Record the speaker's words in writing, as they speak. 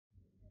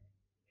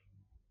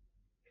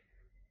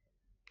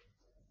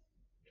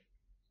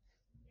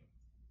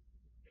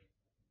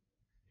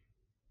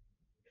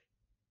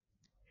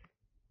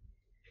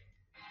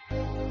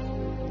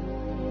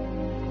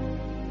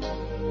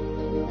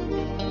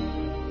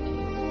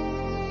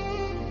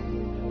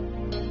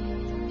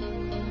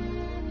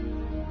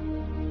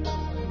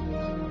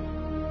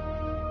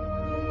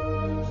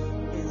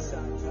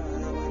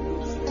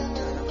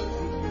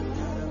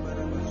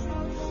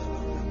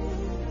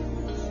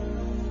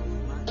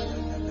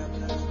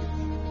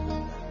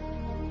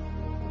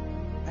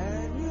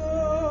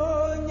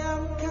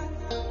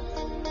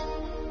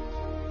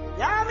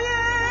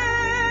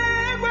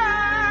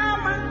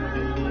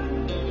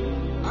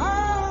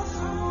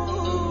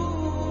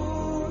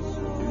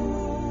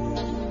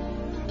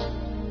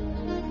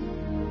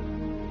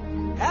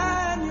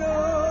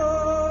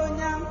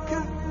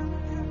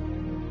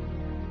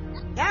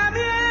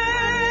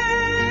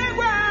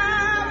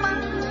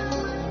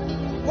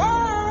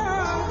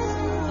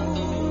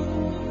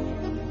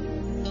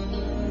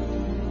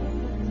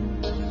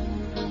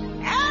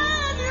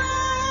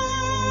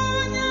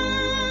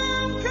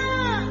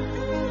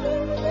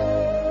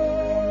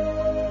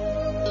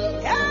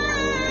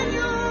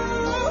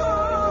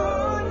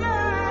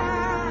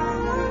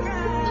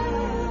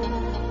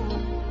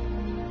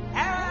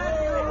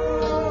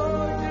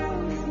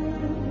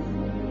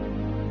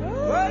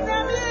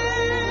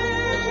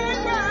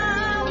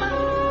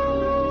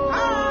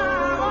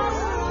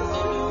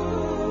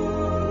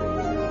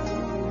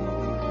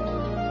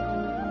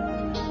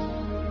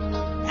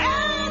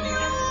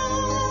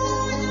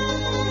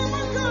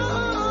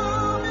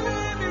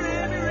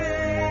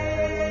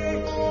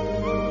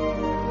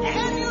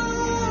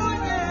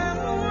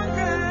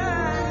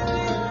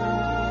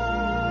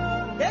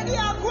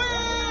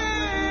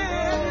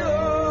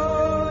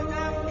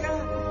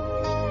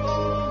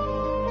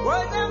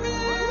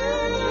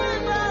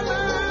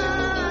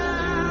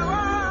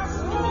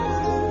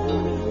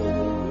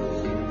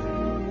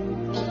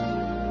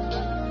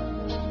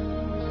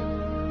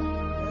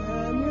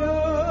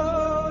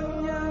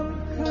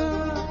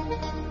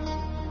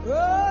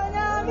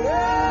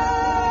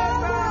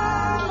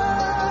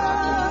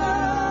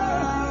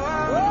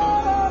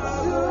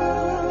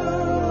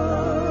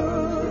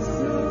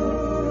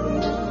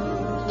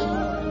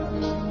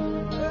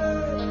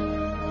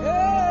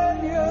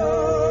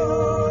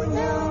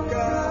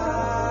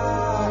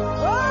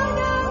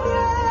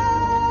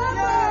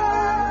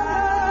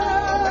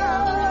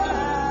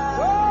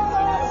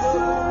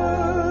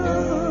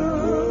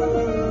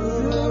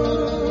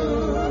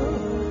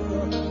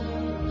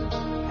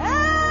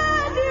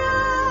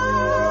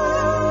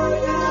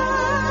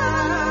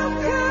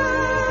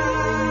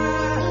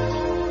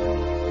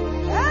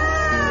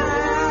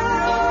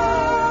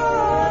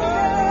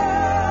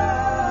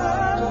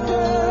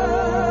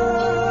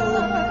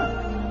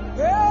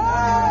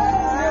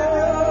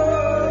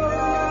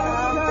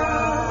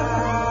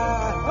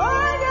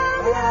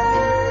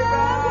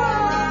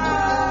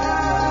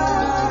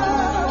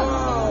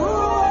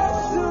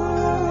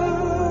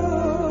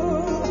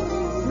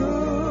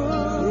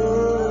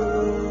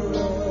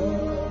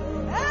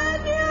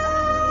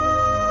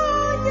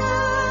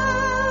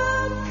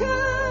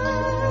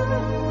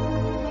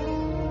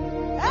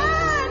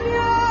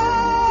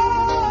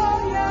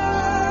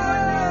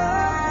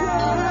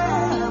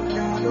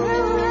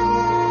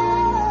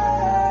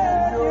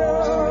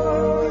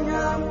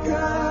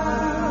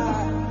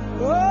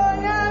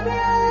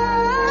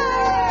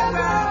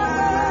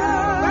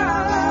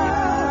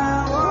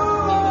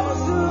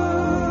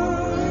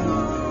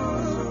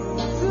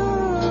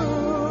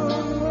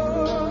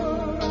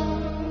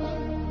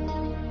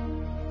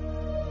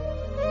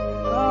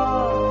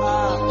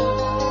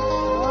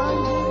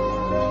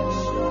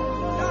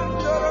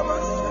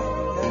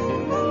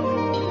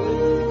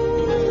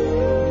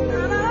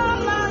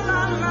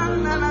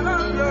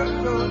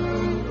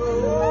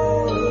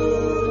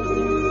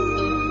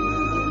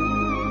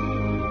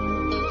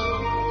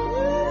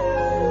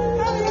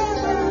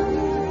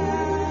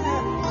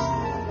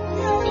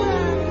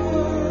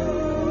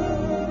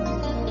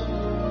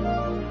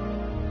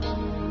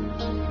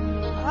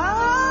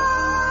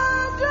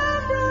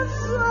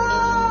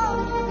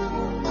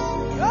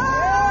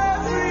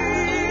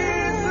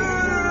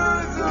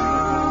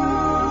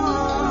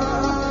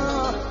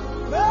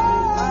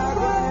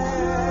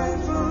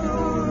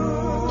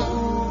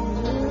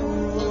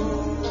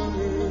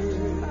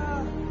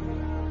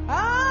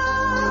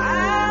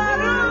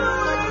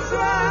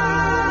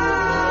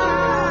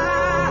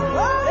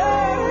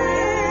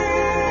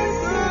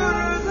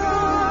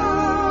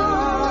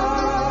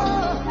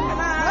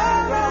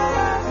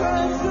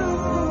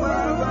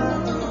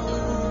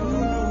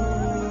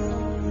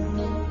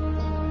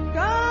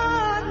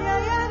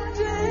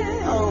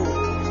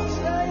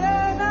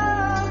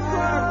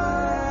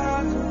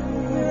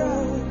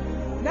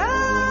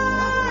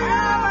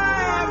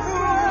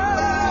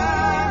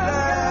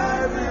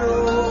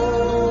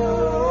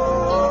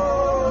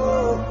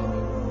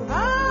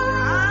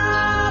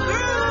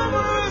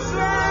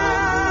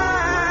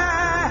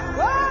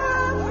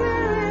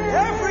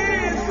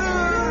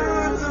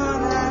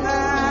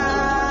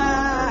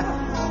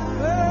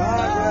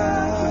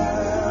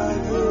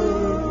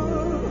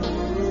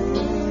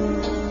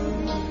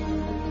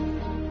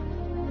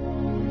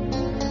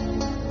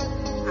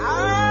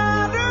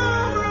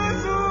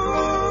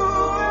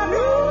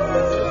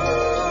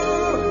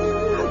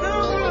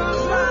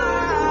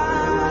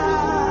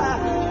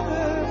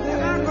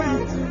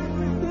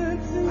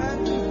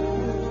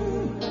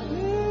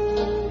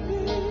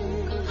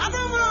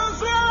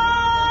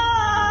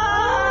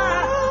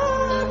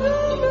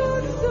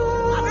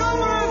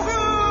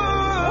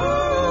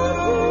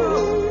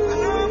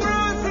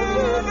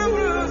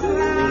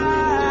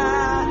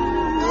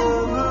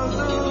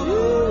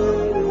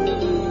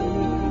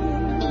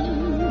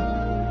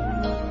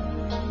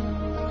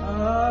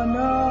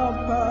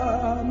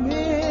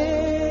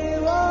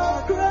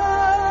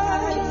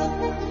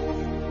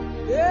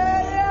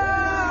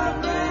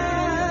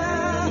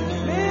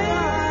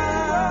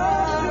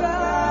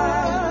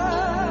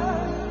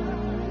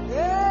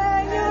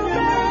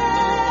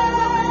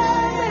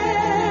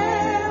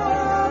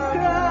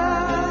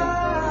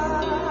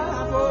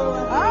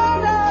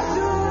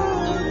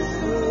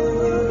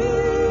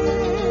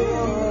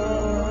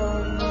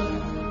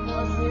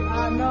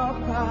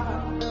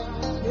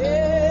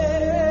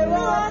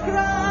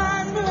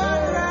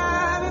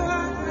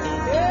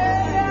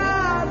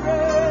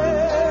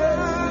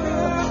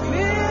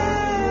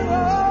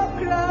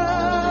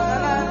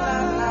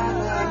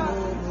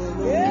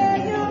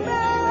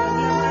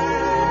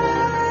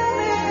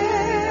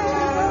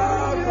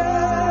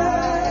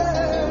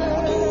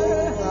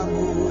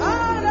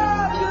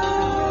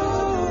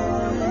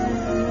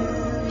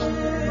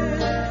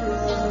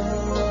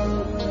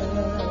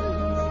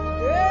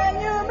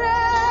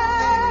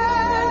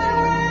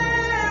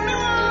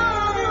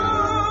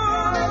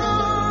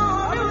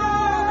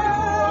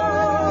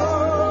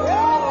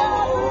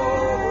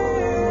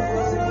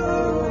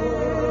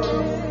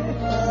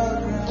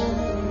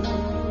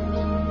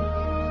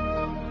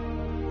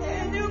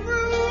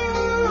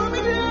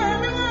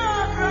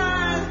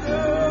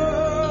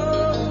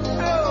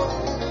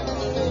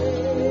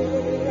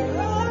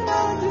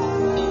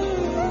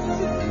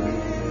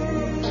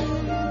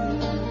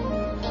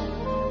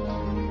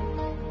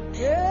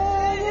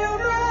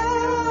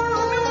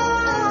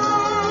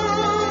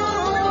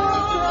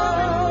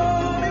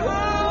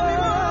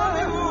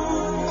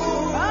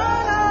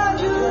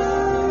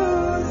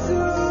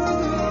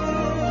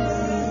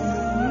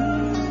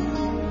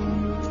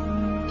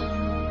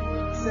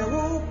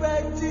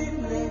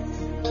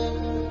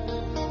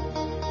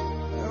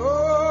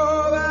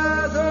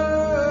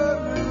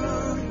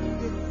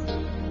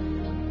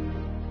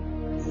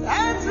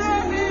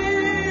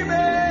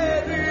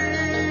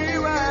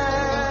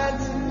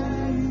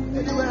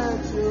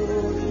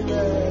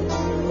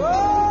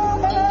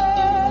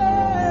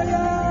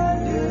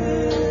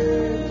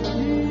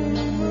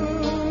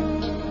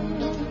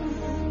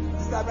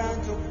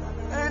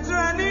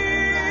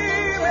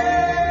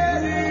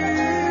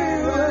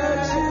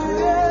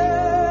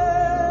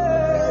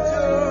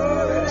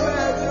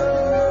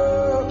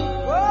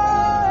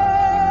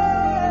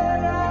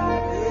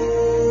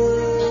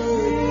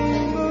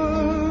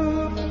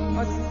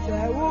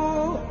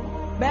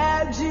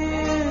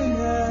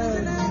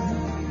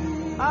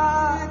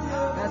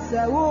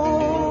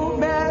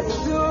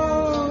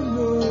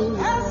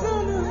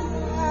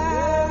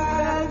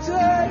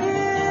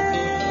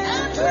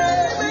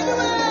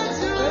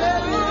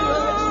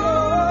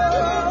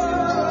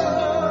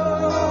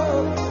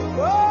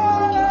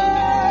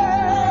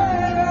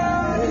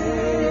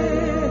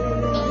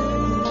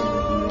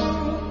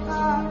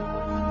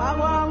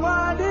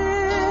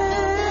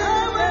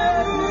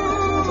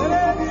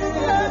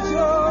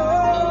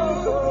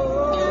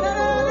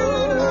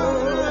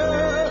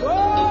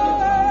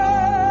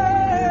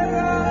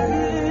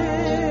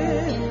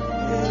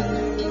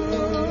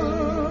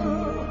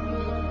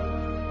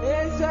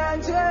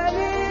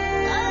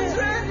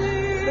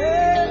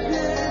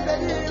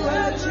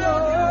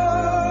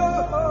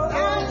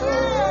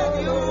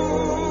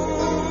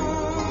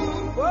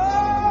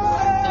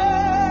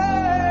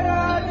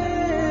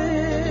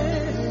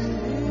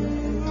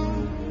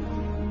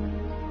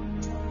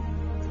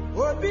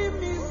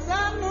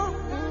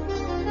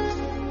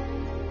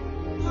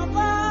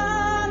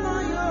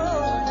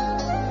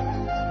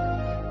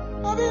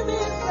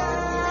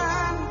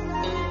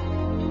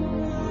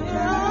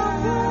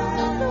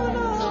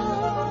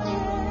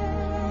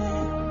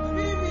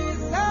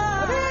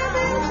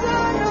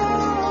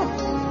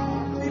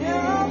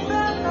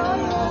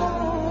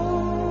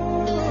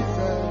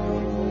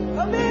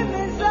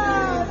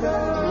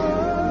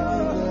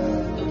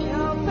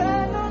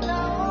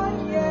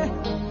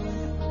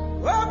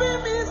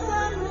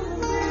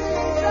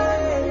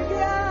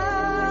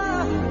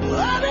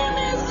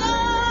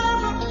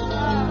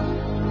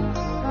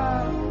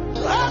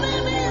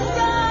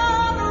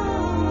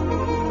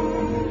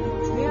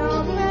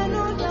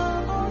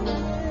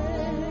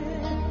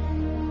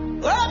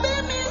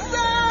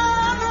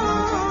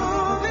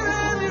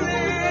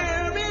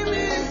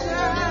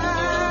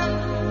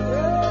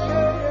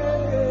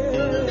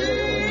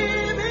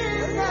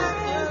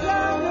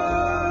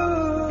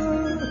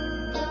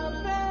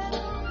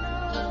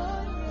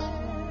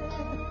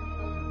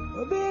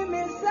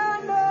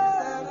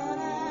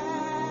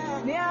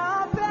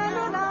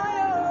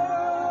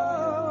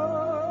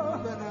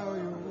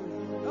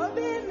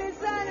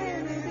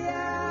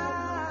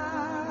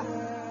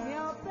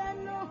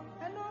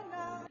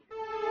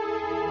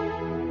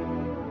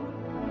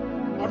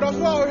That's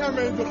why we have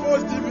the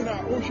first TV now.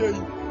 Okay, I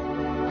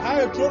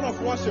have a throne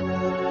of worship.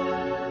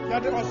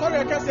 That the sorry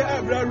I can say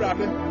every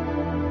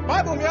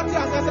Bible me ati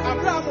asase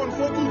Abraham on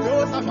 42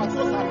 Jehoshaphat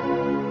so say.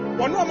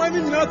 One no man ni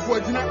na to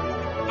agina.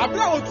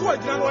 Abraham to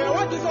agina no ya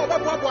wadi say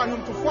obaboabo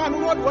anum to fo anu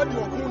no wadi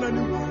okun na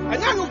ni.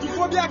 Anya no to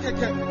fo bi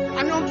akeke.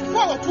 Anum to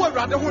fo to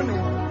awrade ho ni.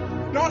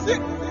 Na say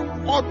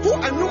oto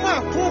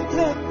anuma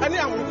kronkron ani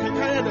awon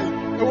kan ya dai.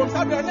 E wo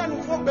sabe anya no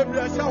fo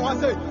bebre ahia wa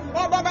say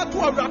obaba to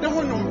awrade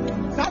ho ni.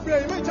 Sabe e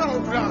me chan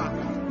obra.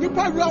 Ni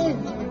pa wura wo.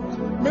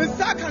 Me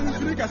saka ni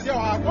firi kase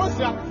wa.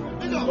 Osia.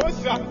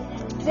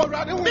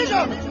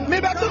 Bishop, me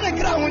back to the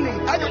crown.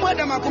 I don't want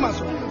them to come.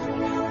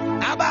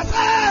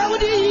 Abasa,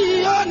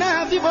 Udi,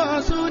 Ona, Vivo,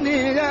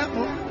 Sunia.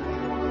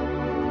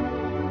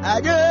 I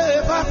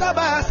gave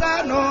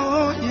Abasa,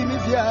 no,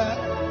 Imivia,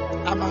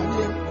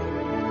 Amani.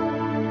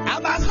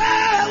 Abasa,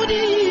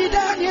 Udi,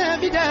 Dania,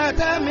 Vida,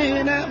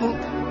 Tamina.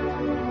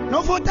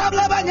 No for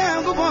Tabla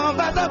Banya,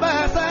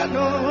 Abasa,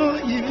 no,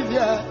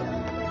 Imivia,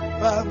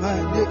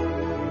 Amani.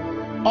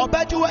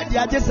 Obatu, the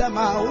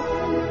Ajasamau.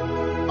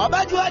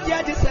 Obadua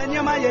dia di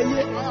senyama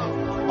yeye.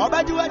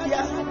 Obadua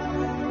dia.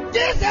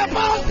 Jese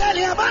Paul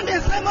sali abande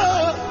semo.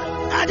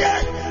 Ade.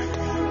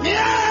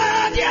 Mia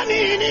dia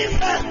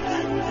minifa.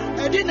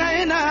 Edina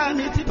ina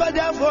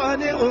mitipaja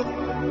fone o.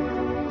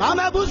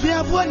 Mama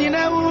busuya fone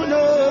na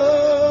uno.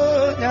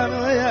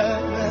 Nyamaya.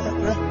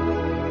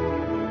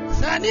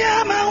 Sania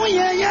ma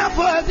uye ya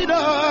fosido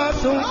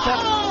sunta.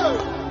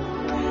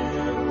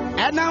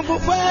 Ena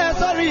fufa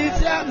sorry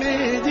tia me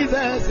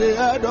Jesus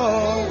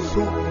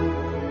adosu.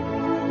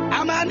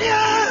 Amania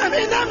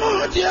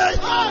minamutie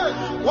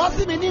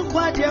wasi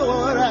minikwaje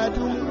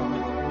woradu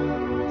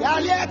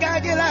yalia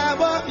gagila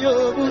bo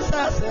yo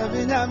busase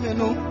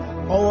binyamenu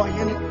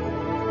owohene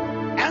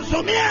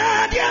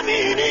ensomia dia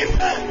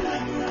minifa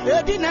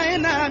edina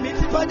ina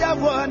mitifaja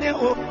fone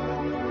o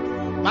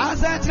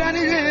masa trani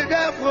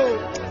defo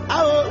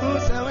awo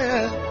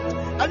usewe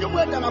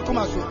anyumweda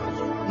makoma so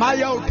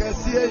maya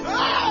okesie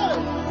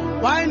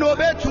why no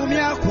betumi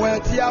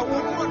akwatia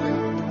wo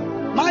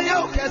my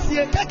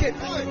tie keke.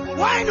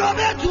 Why no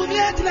be to me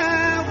na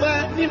wa.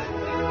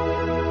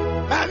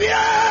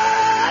 Mabia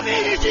mi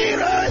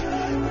jiro.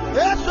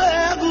 Yesu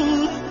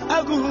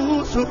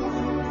agu so.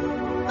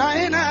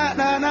 Na.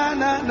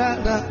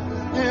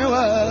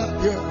 Ewa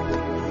yo.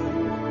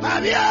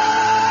 Mabia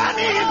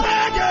mi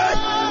peje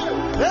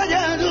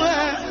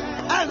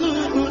agu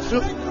so.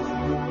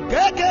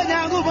 Keke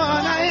nyangu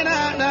bona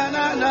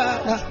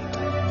na.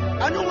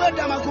 Anu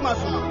weda makuma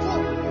so.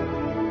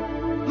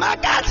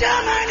 Makacha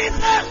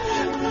manisa.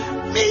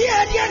 Mi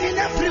yedia ni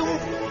na friwu.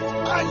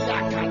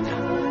 Ayakata.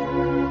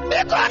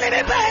 Because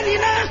me bani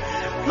na.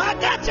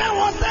 Makacha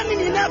wonsa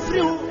ni na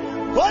friwu.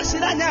 Ko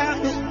shira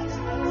nyame.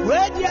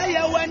 Wedia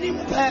ya wani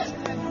mpe.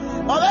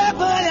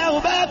 Obe ya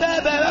ube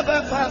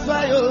fa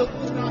yo.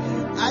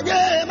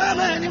 Aje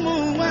mama ni mu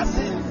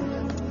wase.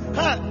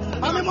 Ha,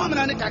 mama mo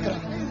mna ni kakra.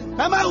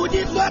 Mama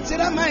udi so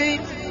atira mai.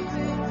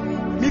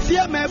 Mi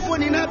fia me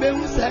foni na be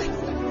unse.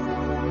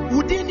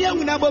 Udi ni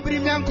ewu na bobiri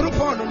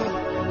nyankropon no.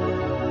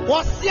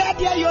 Wosi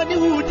ade yo ni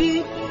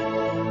udi.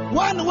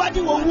 Wan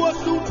wadi wo wo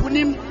su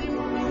kunim.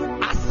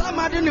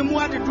 Asamade ne mu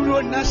ade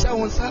duro na sha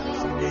wonsa.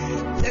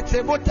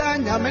 Tete bota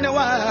nyame ne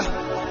wa.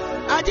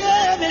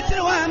 Aje me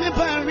tire wa me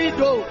pan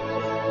rido.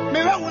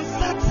 Me wa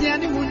wonsa tia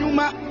ni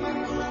hunyuma.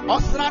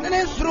 Osrade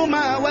ne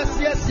sruma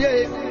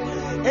wasiesie.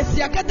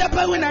 Esi akata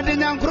pa wina de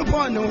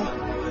nyankropon no.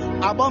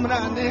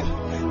 Abomrane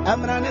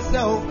amrane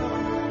seo.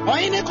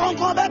 Oyini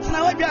konkon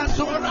betna wadwa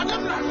so.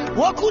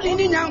 Wokudi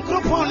ni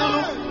nyankropon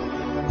no.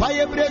 Pa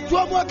yebretu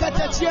omo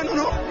akachachie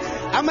no.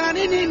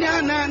 Amrane ni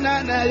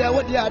na ya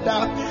wodi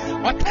ada.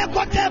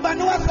 Otekote ba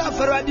no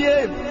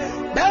asafaradie.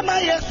 Dama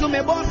Yesu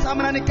me bon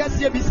samrane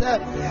kase bisa.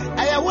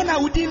 Aya wona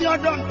wudi ni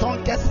odon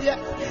ton kase.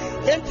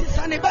 Enti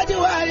sane baje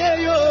wa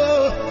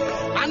yeyo.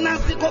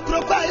 Anasi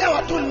kokrokwa ya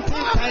watunti.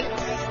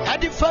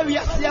 Adi fawi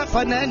asia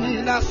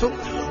fanani naso.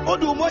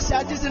 Odu mo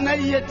shaji na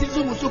yeti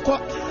musuko.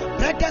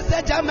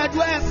 Prekese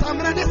jamadwa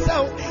samra ne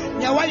saw.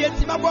 Nya wa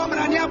yeti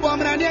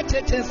abomra ne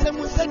cheche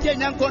mu seje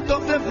nyankoto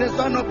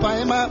fefreso no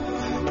paema.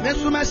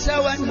 Mesuma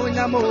shawa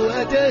munyamo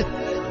ede.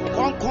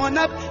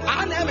 Konkona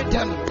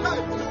anemedem.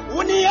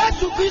 Uni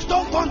Yesu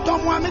Kristo konto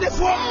mo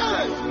amedefo.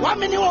 Wa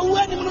meni wo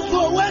wani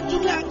muso wa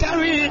tumi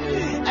ankari.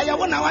 Aya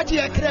wona waje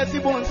ekra fi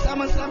bon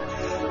samsam.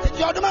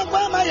 Ti oduma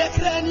kwa ma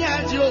ekra ni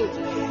ajo.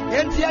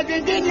 Enti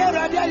adende ni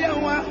awrade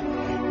ayewa.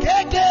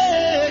 Keke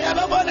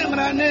ababone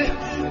mrane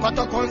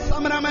koto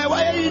konsamra mai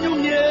waye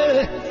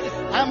nyumye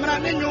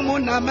amrane nyumu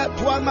na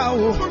metwa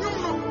mawo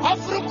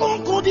afru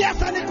kunku bia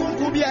sane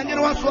kunku bia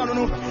nyere waso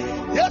no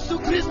Yesu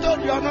Kristo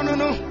dio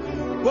no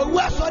wo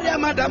asori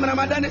amadam na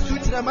madane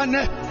sutire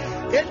manne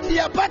enti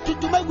abatu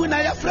tumagu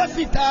na ya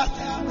frafita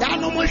ya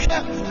no mohwe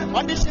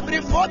odi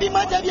sibri fobi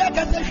majabi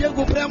akase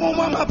hwegu premu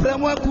mama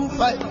premu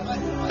akufa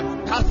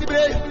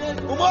asibre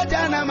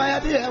umoja na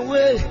mayadi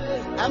enwe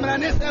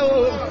amrane se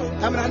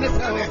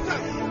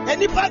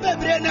eni pa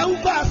bebre na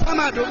ufa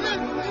asamado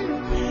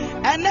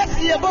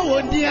enesi ebo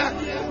wondia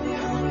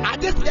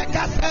adesi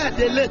kasa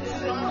delete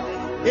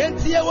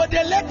enti ye wo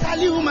delete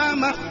ali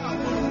umama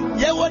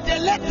ye wo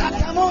delete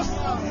atamos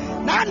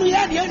nanu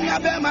ye de enu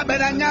abema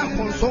beranya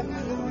konso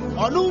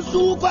onu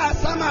su ufa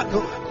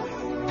asamado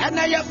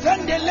ena ye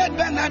friend delete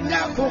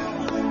benanyako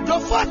to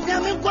force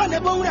nyame kwa ne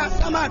bo wura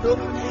asamado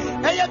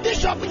eye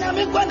bishop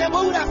nyame kwa ne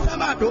bo wura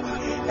asamado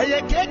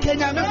eye keke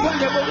nyame kwa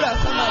ne bo wura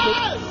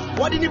asamado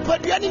wodi ni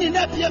paduani ni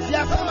na pia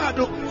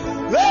asamado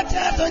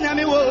wecha so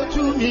nyame wo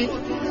tumi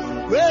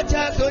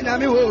wecha so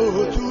nyame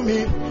wo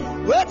tumi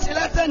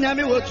wechila so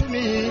nyame wo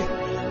tumi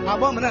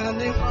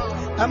abomrane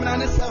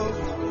amrane sawo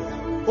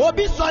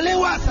obi sole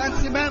wa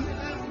santimem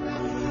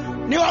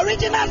ni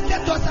original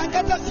status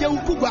ankata fie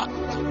ukugwa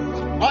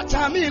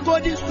ochami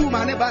godi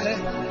stuma ne bae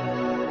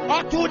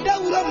otu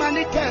dawuro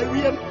mani ka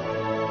wiem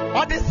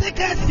odi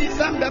secret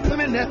system be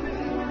pemene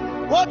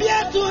obi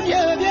etu ni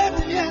obi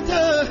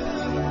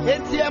etu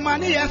enti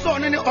emani yeso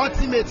ni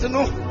ultimate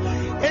no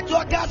etu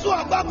okaso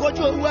agba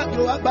kojo owu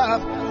agro agba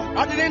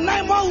odi ni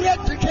nine more we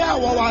to care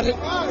aware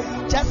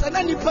chesa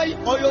na ni pai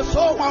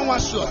oyoso wanwa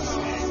sure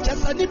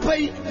chesa ni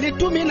pai ni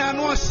tumi na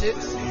no hye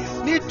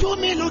ni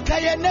tumi no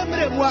kaye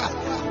nemre mu a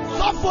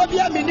sofo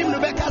bia minim no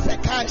be ka se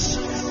cash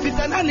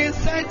bitana ni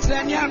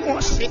sentre ni anu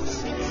hye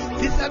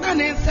bitana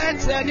ni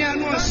sentre ni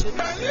anu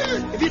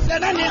hye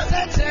bitana ni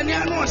sentre ni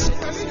anu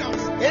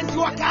hye enti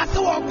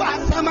okaso ogba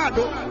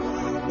asamado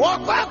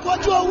wakwa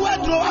kojo owu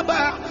agro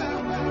aba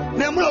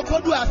na mu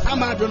okodu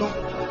asamado no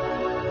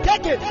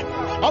keke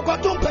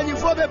okoto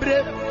mpanyifo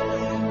bebre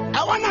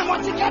awana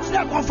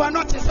motikatre konfa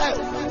no tese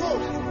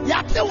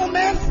yate wo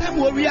mensem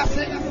wo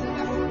wiase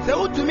se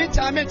utumi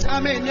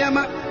chame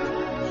niema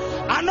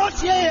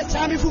anotie ye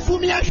chame fufu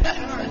mi ahwe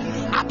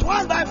at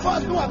once by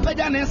force no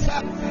apagya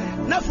nensa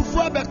na fufu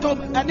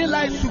abetom ani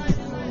light soup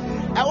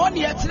e won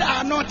ye kire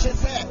anoche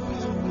se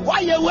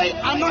waye we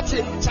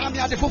anoche chame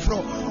ade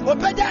fufuro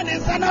opagya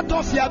nensa na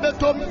tofi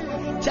abetom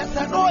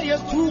chese no ye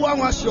too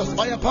anxious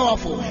or you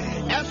powerful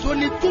and so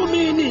ni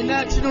tumi ni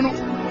na chinu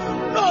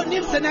no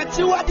nim se na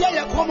chiwade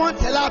ye common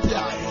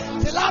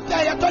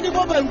tilapia ye toni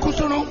boba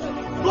nkusu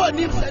no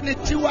nim se na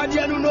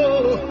chiwade no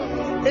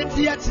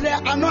Etiatle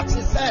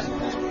anoti say.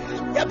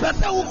 Ya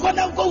pesa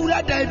ukona go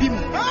urada bi mu.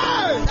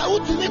 Sa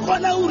utumi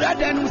kona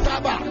urada nu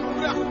saba.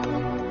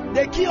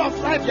 The key of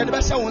life ya de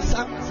be se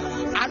wonsa.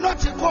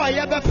 Anoti ko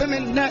ya be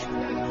femin na.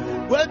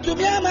 We to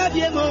me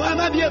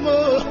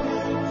amabiemo.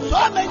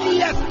 So many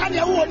years and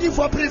you waiting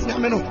for prisoner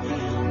me no.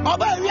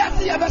 Oba wi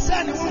ase ya be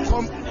se ne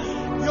wonkom.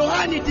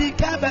 Yohani di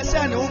ka be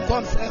se ne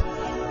wonkom se.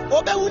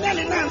 Oba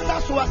wunale na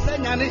nsa so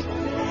asanyane.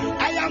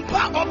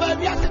 Ayampa oba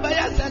wi ase be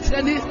ya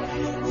nsatrani.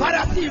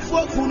 Farasi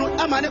fofu no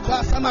amane ko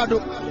asamado.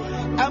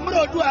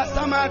 Amro do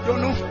asamado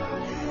no.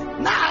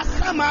 Na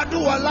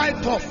asamado wa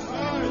light off.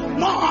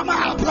 No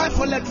ama apply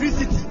for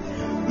electricity.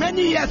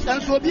 Many years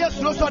and so be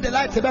slow so the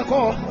light be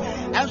call.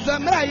 And so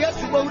mra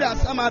yes go with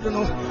asamado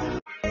no.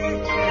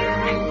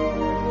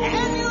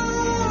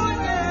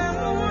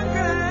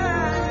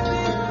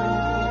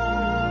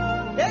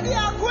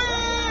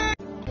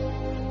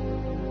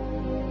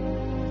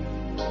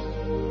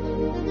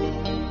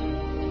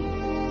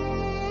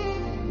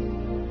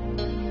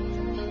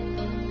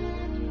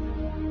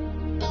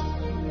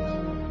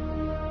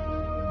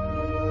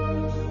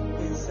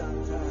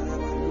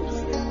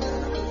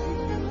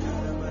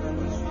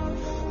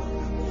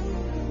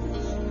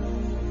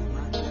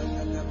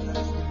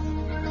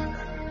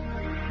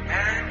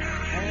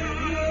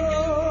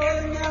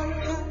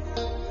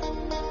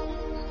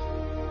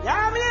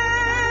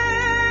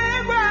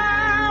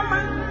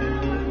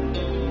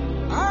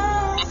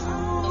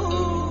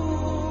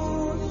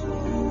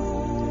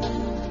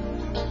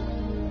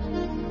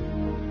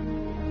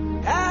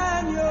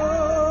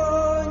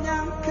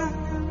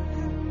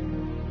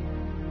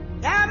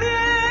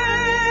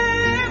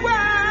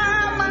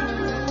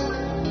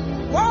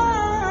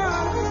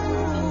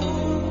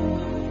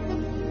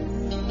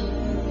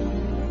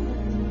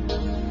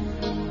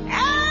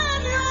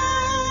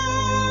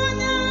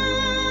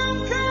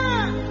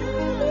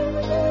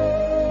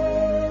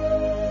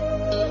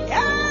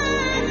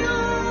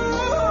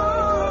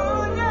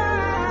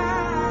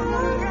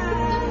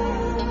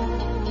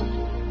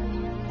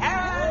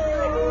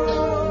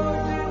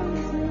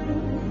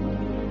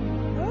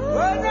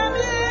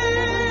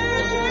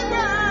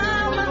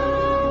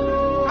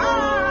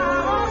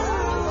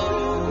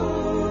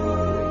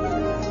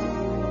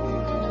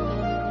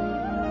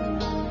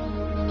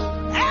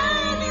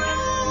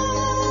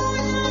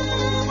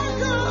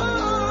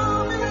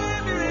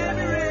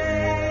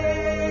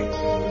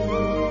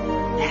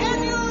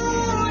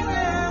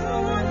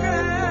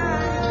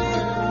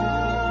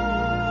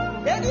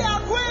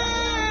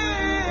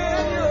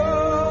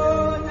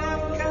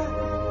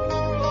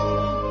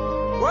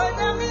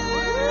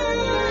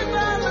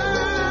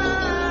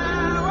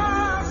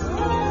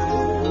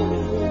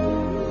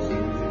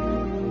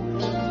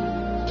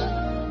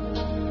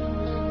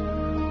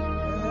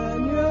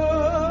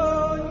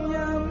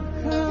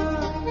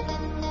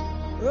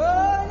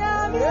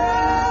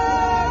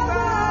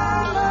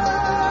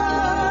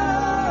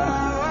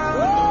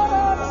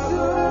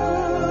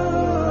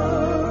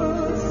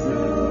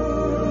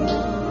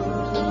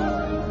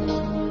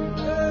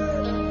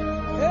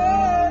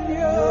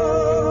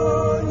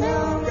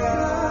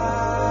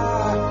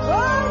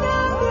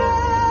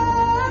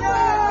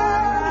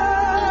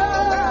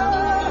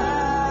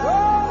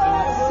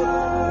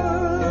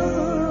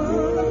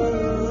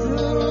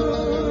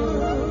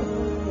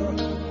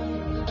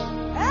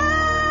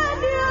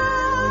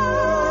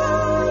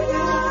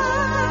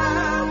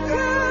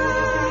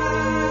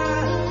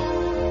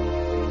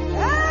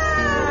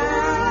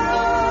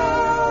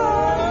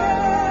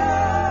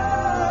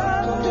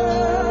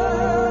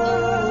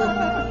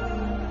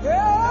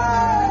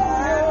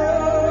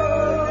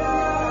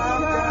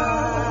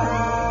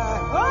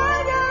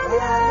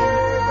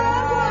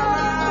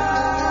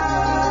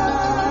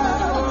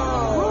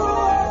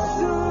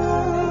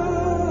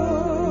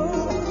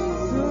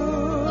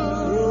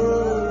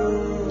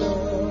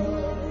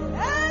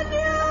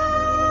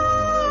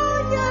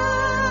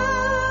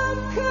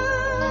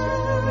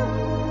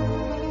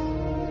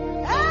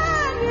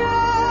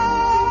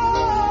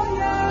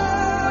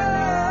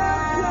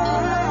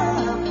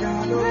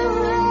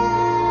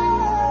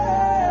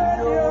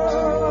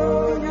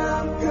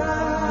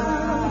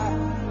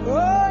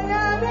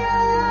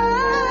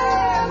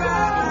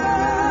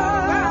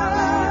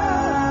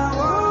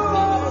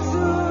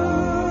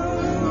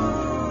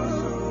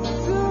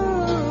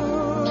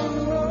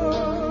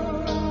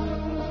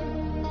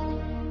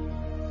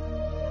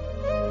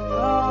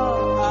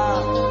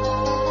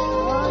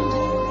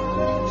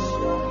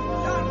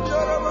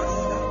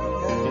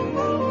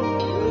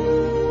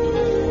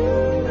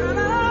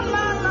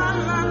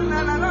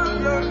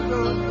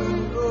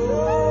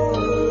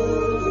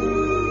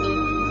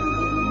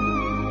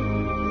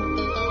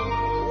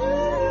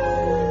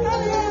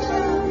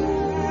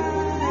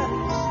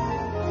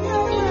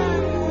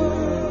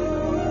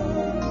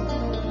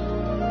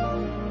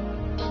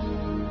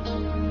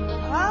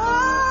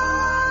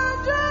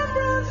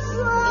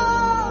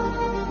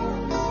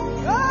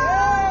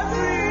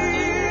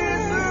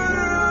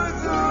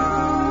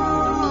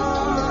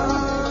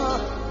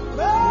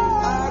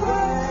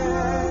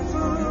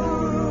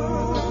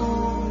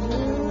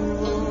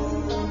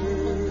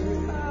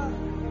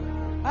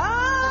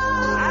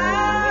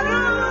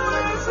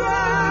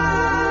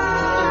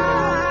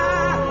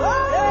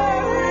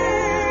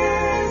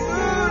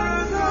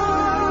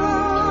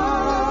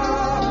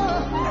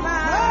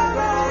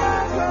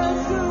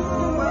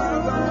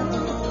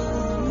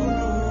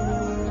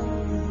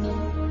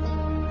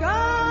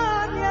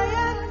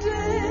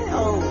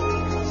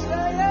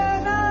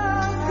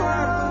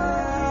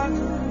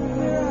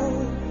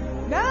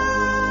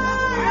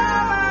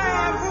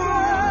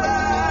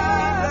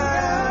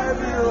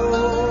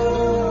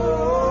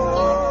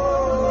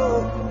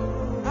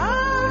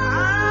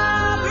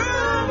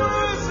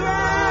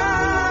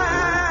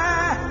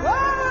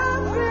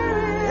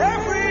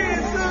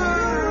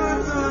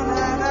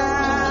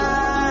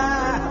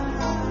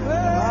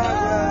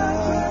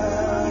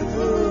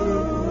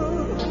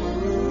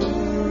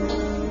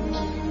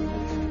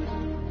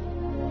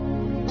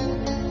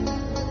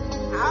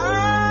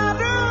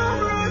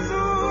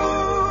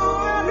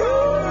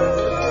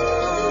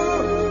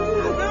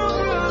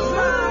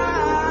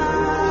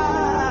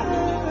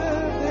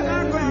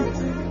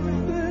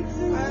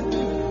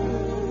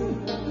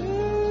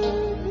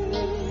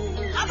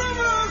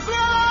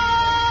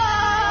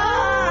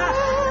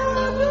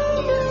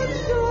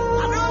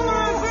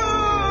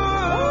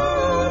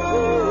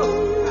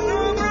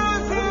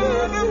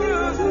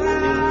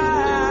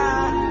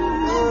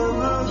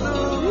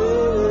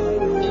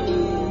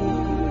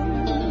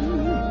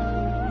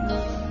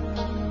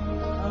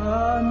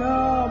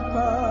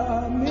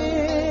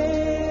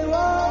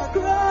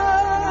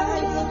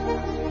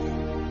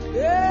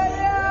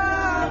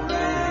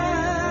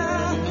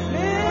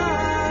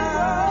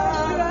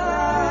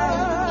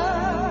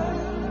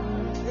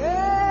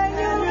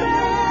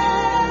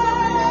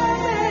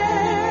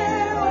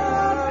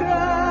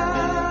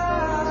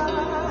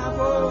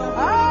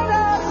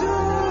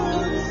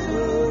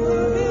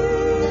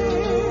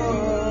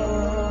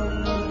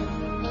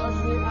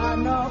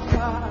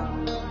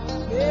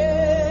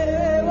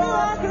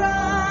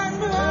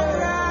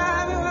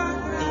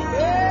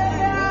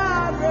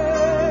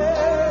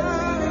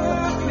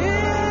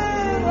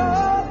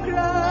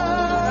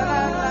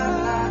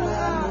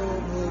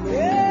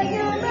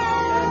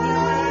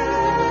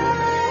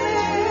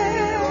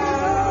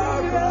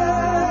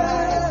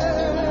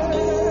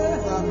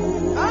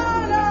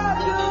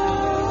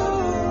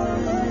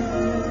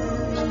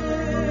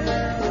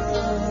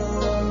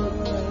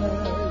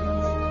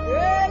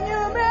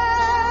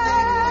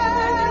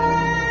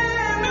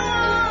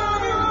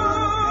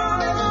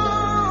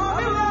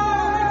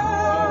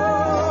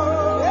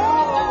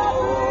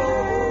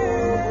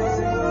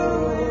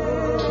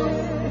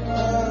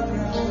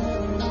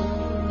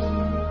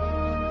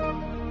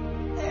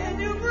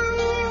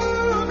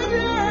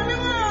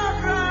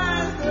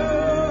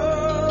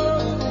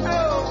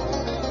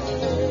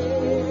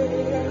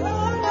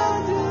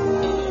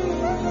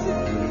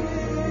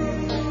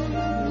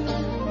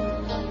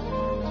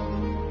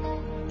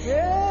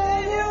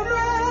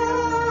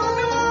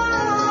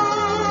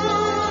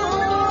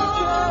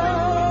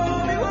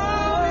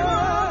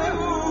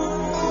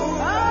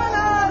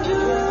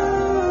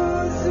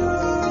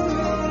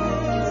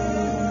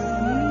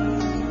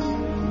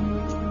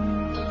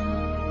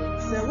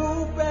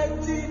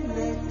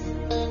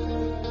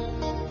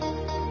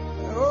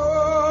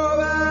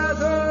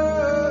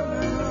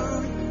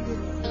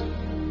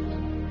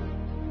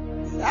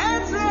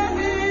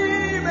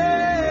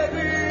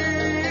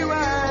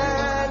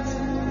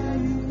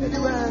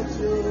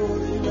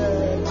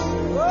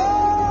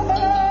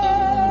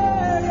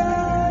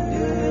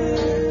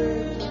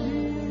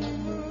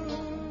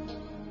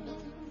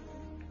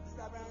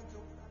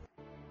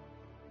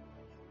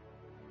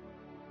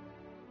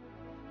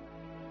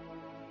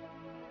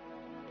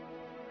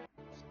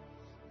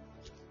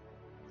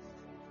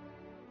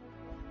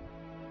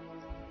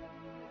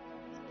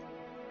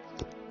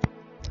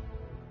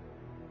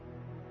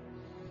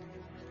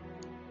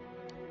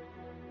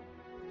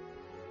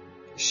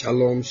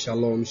 Shalom,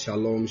 shalom,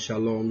 shalom,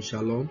 shalom,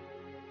 shalom.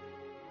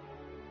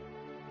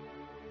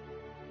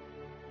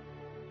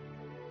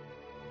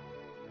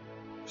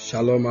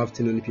 Shalom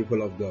afternoon,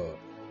 people of God.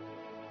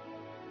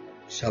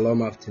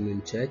 Shalom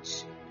afternoon,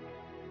 church.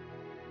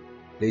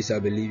 Please, I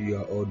believe you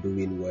are all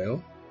doing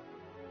well.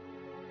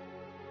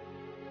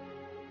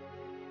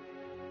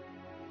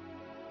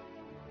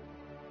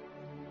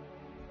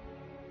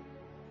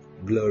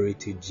 Glory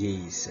to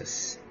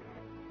Jesus.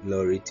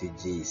 Glory to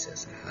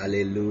Jesus.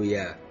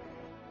 Hallelujah.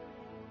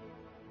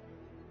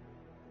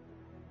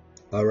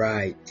 All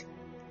right.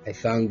 I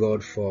thank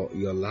God for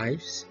your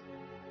lives.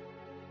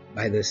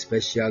 By the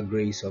special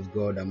grace of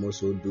God, I'm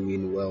also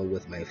doing well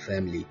with my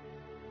family.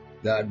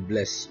 God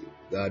bless you.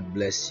 God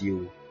bless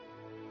you.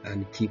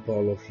 And keep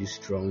all of you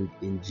strong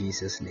in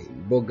Jesus'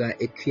 name. Boga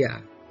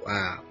Ekia.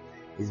 Wow.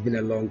 It's been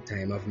a long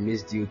time. I've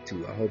missed you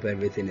too. I hope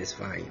everything is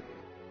fine.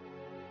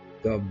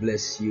 God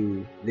bless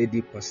you.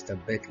 Lady Pastor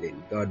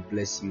Bethlehem. God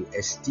bless you.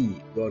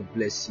 ST. God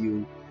bless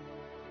you.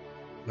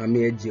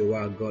 Mami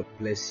Ejewa. God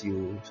bless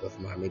you. Sof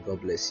Mami.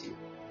 God bless you.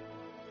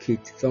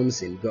 Kate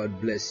Thompson. God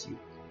bless you.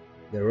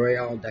 The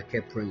Royal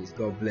Dake Prince.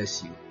 God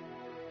bless you.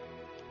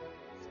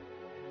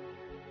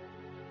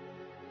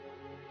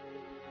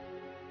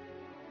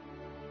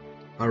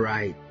 All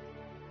right.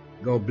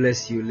 God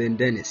bless you, Lynn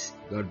Dennis.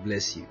 God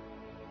bless you.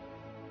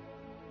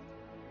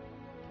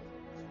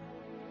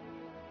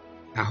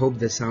 I hope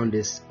the sound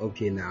is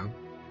okay now.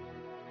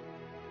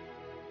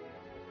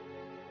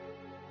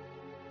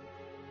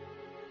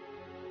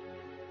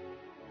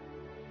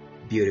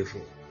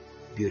 Beautiful,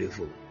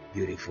 beautiful,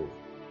 beautiful.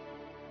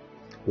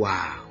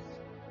 Wow.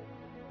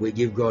 We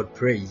give God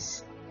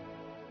praise.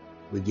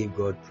 We give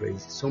God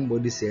praise.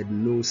 Somebody said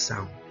no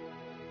sound.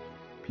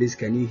 Please,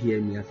 can you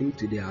hear me? I think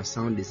today our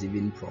sound is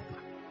even proper.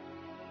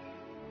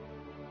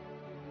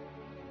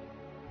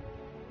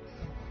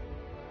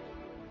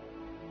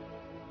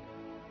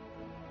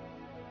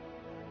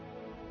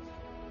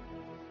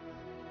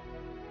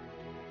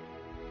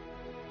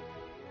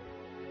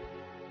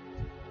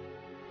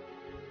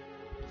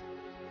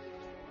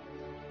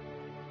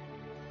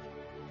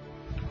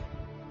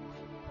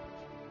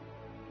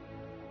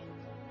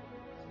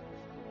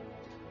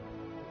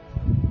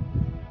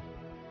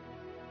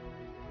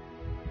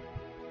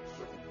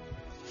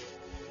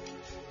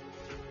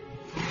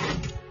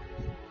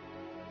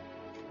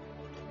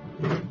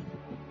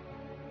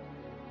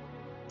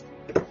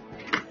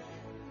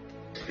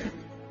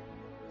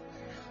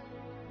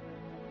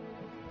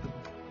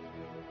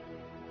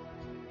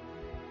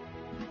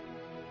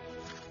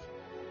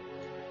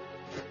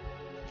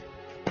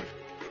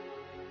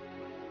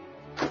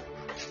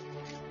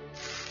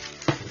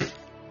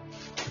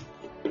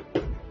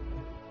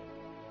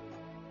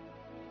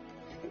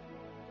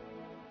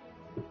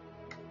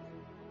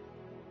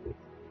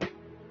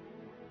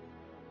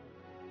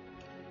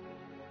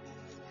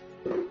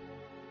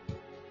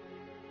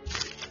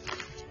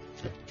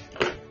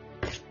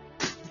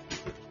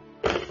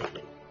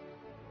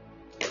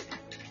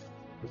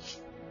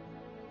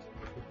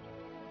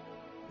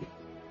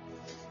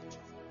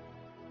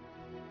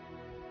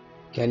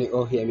 Can you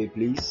all hear me,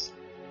 please?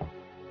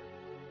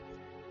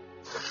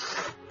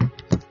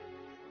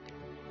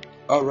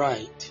 All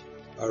right.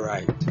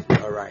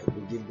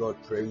 We give God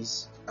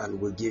praise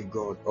and we give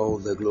God all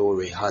the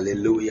glory.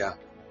 Hallelujah.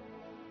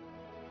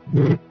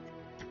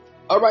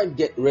 All right,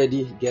 get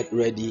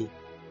ready.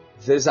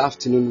 This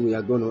afternoon we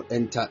are going to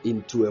enter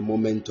into a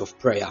moment of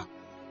prayer,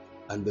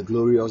 and the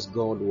glorious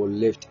God will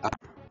lift up.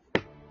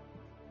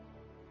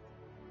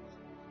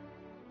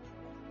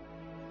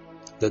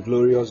 The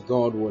glorious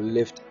God will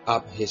lift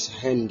up his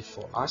hand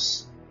for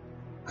us,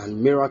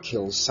 and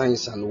miracles,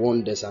 signs and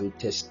wonders and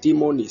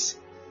testimonies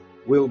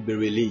will be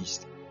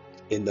released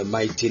in the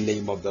mighty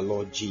name of the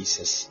Lord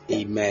Jesus.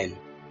 Amen.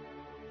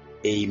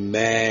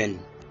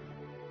 Amen.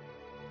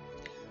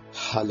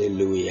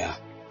 Hallelujah.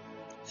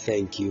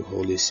 Thank you,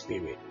 Holy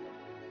Spirit.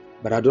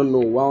 But I don't know,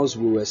 whilst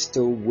we were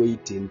still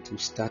waiting to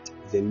start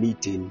the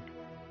meeting,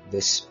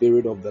 the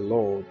Spirit of the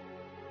Lord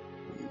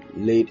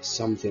laid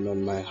something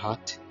on my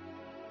heart,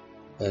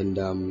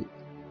 and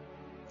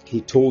he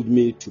told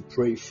me to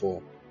pray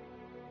for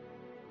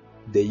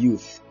the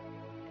youth,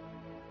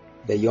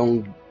 the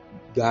young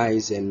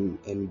guys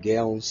and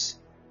girls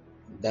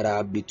that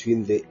are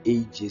between the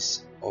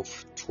ages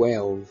of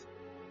 12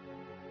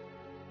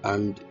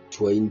 and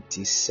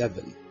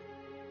 27.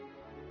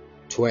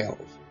 12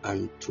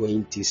 and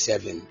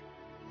 27.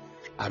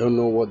 I don't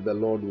know what the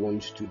Lord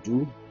wants to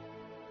do,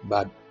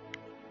 but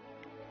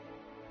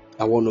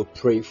I want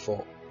to pray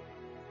for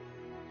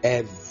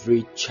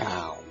every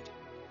child,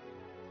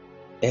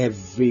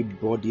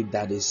 everybody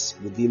that is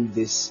within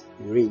this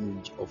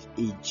range of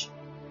age,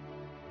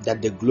 that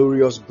the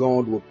glorious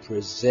God will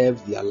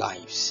preserve their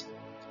lives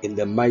in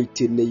the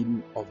mighty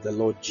name of the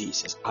Lord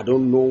Jesus. I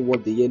don't know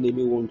what the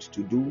enemy wants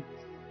to do,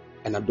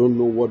 and I don't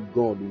know what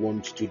God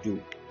wants to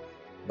do,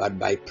 but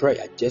by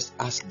prayer, just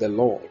ask the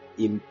Lord.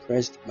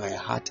 Impressed my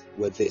heart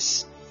with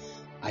this.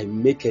 I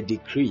make a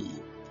decree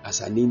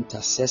as an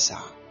intercessor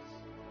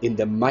in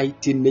the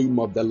mighty name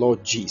of the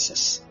Lord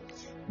Jesus.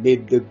 May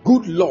the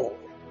good Lord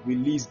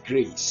release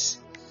grace.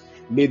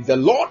 May the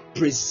Lord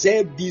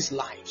preserve these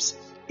lives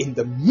in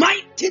the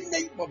mighty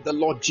name of the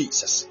Lord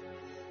Jesus.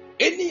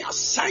 Any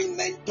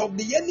assignment of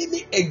the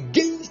enemy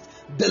against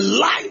the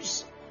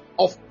lives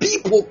of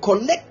people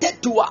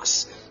connected to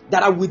us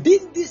that are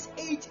within this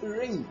age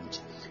range,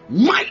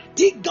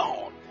 mighty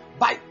God,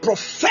 by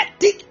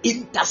prophetic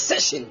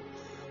intercession,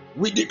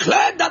 we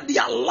declare that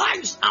their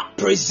lives are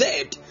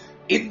preserved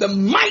in the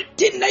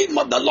mighty name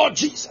of the Lord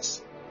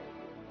Jesus.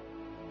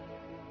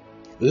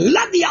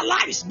 Let their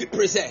lives be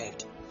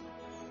preserved.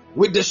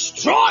 We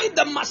destroy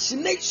the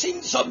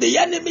machinations of the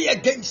enemy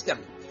against them,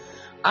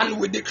 and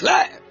we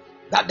declare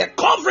that the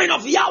covering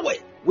of Yahweh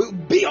will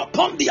be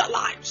upon their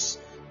lives.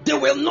 They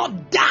will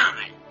not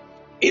die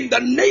in the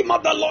name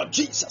of the Lord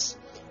Jesus.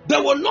 They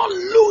will not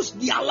lose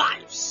their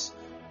lives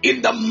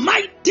in the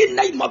mighty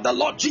name of the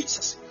Lord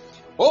Jesus.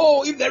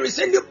 Oh, if there is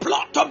any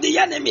plot of the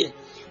enemy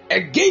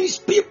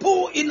against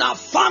people in our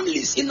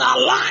families, in our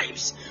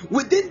lives,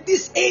 within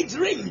this age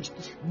range,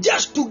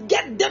 just to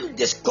get them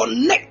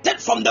disconnected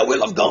from the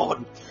will of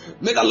God,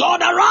 may the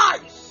Lord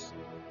arise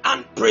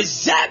and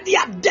preserve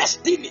their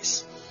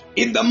destinies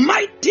in the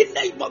mighty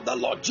name of the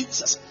Lord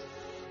Jesus.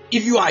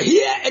 If you are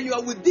here and you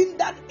are within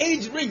that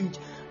age range,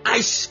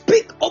 I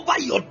speak over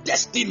your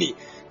destiny.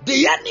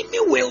 The enemy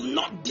will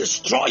not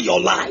destroy your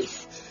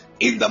life.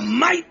 In the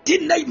mighty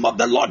name of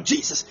the Lord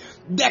Jesus,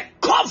 the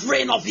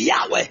covering of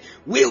Yahweh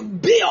will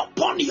be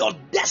upon your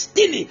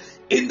destiny.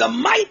 In the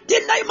mighty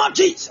name of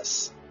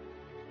Jesus,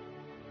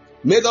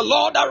 may the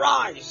Lord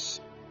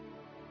arise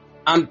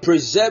and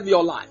preserve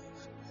your life.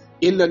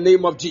 In the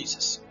name of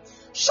Jesus.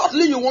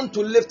 Shortly, you want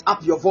to lift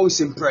up your voice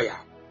in prayer.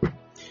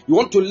 You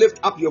want to lift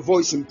up your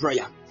voice in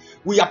prayer.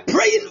 We are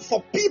praying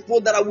for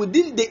people that are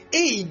within the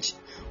age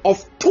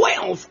of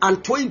 12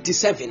 and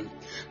 27,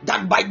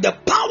 that by the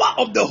power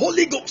of the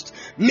Holy Ghost,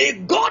 may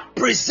God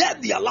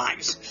preserve their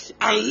lives,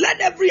 and let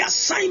every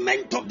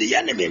assignment of the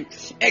enemy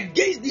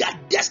against their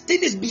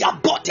destinies be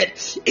aborted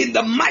in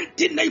the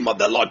mighty name of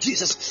the Lord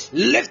Jesus.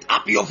 Lift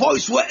up your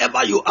voice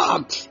wherever you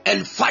are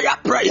and fire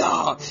prayer.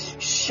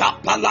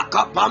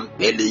 Shapalaka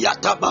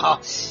pampeliataba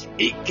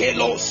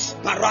ikelos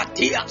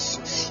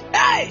paratias.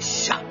 Hey,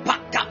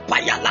 shapaka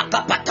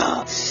payalaka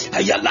pata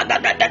ayalada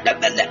de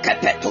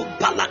belekepetu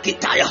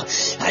palakitaya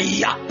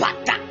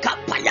ayapataka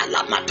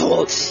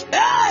payalamato.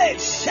 Hey,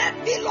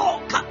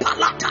 shevilo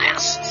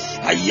kapalatayas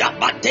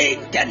ayabate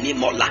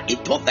kenimola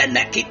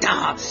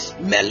itovenekita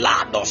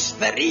melados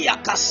feria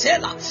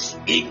kasela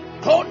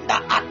Konda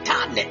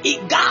atane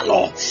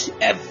igalo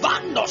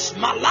evanos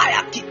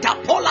malaya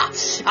kitapola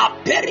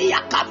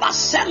aperia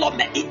kavaselo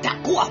me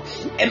itakua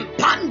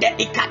empande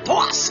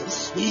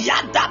ikatoas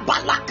yada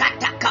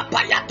balakata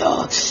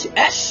kapayato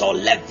eso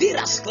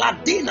leviras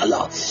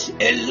cladinalo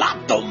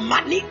elato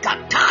manika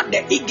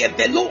tade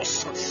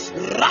igevelos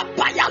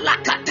rapaya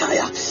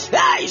lakataya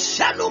ay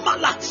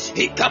shanumala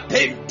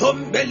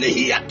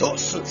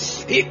ikapentombeliatos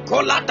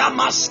ikola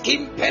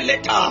damaskim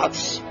peleta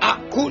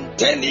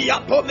akunteli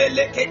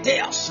apomelekete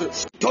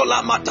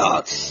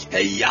Tolamata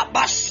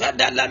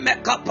Yabashadele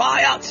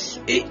Mekapaya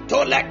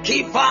Itole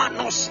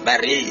Kivanos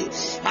Meri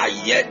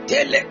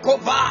Ayetele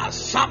Kova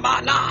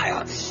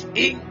Samanaya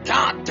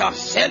Inkata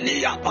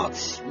Selia.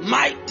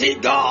 Mighty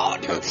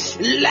God,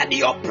 let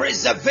your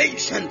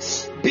preservation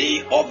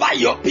be over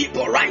your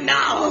people right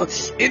now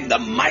in the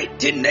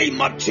mighty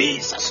name of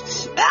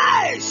Jesus.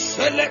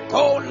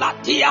 Seleko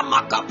latia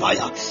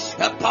makapaya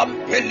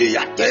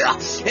pampeliatea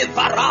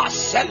evara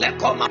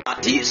seleko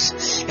matis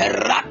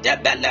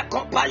radebele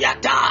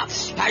kopayata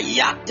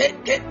ayate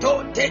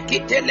keto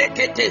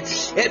tekitelekete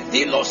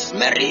evilos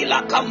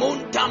merila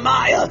kamunta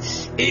maya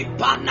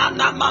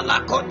ipanana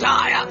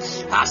malakotaya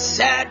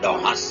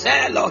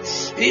haselo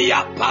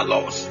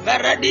iapalos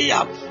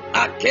veredia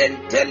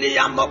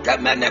Akentelia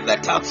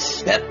mokemeneveta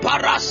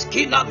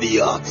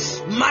paraskinavia.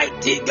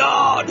 Mighty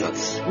God,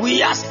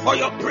 we ask for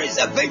your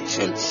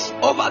preservation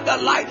over the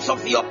lives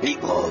of your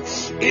people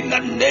in the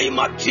name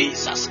of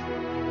Jesus.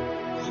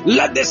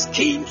 Let the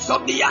schemes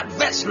of the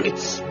adversary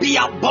be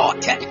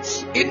aborted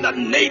in the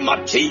name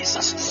of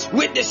Jesus.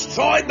 We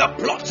destroy the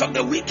plots of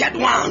the wicked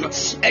one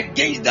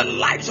against the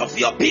lives of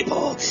your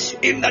people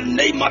in the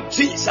name of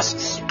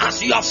Jesus.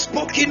 As you have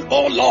spoken,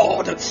 O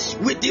Lord,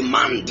 we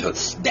demand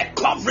the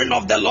covering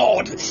of the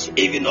Lord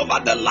even over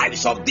the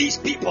lives of these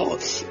people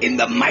in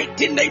the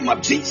mighty name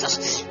of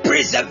Jesus.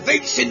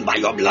 Preservation by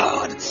your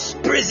blood,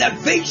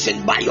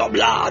 preservation by your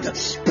blood,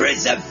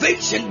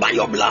 preservation by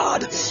your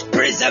blood,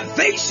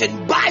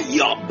 preservation by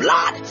your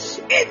blood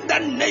in the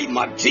name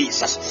of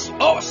Jesus.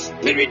 Oh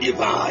Spirit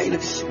Divine,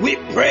 we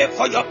pray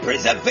for your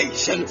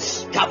preservation.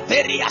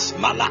 Kaverias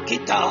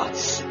malakita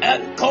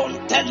and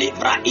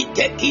contelivra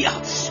itekia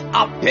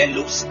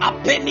apelus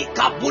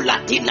apenika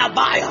bulatina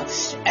baya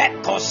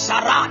eko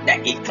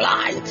sarade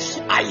iklai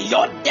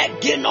ayode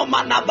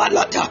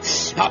ginomanabalata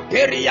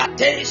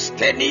aperiates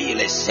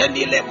kenile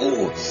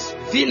senilevu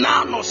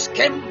Vinanos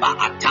kemba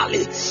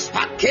atali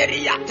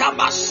akeriata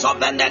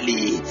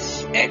masoveneli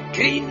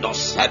Ekrino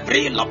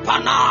Sebrilo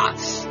Pana,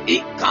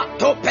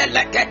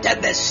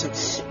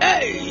 Ikatopeleketeves,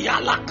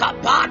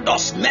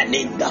 Yalakapados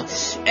Meninda,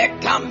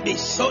 Ekambi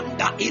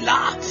Sunda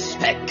Ila,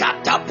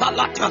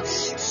 Ekatapalata.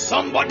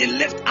 Somebody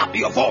lift up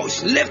your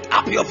voice, lift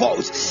up your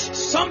voice.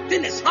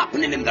 Something is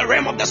happening in the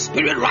realm of the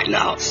spirit right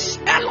now.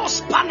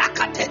 Elos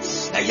Panakate,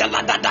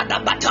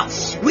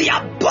 Yaladadabata. We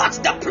abort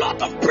the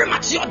plot of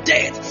premature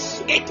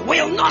death. It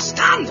will not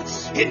stand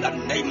in the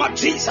name of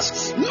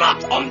Jesus.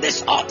 Not on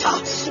this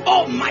altar.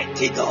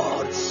 Almighty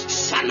God.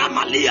 Shana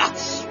Malia.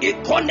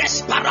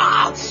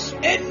 Ikonespara.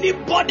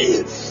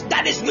 Anybody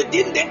that is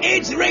within the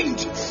age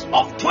range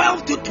of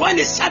 12 to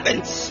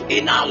 27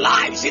 in our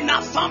lives, in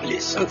our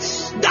families,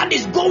 that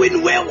is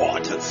going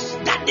wayward,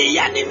 that the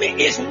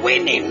enemy is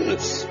winning,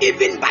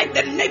 even by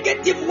the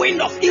negative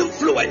wind of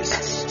influence.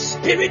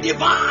 Spirit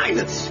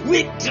divine,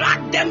 we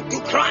drag them to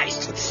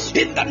Christ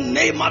in the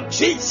name of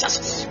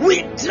Jesus.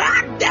 We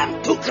drag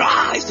them to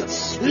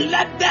Christ.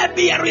 Let there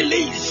be a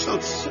release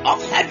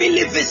of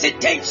heavenly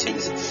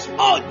visitations.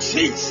 Oh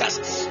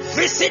Jesus,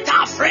 visit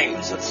our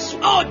friends.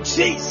 Oh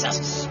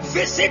Jesus,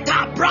 visit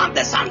our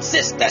brothers and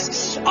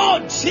sisters. Oh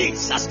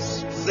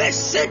Jesus,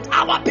 visit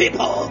our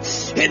people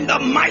in the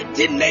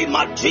mighty name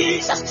of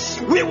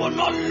Jesus. We will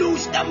not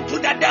lose them to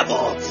the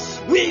devil.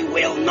 We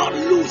will not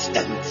lose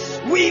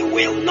them. We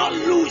will not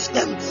lose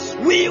them.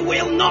 We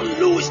will not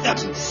lose them.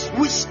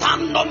 We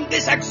stand on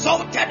this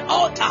exalted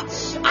altar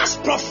as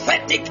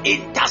prophetic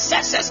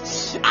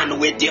intercessors,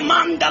 and we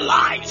demand the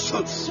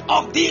lives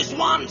of these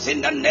ones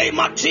in the name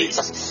of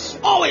Jesus.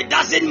 Oh, it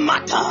doesn't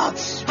matter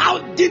how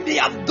deep they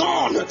have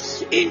gone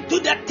into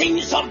the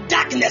things of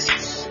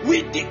darkness.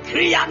 We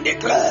decree and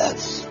declare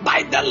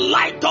by the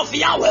light of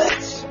Yahweh,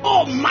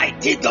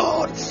 Almighty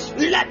God,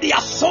 let their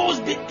souls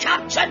be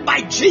captured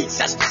by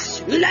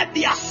Jesus. Let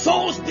their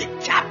souls be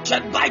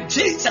captured by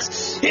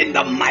Jesus in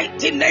the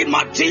mighty name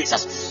of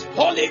Jesus.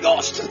 Holy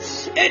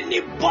Ghost,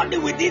 anybody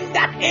within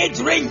that age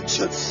range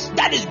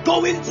that is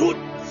going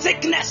through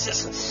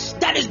sicknesses,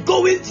 that is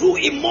going through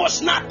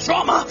emotional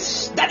trauma,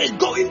 that is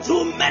going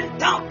through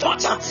mental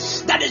torture,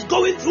 that is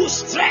going through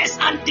stress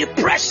and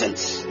depression,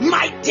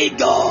 mighty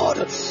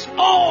God,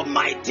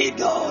 Almighty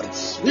God,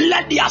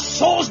 let their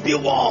souls be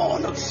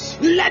won.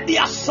 Let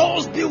their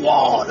souls be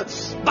won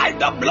by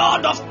the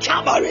blood of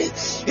Calvary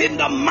in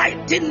the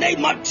mighty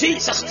name of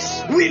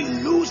Jesus. We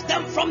lose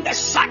them from the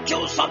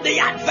shackles of the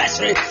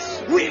adversary.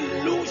 We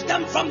lose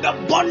them from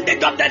the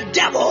bondage of the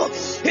devil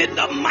in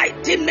the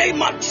mighty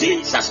name of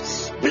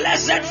Jesus.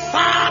 Blessed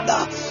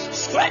Father,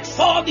 stretch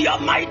forth your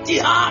mighty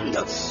hand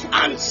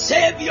and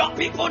save your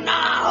people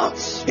now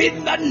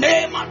in the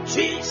name of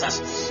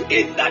Jesus.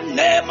 In the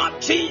name of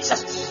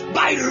Jesus,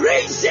 by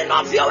raising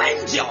of your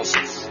angels,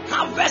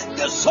 harvest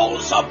the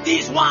souls of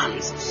these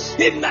ones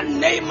in the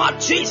name of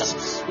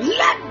Jesus.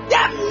 Let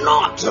them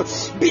not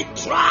be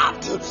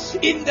trapped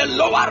in the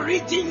lower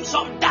regions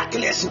of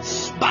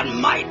darkness, but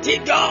mighty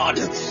God,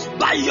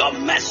 by your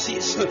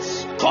mercies,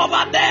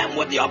 cover them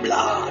with your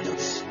blood.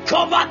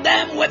 Cover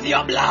them with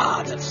your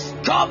blood.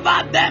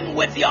 Cover them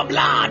with your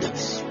blood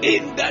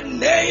in the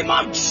name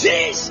of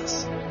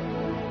Jesus.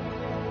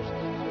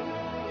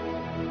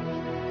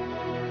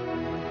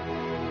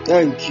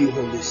 Thank you,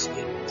 Holy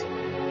Spirit.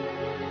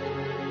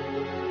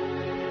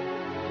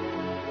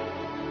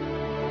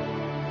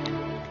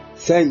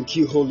 Thank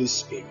you, Holy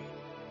Spirit.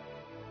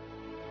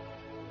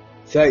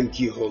 Thank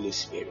you, Holy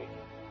Spirit.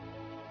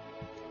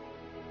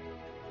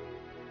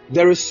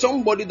 There is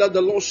somebody that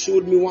the Lord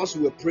showed me whilst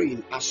we were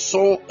praying. I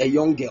saw a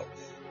young girl.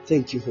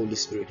 Thank you, Holy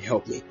Spirit.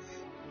 Help me.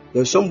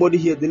 There's somebody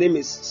here. The name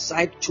is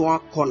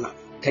Saichua Kona.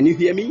 Can you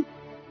hear me?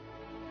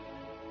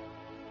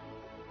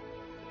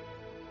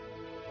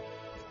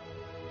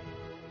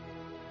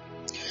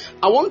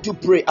 I want to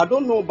pray. I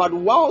don't know, but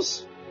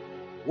whilst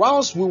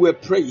we were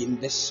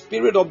praying, the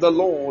Spirit of the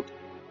Lord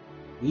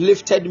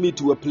lifted me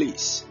to a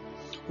place.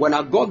 When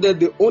I got there,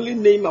 the only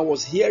name I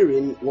was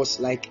hearing was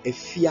like a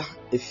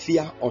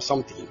fear or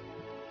something.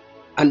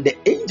 And the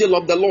angel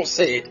of the Lord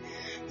said,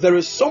 there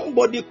is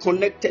somebody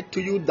connected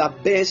to you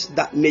that bears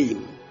that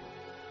name,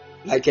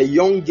 like a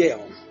young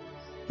girl.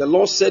 The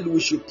Lord said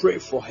we should pray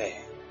for her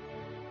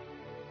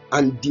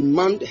and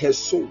demand her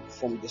soul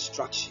from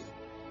destruction.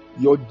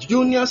 Your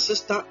junior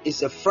sister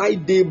is a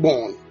Friday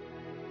born.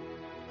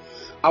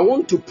 I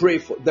want to pray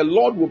for the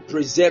Lord will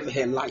preserve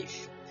her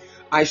life.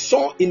 I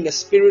saw in the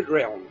spirit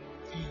realm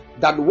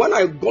that when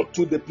I got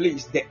to the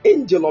place, the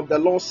angel of the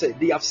Lord said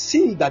they have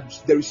seen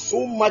that there is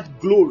so much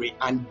glory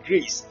and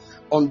grace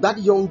on that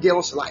young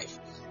girl's life,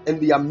 and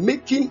they are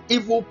making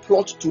evil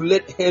plots to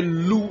let her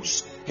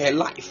lose her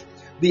life.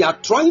 They are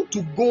trying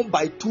to go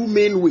by two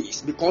main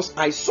ways, because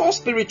I saw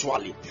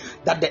spiritually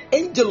that the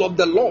angel of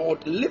the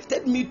Lord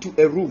lifted me to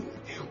a room.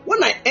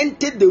 When I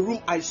entered the room,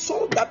 I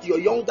saw that your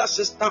younger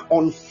sister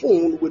on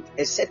phone with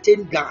a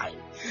certain guy.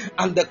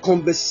 And the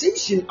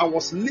conversation I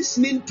was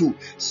listening to,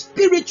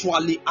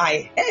 spiritually,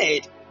 I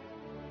heard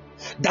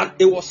that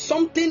it was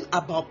something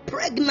about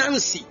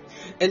pregnancy.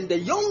 And the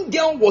young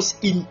girl was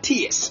in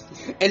tears.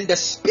 And the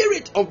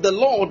Spirit of the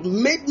Lord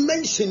made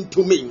mention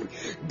to me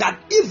that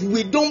if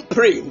we don't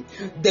pray,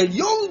 the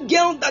young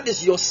girl that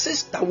is your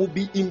sister will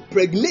be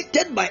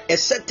impregnated by a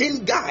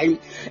certain guy.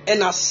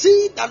 And I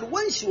see that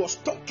when she was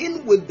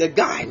talking with the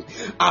guy,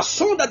 I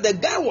saw that the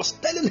guy was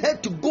telling her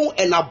to go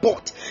and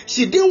abort.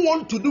 She didn't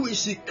want to do it,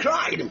 she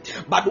cried.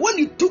 But when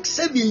it took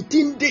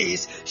 17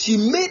 days, she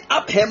made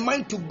up her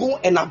mind to go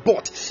and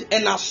abort.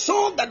 And I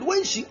saw that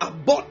when she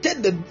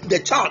aborted the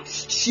child,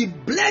 she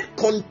bled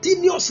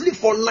continuously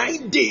for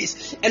 9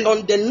 days. And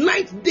on the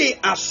 9th day,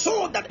 I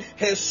saw that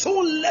her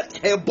soul left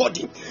her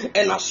body.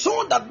 And I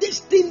saw that this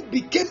thing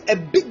became a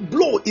big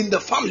blow in the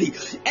family.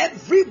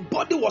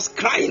 Everybody was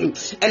crying.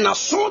 And I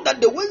saw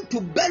that they went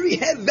to bury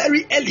her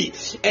very early.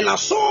 And I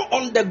saw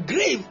on the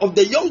grave of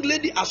the young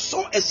lady, I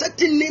saw a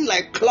certain name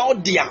like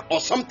Claudia or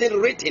something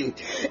written.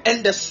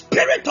 And the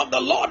Spirit of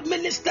the Lord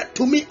ministered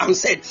to me and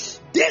said,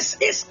 this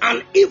is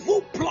an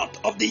evil plot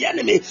of the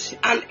enemy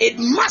and it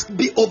must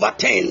be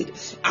overturned.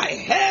 I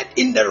heard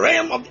in the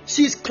realm of,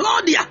 she's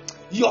Claudia,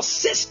 your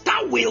sister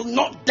will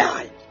not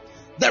die.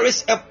 There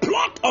is a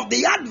plot of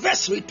the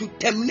adversary to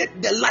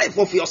terminate the life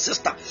of your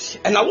sister.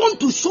 And I want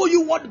to show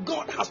you what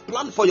God has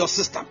planned for your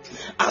sister.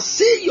 I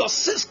see your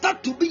sister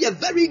to be a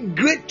very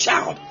great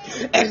child.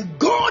 And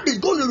God is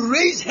going to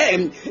raise her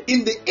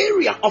in the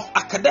area of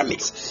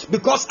academics.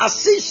 Because I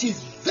see she's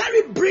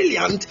very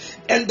brilliant.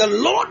 And the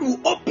Lord will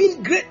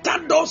open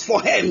greater doors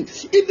for her,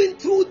 even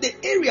through the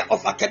area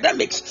of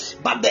academics.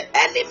 But the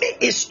enemy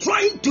is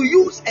trying to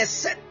use a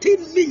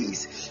certain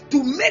means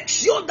to make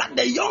sure that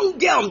the young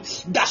girl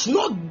does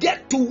not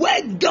get to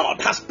where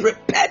God has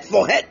prepared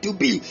for her to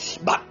be.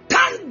 But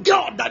thank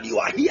God that you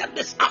are here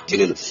this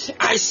afternoon.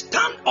 I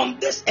stand on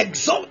this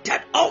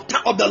exalted altar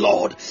of the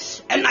Lord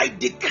and I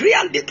decree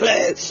and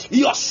declare,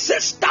 your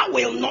sister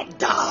will not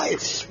die.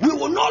 We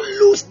will not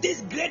lose this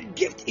great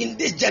gift in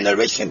this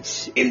generation.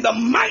 In the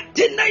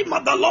mighty name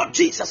of the Lord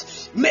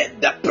Jesus, may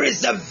the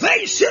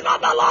preservation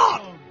of the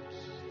Lord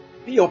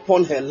be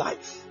upon her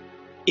life.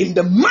 In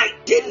the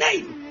mighty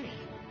name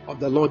of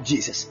the Lord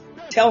Jesus.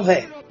 Tell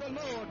her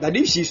that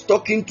if she's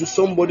talking to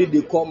somebody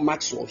they call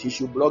Maxwell, she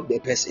should block the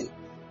person.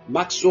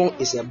 Maxwell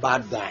is a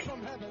bad guy.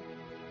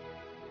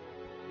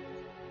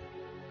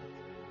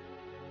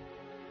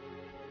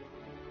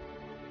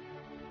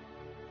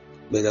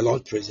 May the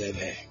Lord preserve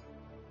her.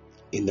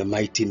 In the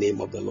mighty name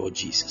of the Lord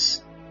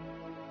Jesus.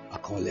 I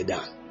call it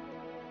down.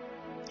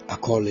 I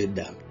call it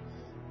down.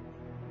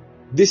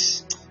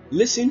 This,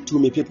 listen to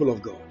me, people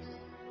of God.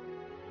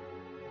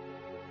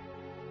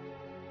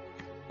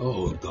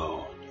 Oh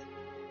God.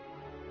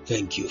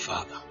 Thank you,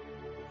 Father.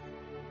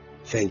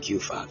 Thank you,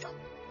 Father.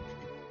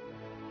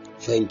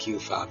 Thank you,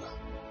 Father.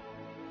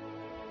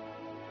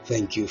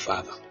 Thank you,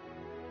 Father.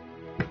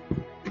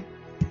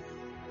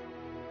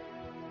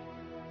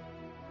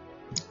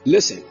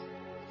 Listen,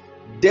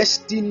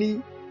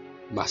 destiny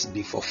must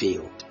be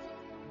fulfilled.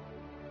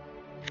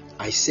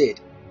 I said,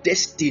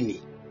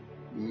 destiny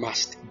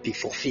must be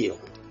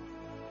fulfilled.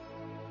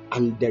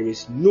 And there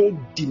is no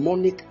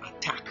demonic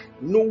attack,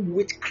 no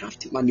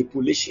witchcraft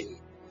manipulation,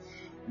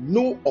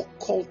 no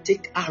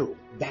occultic arrow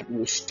that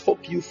will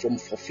stop you from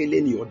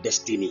fulfilling your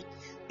destiny.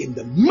 In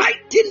the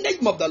mighty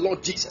name of the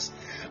Lord Jesus,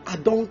 I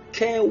don't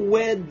care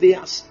where they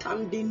are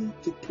standing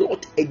to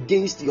plot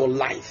against your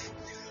life.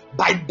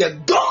 By the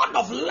God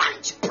of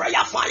lunch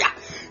prayer fire,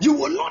 you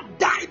will not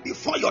die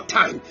before your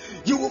time.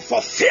 You will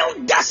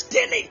fulfill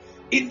destiny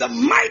in the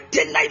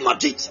mighty name of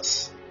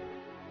Jesus.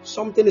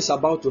 Something is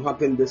about to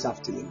happen this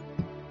afternoon.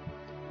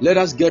 Let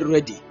us get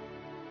ready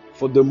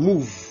for the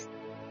move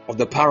of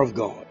the power of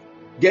God.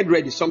 Get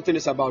ready. Something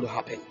is about to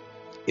happen.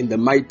 In the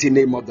mighty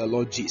name of the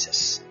Lord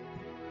Jesus.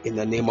 In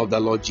the name of the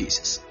Lord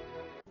Jesus.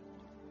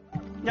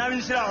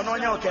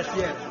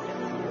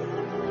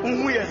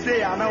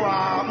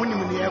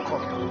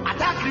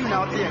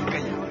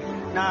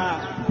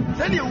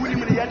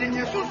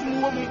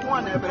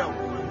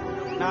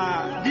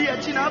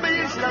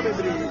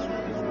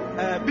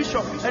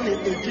 Bishop and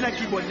a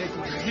keyboard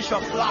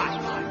Bishop Fly,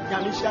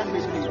 Yamishan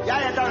Misri,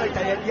 Yaya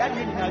director,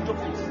 Yadi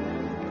Jopis.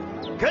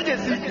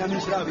 Kajas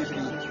Yamisra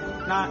Bisri.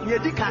 Now,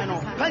 Yadikano,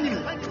 Penny,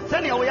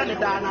 send away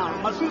Dana,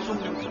 Masusum.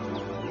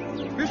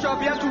 Bishop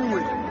Yatu.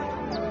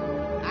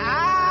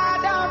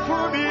 Ada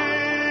Fubi,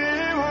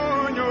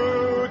 who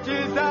knew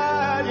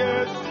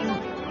desires.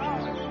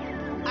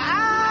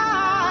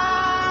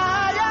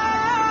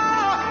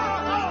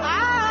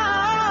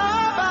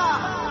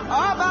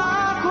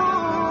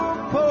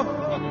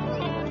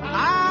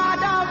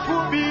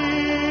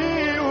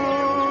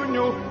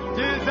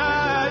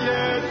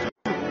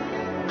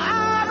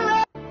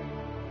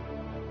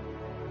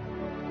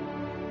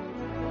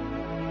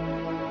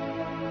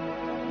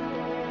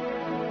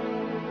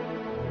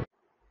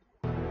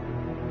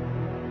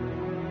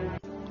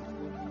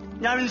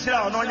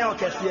 Yamisha, no, no,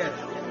 Cassia.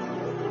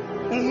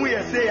 We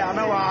say, I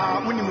know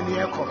our women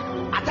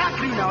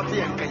attacking out the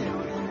Yankee.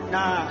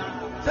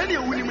 Now, send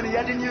you women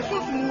yet in your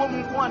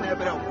woman one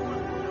ever.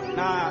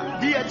 Now,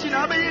 dear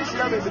Chinabe is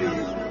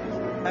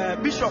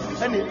Bishop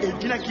and a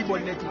Gina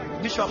keyboard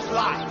Bishop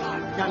Sly,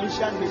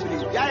 Yamishan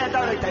Misri, Yaya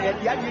director,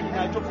 Yadi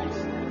Najofis.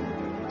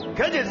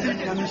 Can you see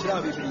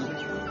Yamisha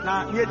Misri?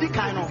 Now, you're the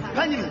kind of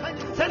penny,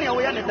 sending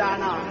away on the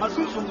Dana,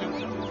 Masusu.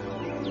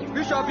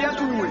 Bishop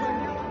Yatu.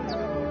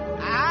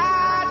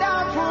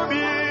 Adam for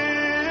me,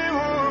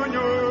 who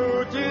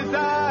you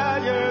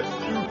desire.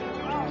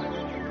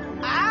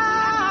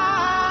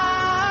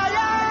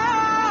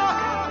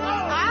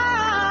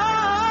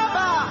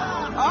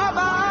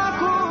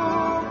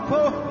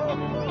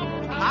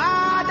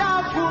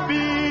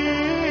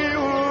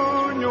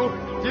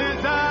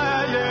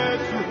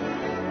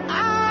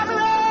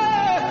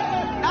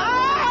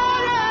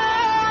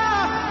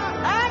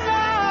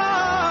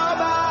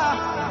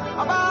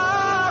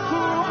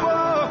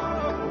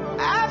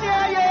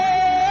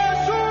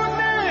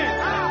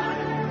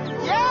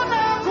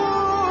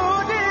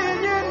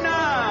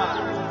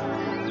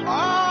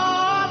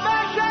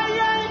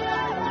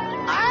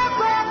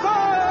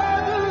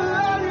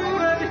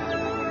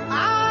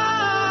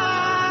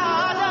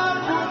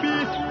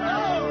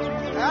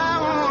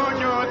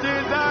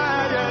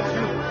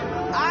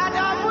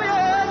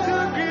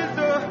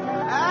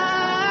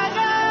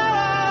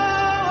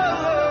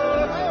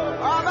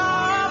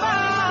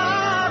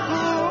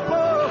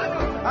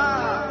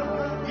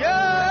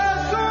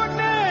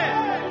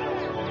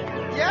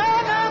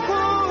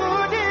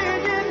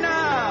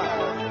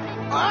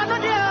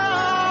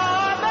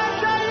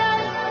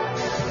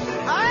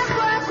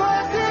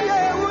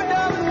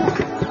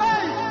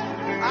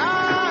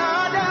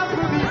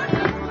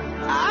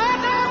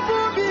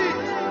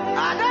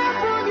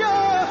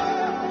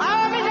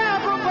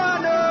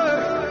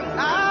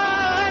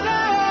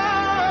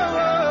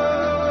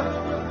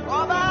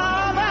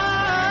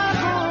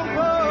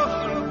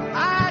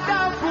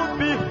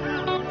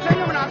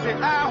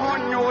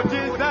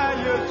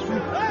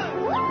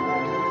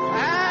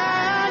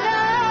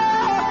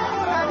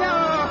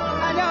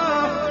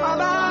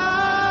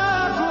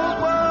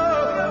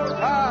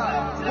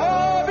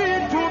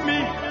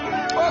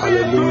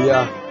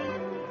 Hallelujah.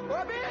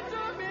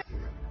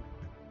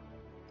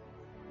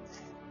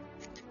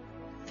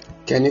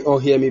 Can you all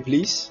hear me,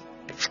 please?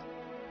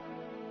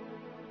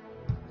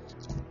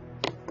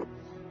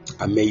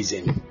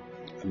 Amazing.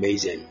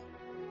 Amazing.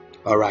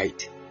 All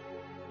right.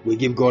 We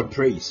give God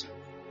praise.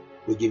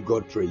 We give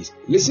God praise.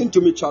 Listen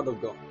to me, child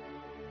of God.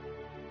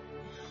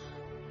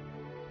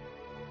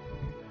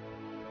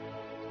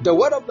 The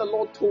word of the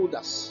Lord told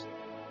us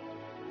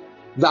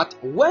that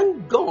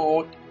when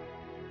God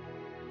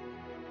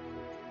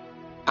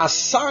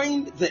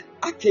assigned the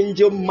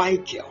archangel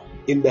Michael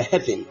in the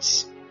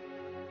heavens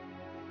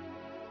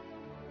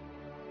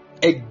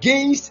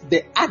against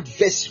the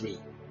adversary,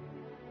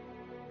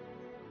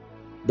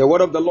 the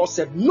word of the Lord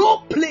said no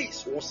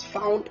place was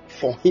found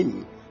for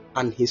him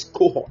and his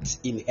cohorts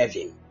in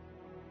heaven.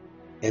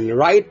 And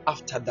right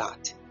after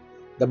that,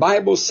 the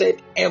Bible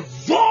said a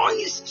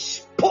voice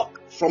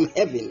spoke from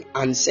heaven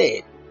and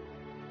said,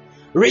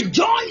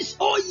 "Rejoice,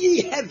 O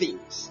ye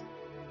heavens,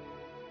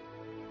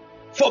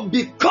 for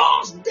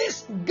because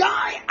this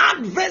guy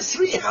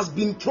adversary has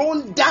been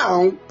thrown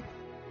down,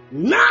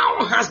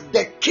 now has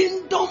the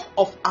kingdom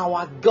of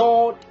our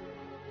God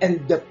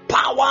and the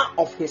power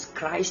of his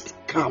Christ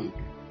come."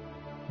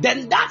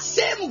 Then that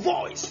same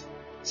voice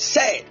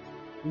said,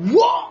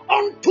 "Woe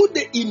unto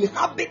the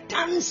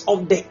inhabitants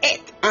of the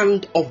earth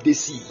and of the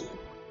sea."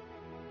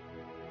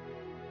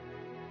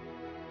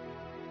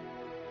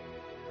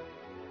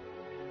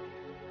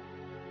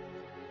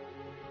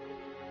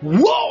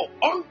 Woe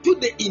unto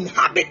the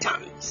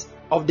inhabitants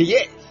of the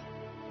earth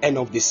and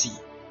of the sea.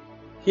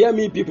 Hear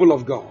me, people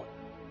of God.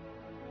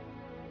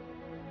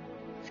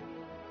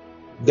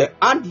 The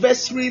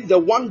adversary, the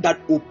one that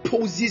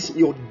opposes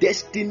your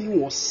destiny,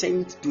 was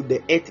sent to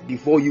the earth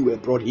before you were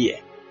brought here.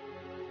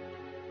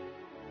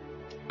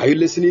 Are you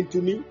listening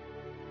to me?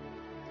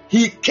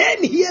 He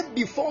came here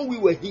before we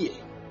were here.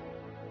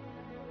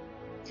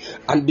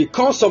 And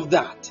because of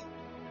that,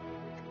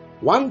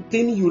 one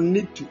thing you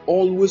need to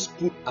always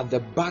put at the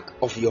back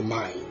of your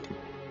mind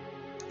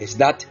is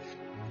that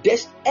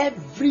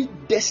every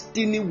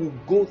destiny will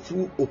go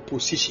through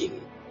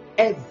opposition.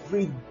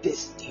 Every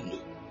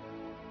destiny.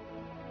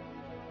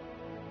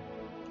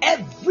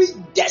 Every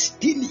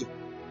destiny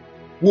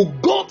will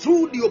go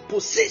through the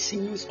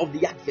oppositions of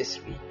the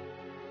adversary.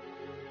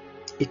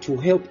 It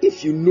will help.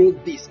 If you know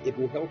this, it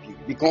will help you,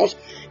 because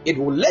it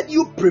will let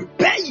you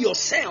prepare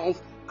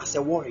yourself as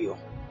a warrior.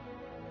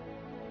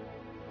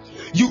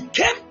 You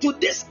came to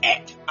this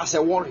earth as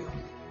a warrior.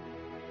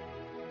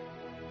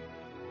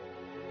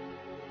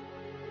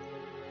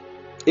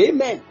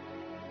 Amen.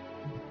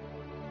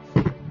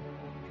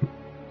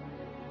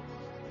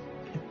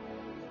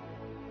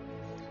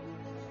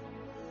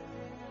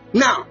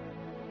 Now,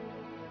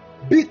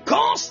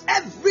 because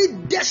every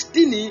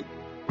destiny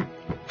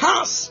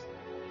has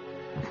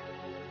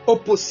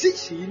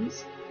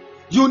oppositions,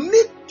 you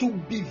need to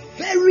be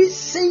very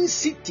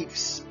sensitive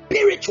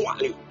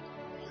spiritually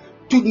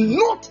to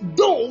note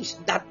those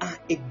that are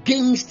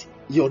against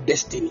your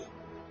destiny.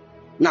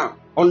 Now,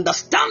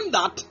 understand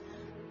that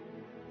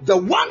the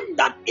one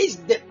that is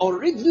the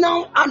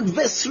original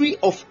adversary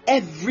of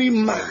every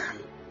man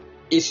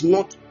is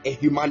not a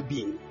human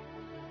being.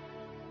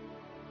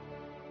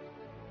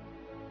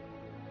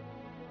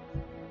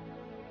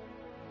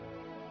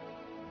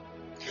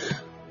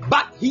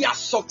 But he has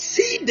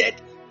succeeded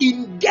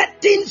in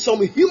getting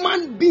some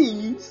human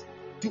beings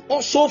to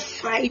also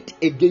fight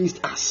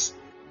against us.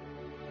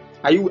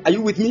 Are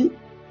you with me?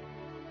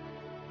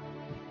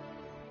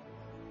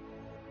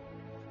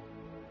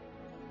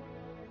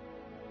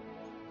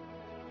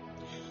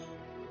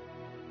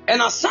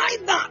 And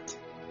aside that,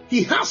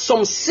 he has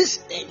some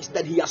systems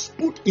that he has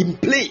put in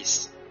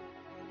place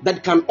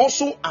that can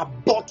also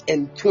abort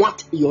and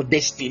thwart your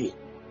destiny.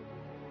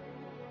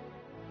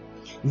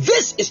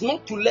 This is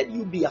not to let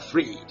you be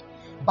afraid,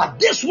 but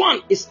this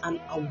one is an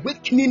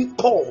awakening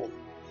call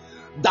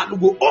that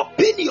will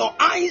open your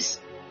eyes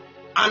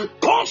and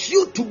cause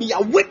you to be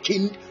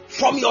awakened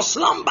from your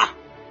slumber.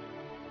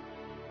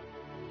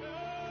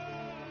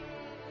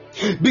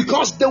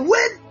 Because the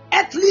way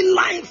earthly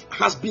life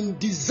has been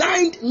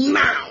designed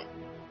now,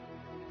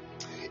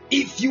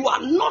 if you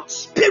are not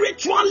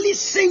spiritually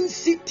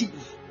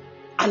sensitive,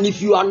 and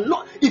if you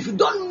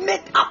don't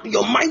make up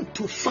your mind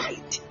to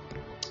fight,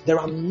 there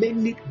are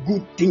many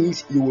good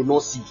things you will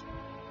not see.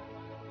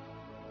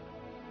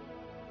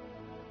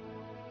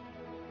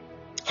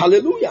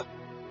 Hallelujah.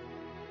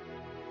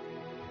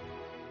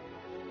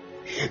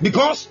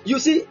 Because you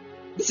see,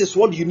 this is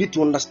what you need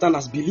to understand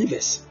as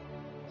believers.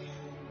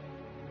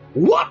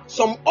 What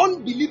some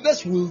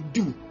unbelievers will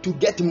do to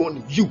get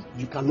money, you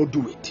cannot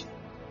do it.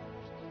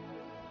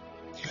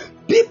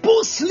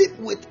 People sleep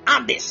with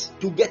others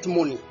to get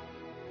money,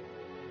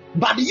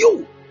 but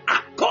you,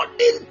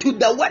 according to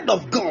the word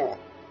of God,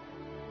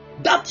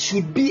 that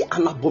should be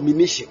an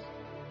abomination.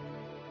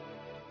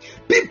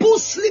 People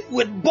sleep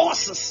with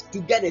bosses to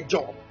get a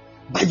job,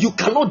 but you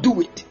cannot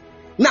do it.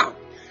 Now,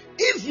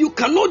 if you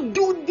cannot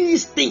do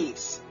these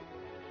things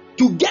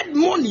to get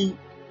money,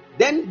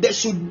 then there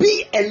should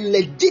be a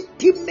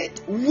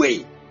legitimate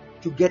way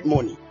to get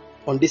money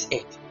on this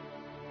earth.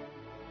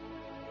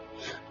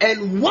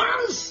 And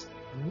once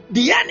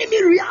the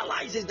enemy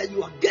realizes that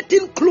you are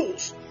getting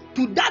close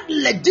to that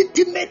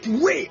legitimate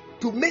way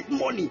to make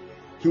money,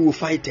 he will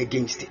fight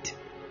against it.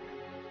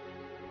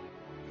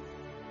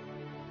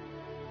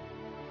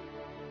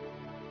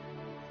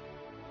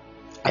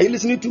 Are you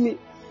listening to me?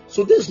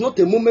 So this is not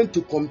a moment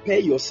to compare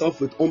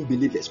yourself with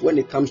unbelievers when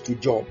it comes to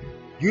job.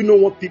 Do you know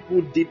what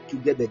people did to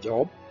get the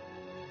job?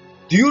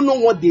 Do you know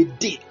what they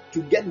did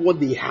to get what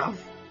they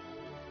have?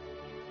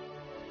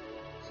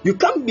 You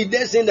can't be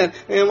there saying that,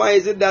 why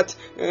is it that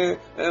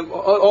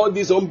all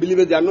these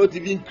unbelievers, they are not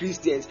even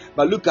Christians,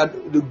 but look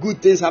at the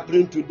good things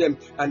happening to them,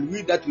 and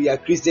we that we are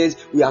Christians,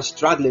 we are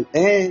struggling.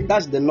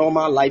 That's the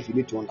normal life you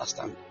need to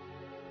understand.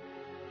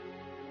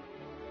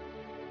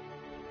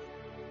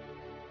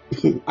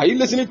 Are you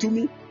listening to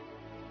me?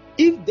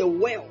 If the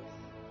wealth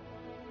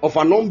of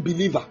an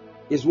unbeliever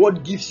is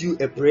what gives you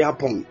a prayer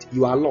point,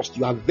 you are lost.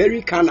 You are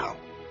very carnal.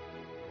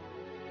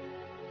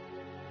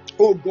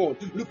 Oh God,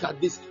 look at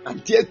this.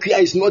 Antiochia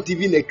is not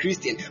even a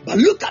Christian, but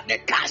look at the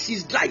car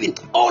she's driving.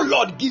 Oh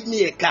Lord, give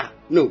me a car.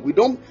 No, we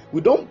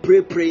don't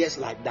pray prayers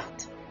like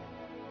that.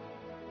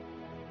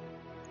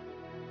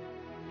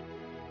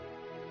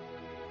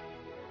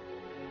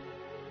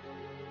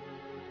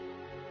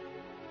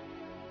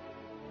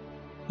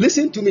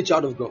 Listen to me,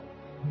 child of God.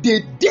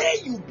 The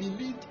day you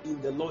believed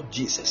in the Lord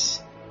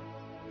Jesus,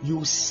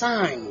 you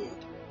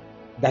signed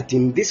that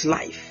in this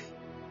life,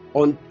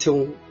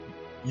 until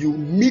you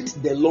meet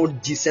the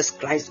Lord Jesus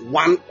Christ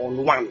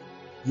one-on-one,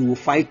 you will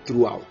fight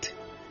throughout.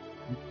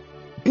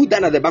 Put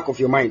that at the back of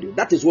your mind.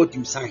 That is what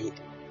you signed.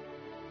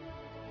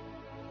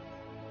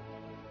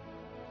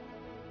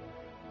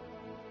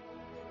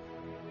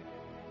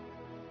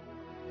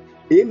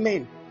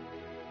 Amen.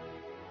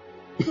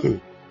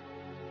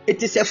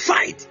 It is a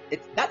fight.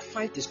 That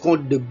fight is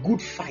called the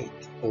good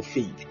fight of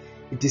faith.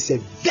 It is a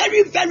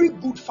very, very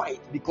good fight,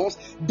 because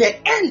the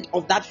end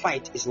of that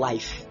fight is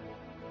life.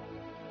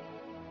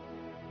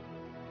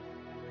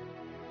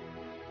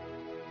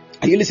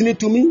 Are you listening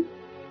to me?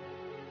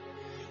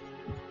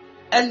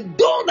 And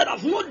those that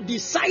have not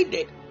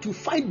decided to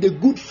fight the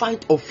good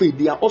fight of faith,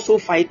 they are also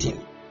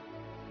fighting.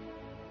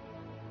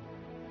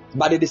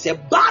 But it is a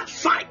bad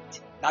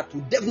fight that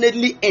will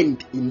definitely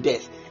end in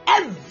death.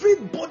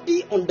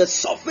 Everybody on the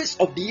surface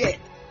of the earth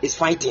is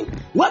fighting,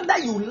 whether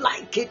you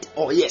like it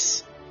or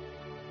yes.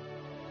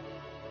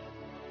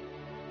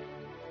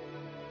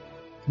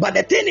 But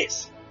the thing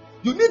is,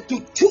 you need to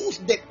choose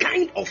the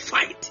kind of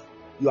fight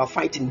you are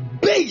fighting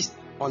based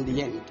on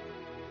the end.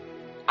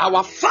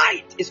 Our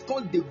fight is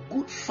called the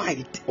good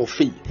fight of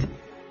faith,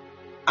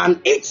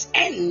 and its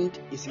end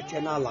is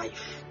eternal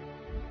life.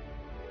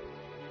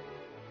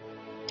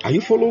 Are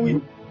you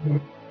following?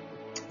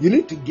 You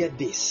need to get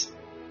this,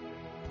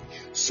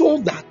 so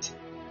that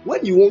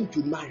when you want to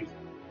marry,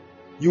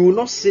 you will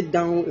not sit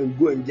down and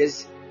go and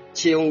just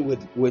chill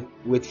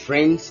with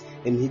friends,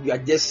 and you are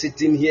just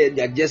sitting here,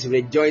 they are just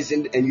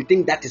rejoicing, and you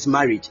think that is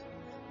marriage.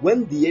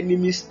 When the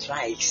enemy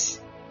strikes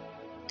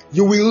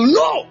you will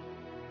know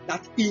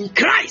that in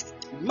Christ,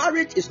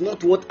 marriage is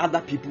not what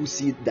other people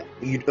see that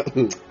you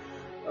don't.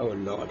 Oh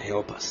Lord,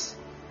 help us.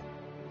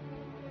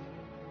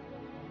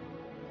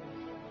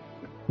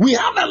 We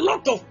have a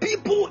lot of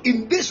people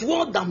in this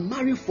world that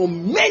marry for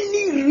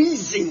many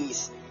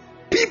reasons.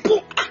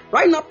 People,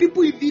 right now,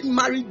 people even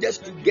marry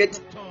just to get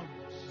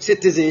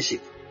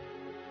citizenship.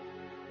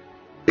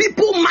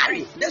 People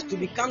marry just to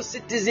become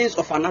citizens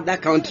of another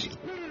country.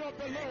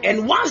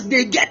 And once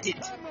they get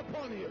it,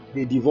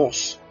 they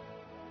divorce.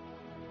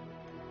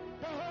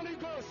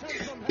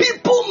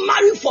 People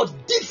marry for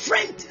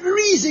different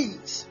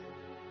reasons.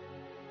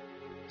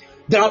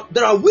 There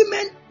are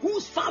women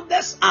whose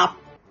fathers are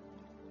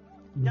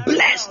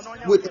blessed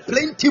with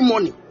plenty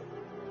money,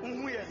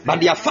 but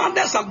their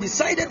fathers have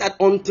decided that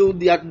until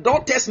their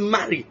daughters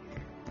marry,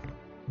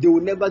 they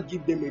will never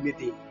give them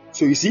anything.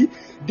 So you see,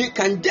 they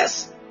can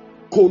just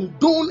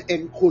condone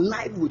and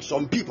connive with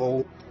some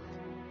people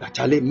that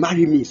shall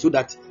marry me so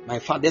that my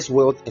father's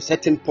wealth, a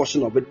certain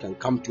portion of it, can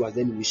come to us,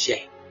 then we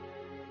share.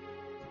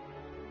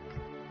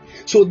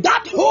 So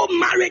that whole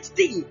marriage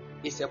thing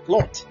is a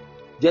plot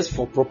just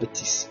for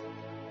properties.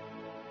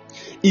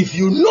 If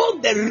you know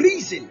the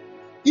reason,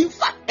 in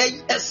fact,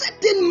 a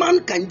certain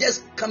man can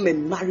just come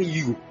and marry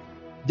you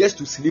just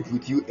to sleep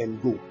with you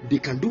and go. They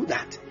can do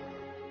that.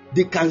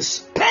 They can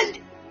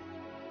spend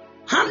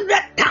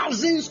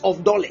 $100,000s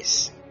of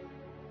dollars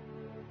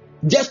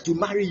just to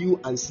marry you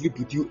and sleep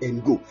with you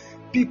and go.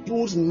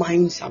 People's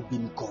minds have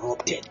been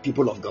corrupted,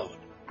 people of God.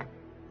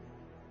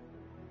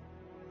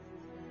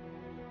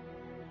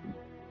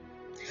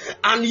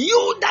 And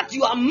you that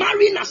you are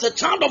marrying as a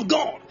child of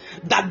God,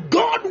 that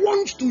God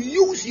wants to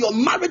use your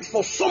marriage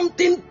for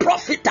something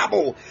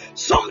profitable,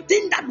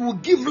 something that will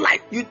give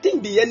life, you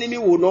think the enemy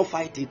will not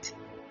fight it?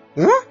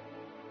 Huh?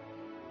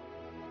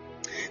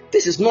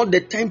 This is not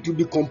the time to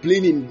be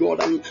complaining.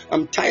 God,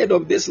 I'm tired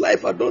of this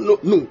life. I don't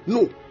know.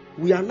 No.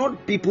 We are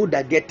not people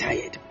that get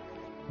tired.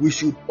 We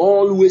should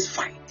always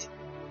fight.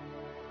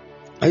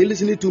 Are you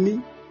listening to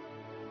me?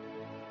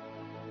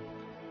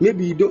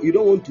 Maybe you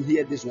don't want to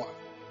hear this one.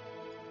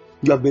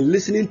 You have been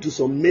listening to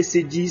some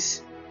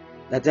messages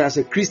that as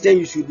a Christian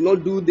you should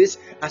not do this.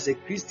 As a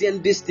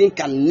Christian, this thing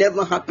can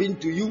never happen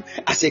to you.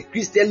 As a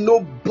Christian,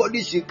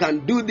 nobody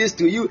can do this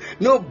to you.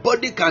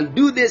 Nobody can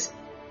do this.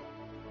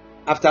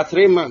 After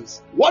 3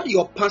 months, what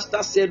your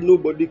pastor said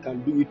nobody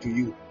can do it to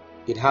you,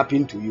 it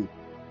happened to you.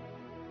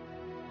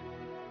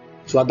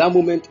 So at that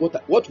moment,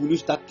 what will you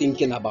start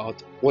thinking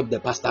about what the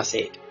pastor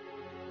said?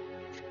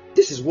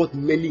 This is what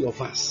many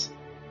of us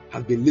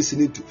have been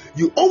listening to.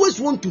 You always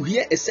want to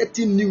hear a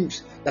certain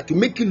news that will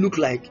make you look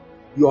like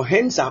your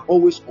hands are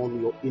always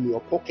in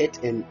your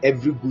pocket and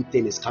every good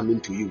thing is coming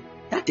to you.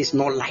 That is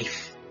not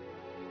life.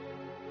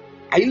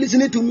 Are you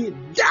listening to me?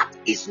 That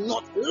is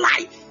not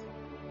life.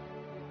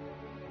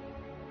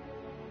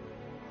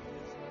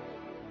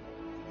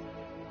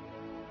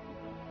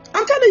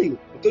 I'm telling you.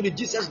 I told you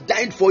Jesus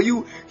died for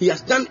you. He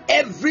has done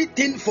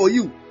everything for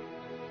you.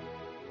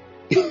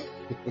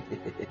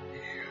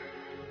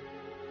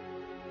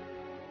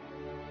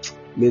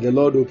 May the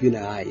Lord open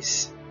our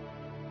eyes.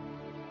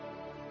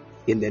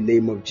 In the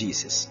name of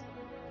Jesus.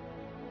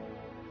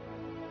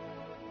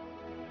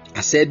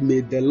 I said,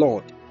 may the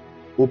Lord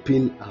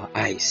open our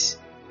eyes.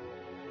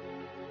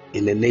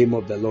 In the name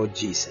of the Lord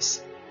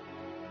Jesus.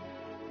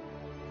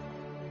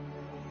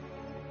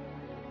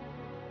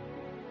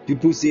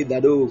 People say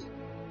that,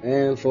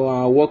 for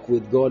our work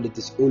with God, it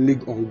is only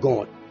on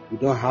God. We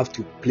don't have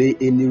to play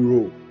any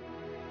role.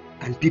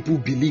 And people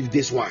believe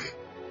this one.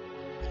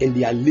 And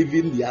they are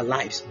living their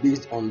lives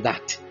based on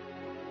that.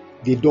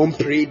 They don't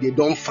pray, they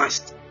don't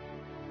fast.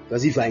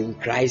 Because if you are in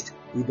Christ,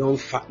 you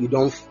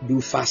don't do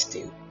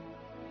fasting.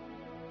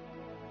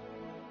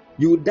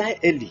 You will die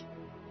early.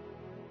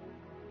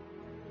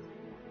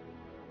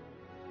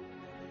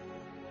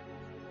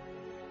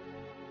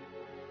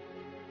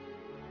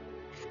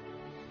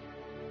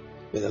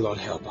 May the Lord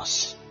help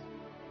us.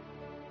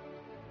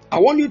 I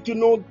want you to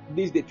know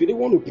this day. Today, I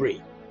want to pray.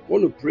 I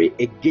want to pray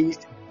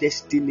against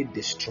destiny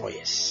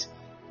destroyers.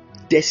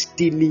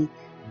 Destiny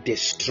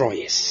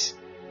destroyers.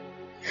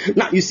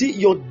 Now, you see,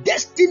 your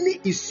destiny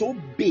is so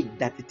big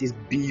that it is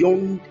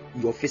beyond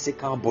your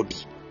physical body.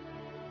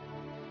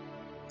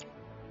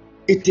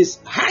 It is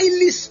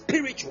highly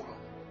spiritual.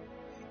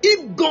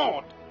 If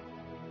God,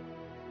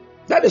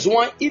 that is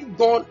why if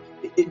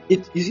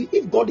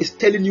God is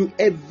telling you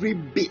every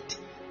bit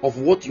of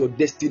what your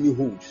destiny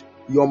holds,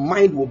 your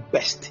mind will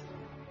burst.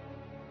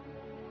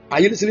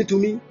 Are you listening to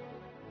me?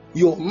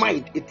 Your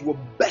mind, it will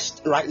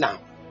burst right now.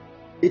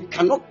 It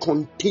cannot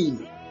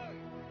contain.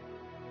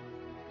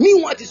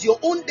 Meanwhile, it is your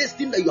own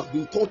destiny that you have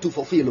been taught to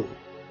fulfill.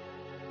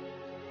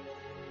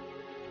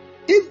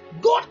 If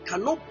God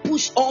cannot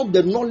push all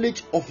the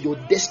knowledge of your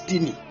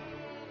destiny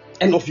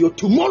and of your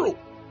tomorrow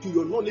to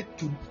your knowledge,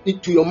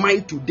 to your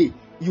mind today,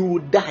 you will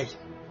die.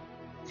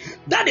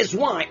 That is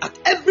why at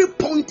every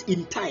point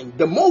in time,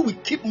 the more we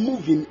keep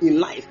moving in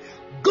life,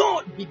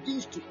 God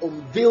begins to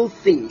unveil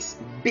things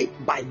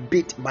bit by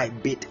bit by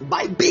bit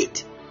by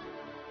bit.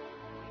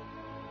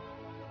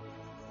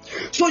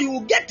 So you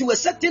will get to a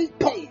certain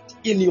point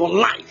in your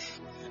life.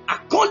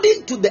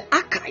 According to the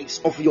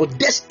archives of your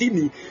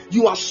destiny,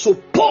 you are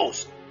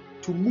supposed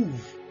to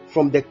move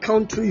from the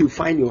country you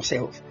find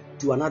yourself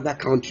to another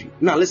country.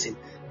 Now listen,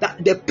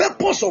 that the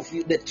purpose of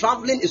the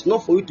traveling is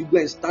not for you to go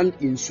and stand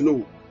in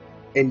snow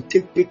and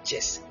take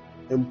pictures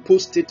and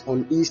post it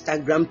on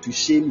Instagram to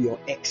shame your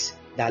ex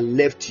that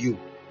left you.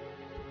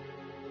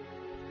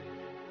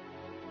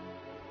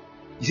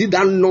 You see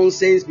that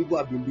nonsense people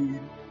have been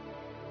doing?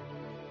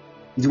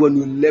 When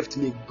you left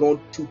me, God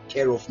took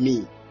care of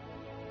me.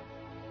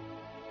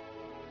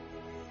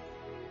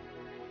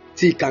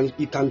 See,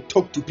 you can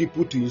talk to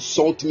people to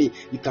insult me.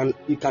 You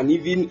can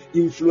even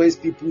influence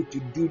people to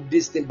do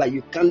this thing, but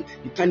you can't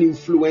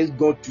influence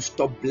God to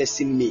stop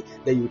blessing me.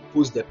 Then you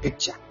post the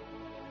picture.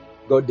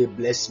 God, they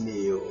bless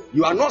me.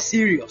 You are not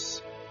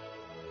serious.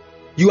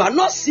 You are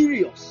not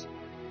serious.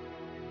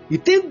 You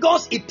think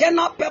God's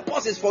eternal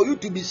purpose is for you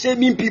to be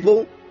shaming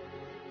people?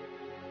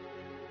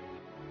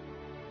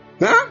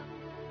 Huh?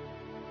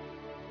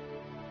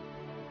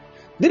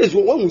 That is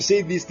when we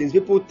say these things,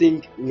 people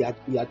think we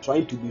are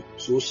trying to be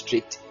so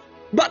strict.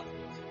 But,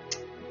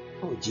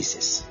 oh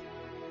Jesus,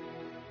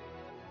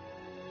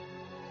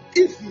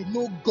 if you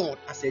know God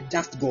as a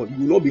just God,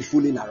 you will not be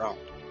fooling around.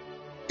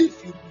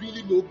 If you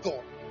really know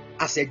God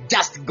as a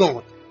just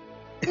God,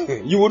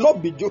 you will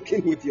not be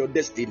joking with your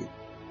destiny.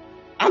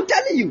 I'm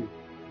telling you.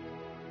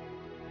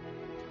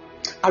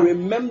 I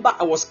remember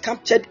I was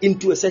captured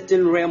into a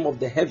certain realm of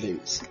the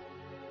heavens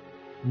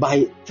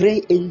by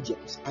 3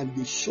 angels, and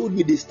they showed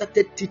me, they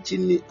started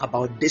teaching me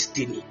about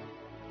destiny.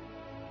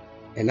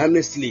 And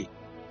honestly,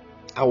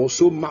 I was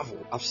so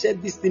marveled. I've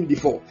said this thing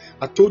before.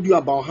 I told you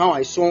about how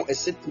I saw a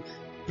certain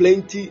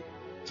plenty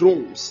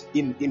thrones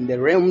in the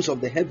realms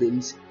of the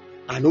heavens,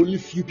 and only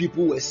few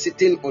people were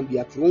sitting on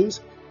their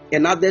thrones,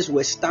 and others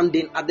were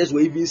standing, others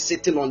were even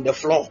sitting on the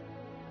floor.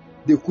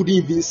 They couldn't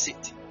even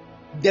sit.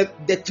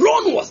 The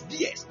throne was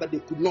theirs, but they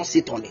could not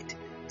sit on it.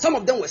 Some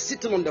of them were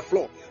sitting on the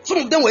floor. Some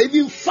of them were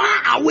even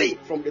far away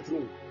from the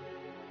throne.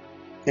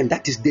 And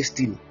that is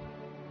destiny.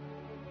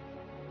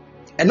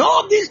 And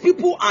all these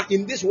people are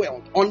in this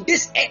world, on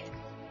this earth,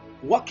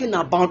 walking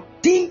about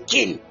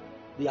thinking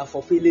they are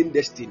fulfilling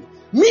destiny.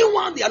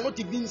 Meanwhile, they are not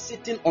even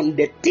sitting on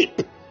the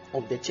tip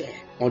of the chair,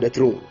 on the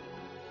throne.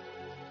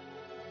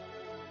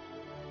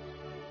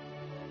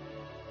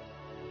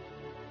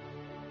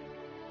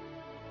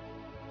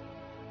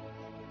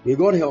 May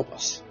God help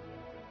us.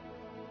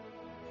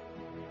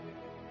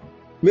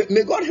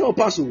 May God help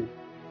us.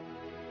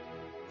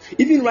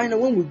 Even right now,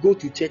 when we go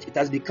to church, it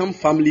has become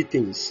family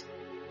things.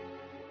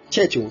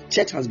 Church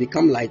has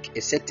become like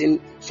a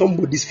certain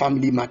somebody's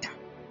family matter.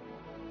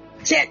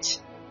 Church.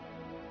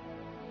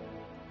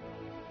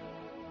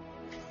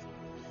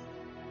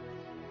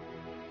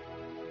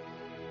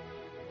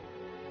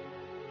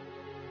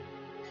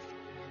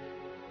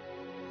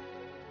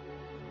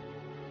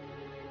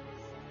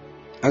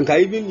 And can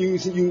even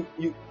use you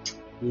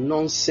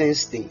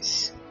nonsense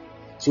things.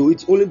 So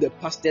it's only the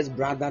pastor's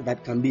brother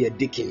that can be a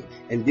deacon,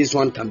 and this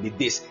one can be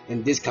this,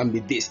 and this can be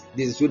this,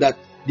 so that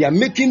they are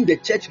making the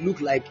church look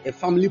like a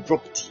family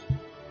property.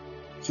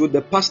 So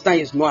the pastor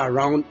is not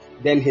around,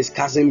 then his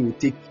cousin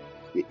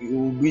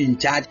will be in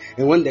charge,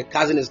 and when the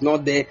cousin is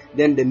not there,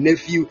 then the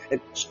nephew,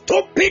 and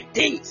stupid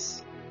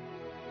things.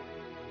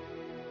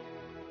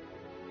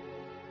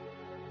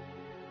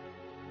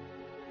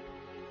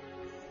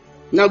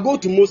 Now go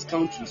to most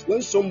countries.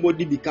 When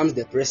somebody becomes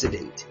the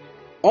president,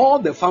 all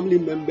the family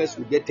members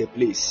will get a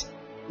place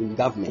in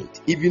government,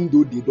 even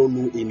though they don't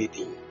know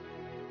anything.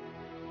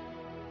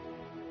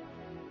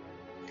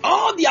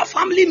 All their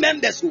family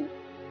members who,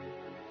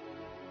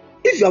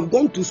 if you have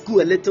gone to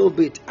school a little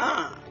bit,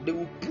 they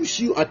will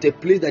push you at a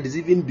place that is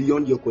even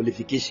beyond your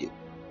qualification.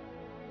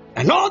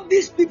 And all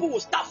these people will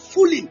start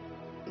fooling,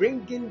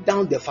 bringing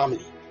down the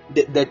family,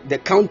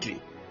 the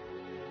country,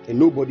 and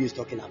nobody is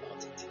talking about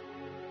it.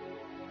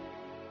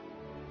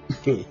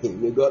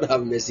 May God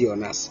have mercy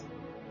on us.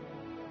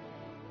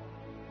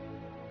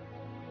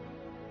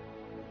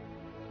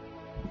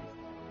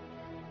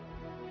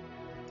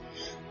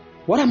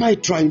 What am I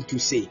trying to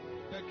say?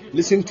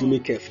 Listen to me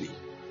carefully.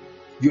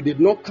 You did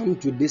not come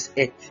to this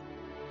earth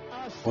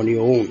on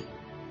your own.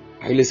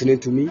 Are you listening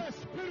to me?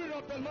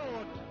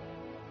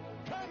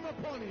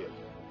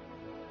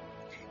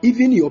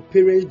 Even your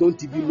parents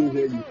don't even know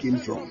where you came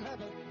from.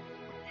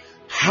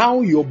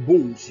 How your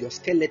bones, your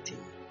skeleton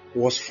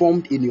was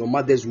formed in your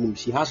mother's womb,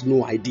 she has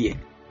no idea.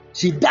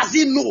 She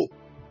doesn't know.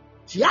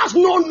 She has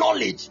no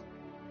knowledge.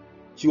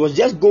 She was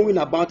just going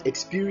about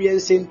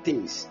experiencing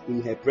things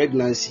in her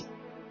pregnancy.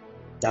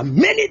 There are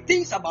many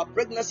things about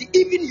pregnancy.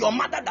 Even your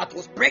mother that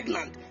was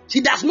pregnant,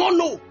 she does not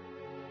know.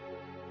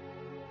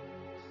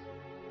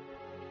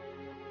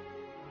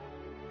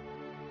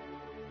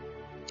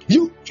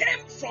 You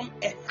came from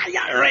a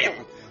higher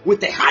realm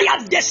with a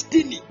higher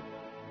destiny.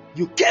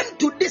 You came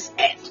to this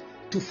earth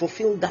to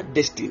fulfill that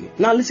destiny.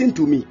 Now listen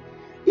to me.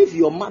 If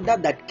your mother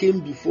that came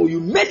before you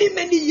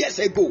many years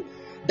ago,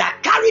 that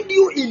carried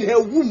you in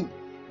her womb,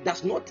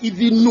 does not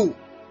even know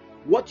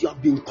what you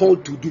have been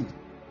called to do,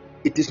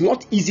 it is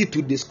not easy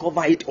to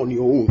discover it on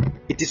your own.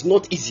 It is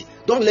not easy.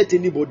 Don't let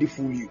anybody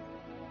fool you.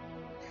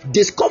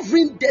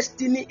 Discovering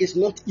destiny is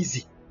not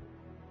easy.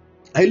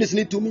 Are you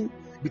listening to me?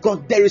 Because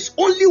there is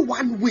only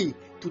one way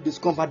to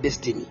discover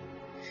destiny.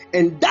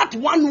 And that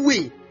one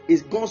way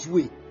is God's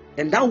way.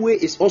 And that way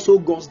is also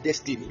God's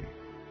destiny.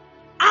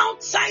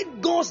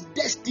 Outside God's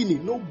destiny,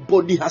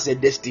 nobody has a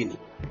destiny.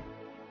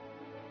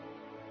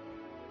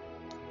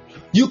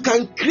 You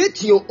can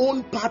create your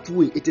own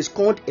pathway. It is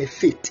called a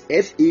fate.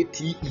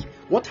 Fate.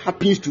 What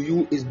happens to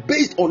you is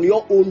based on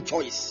your own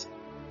choice.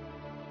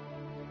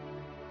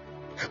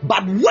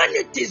 But when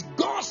it is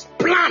God's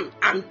plan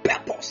and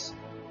purpose,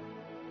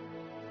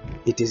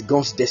 it is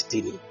God's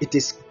destiny. It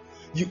is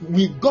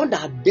we got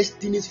our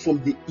destinies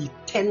from the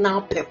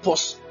eternal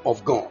purpose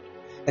of God.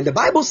 And the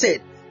Bible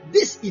said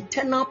this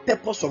eternal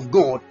purpose of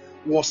God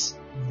was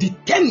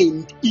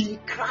determined in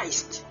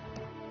Christ.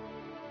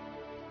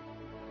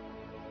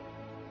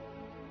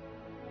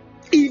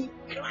 In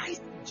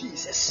Christ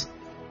Jesus.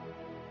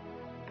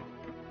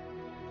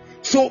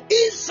 So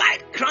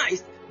inside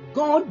Christ,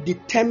 God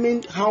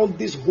determined how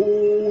this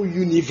whole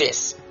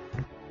universe,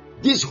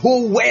 this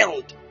whole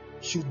world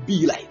should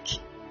be like.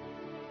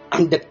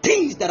 And the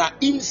things that are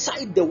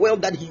inside the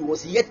world that he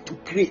was yet to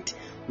create,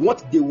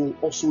 what they will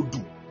also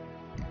do.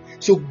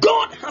 So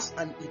God has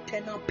an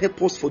eternal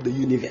purpose for the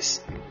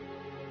universe.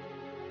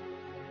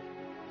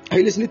 Are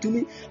you listening to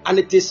me? And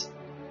it is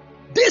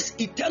this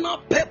eternal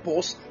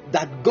purpose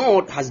that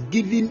God has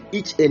given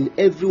each and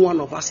every one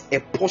of us a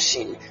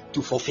portion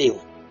to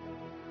fulfill.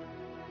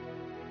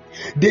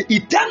 The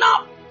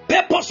eternal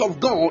purpose of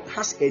God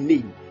has a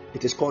name.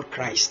 It is called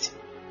Christ.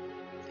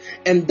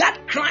 And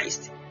that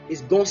Christ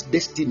is God's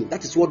destiny.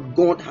 That is what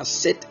God has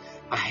set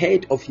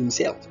ahead of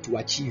himself to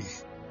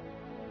achieve.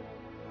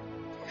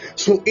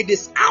 So it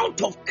is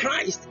out of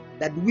Christ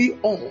that we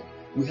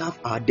have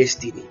our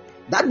destiny.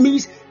 That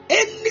means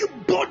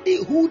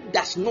anybody who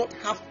does not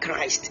have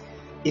Christ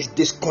is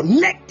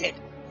disconnected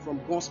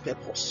from God's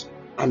purpose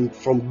and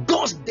from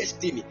God's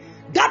destiny.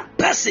 That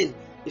person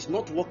is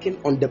not walking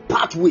on the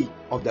pathway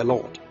of the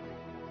Lord.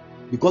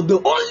 Because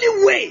the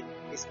only way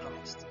is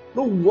Christ.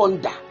 No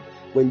wonder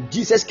when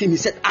Jesus came, he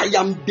said, I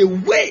am the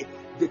way,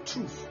 the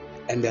truth,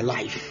 and the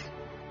life.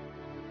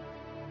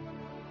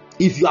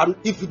 If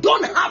you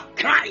don't have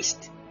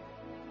Christ,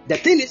 the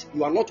thing is,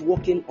 you are not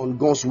walking on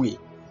God's way.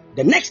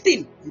 The next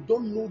thing, you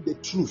don't know the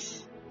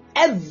truth.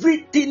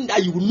 Everything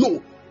that you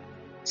know,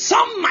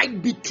 some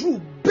might be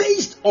true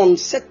based on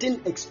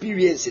certain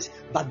experiences,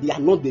 but they are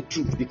not the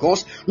truth,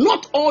 because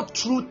not all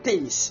true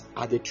things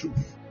are the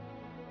truth.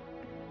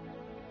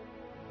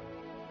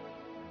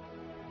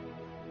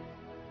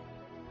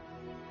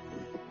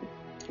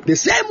 The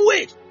same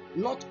way,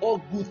 not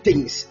all good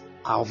things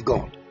are of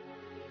God.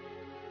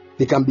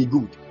 They can be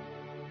good,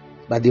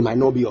 but they might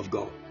not be of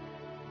God.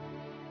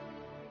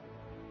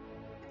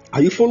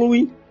 Are you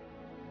following?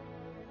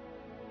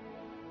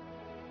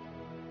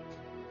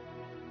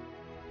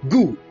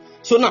 Good.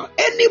 So now,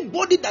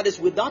 anybody that is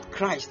without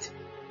Christ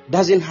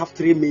doesn't have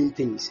three main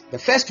things. The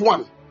first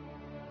one,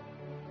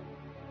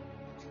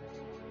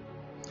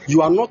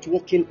 you are not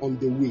walking on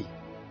the way.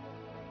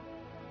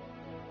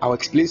 I'll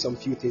explain some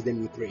few things,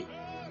 then we pray.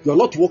 You're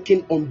not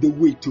walking on the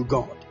way to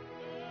God.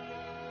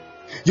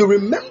 You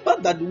remember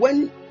that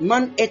when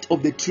man ate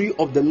of the tree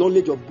of the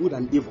knowledge of good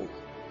and evil,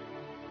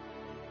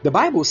 the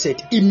Bible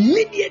said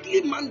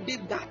immediately man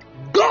did that,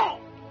 God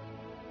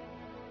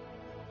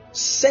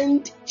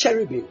sent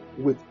cherubim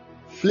with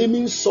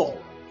flaming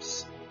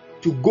swords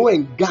to go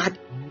and guard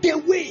the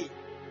way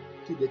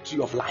to the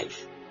tree of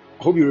life.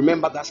 I hope you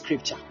remember that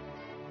scripture.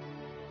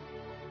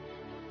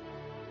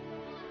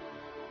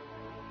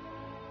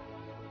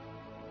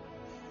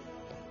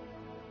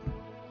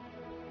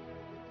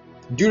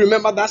 Do you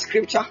remember that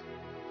scripture?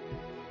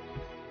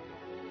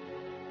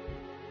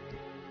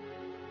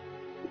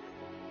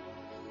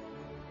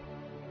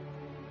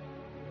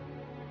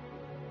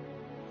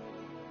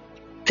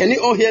 Can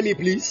you all hear me,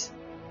 please?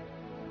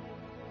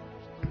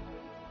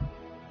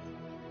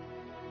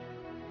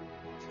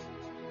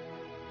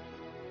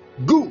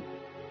 Good.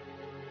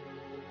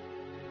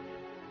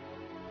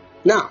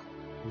 Now,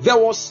 there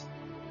was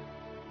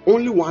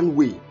only one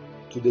way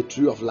to the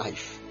tree of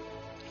life.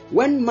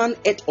 When man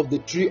ate of the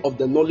tree of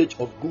the knowledge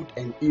of good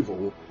and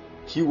evil,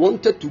 he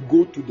wanted to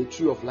go to the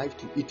tree of life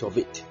to eat of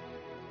it.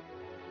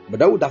 But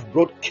that would have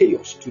brought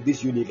chaos to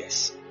this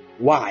universe.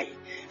 Why?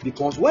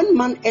 Because when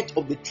man ate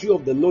of the tree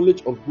of the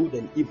knowledge of good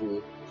and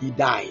evil, he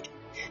died.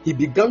 He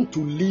began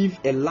to live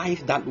a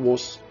life that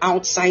was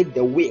outside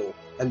the will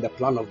and the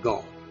plan of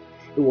God.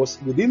 It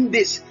was within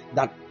this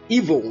that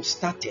evil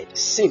started,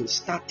 sin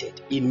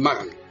started in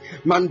man.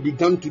 Man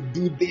began to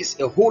do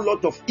a whole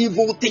lot of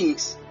evil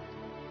things.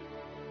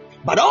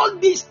 But all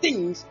these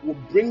things will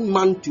bring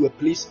man to a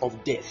place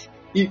of death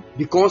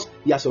because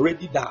he has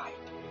already died.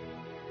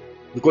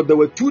 Because there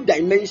were two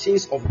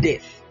dimensions of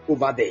death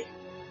over there.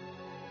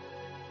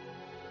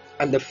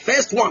 And the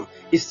first one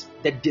is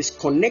the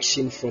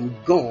disconnection from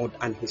God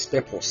and his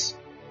purpose.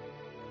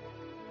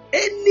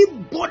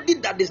 Anybody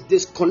that is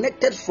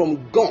disconnected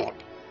from God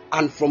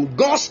and from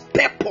God's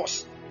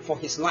purpose for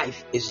his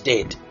life is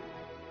dead.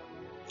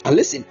 And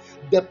listen,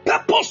 the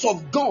purpose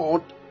of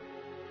God,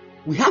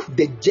 we have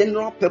the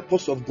general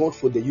purpose of God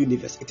for the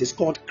universe. It is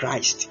called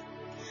Christ.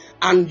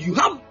 And you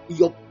have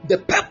the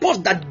purpose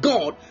that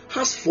God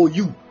has for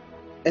you.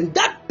 And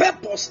that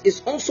purpose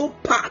is also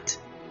part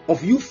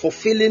of you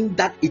fulfilling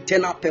that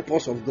eternal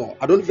purpose of God.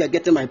 I don't know if you're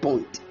getting my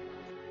point.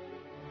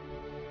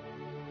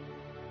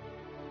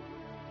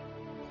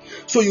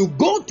 So you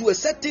go to a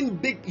certain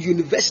big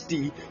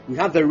university, we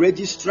have a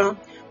registrar,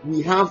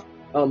 we have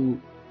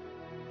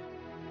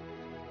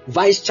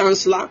vice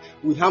chancellor,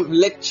 we have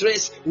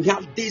lecturers, we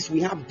have this,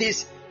 we have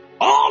this.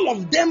 All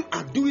of them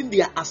are doing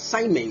their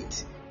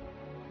assignment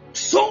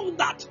so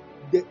that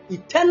the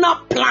eternal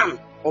plan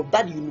of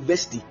that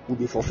university will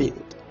be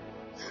fulfilled.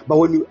 But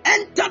when you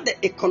enter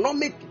the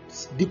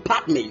economics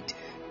department,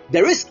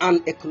 there is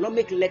an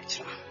economic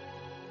lecturer.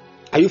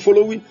 Are you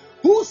following?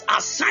 Whose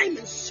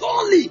assignment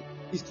solely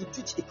is to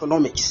teach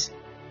economics.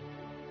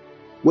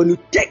 When you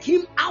take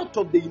him out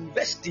of the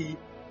university,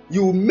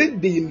 you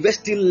make the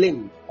university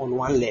limp on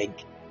one leg.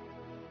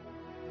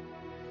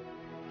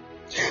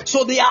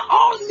 So they are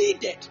all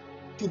needed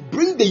to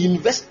bring the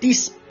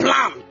university's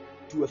plan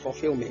to a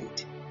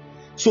fulfillment.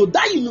 So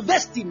that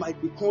university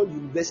might be called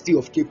University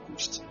of Cape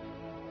Coast.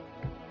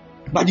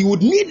 But you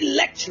would need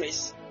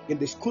lecturers in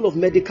the School of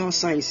Medical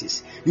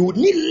Sciences. You would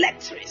need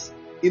lecturers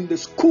in the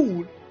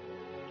School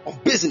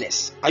of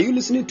Business. Are you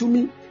listening to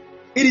me?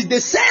 It is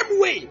the same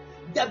way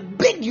the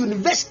big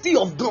university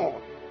of God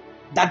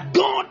that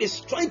God is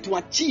trying to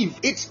achieve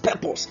its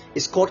purpose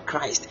is called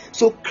Christ.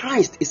 So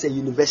Christ is a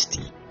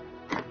university.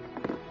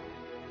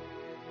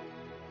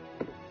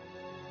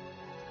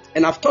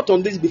 And I've taught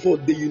on this before,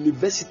 the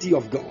university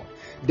of God.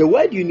 The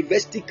word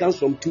university comes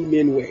from two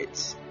main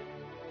words: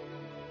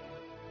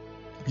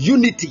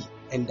 unity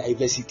and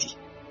diversity.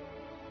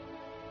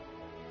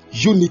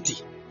 Unity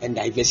and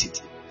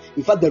diversity.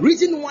 In fact, the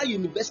reason why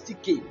university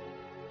came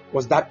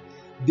was that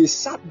they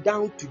sat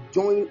down to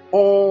join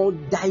all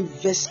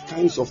diverse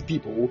kinds of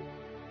people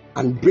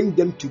and bring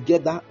them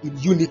together in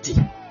unity.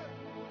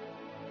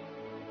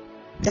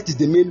 That is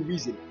the main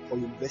reason for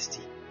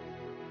university.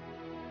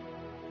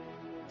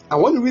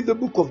 And when you read the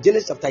book of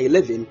Genesis chapter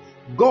 11,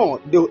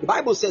 the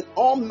Bible said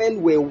all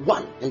men were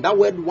one. And that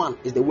word one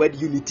is the word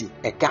unity.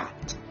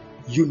 Ekat.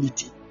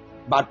 Unity.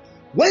 But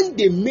when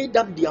they made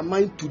up their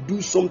mind to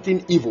do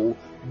something evil,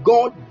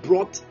 God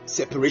brought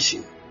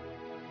separation.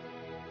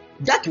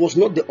 That was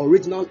not the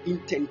original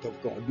intent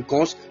of God,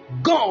 because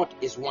God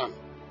is one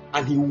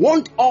and He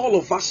wants all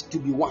of us to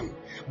be one.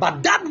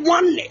 But that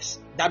oneness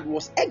that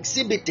was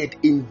exhibited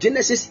in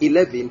Genesis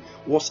 11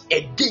 was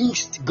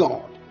against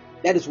God.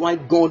 That is why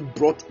God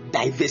brought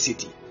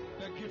diversity.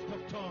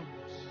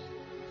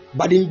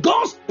 But in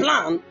God's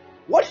plan,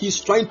 what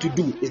He's trying to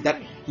do is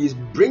that He's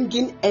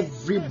bringing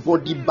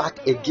everybody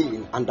back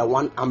again under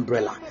one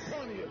umbrella.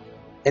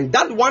 And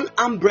that one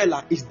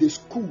umbrella is the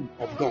school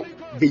of God,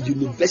 the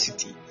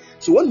university.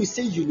 So when we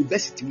say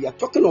university, we are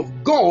talking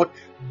of God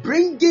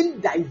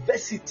bringing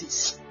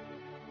diversities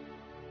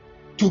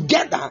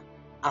together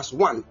as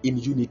one in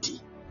unity.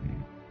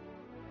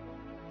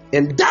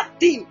 And that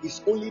thing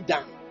is only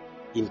done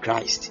in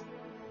Christ.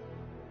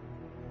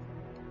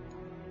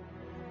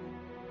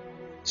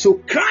 So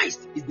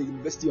Christ is the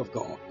university of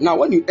God. Now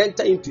when you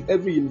enter into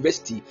every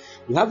university,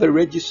 you have a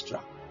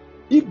registrar.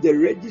 If the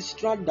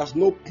registrar does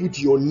not put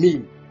your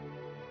name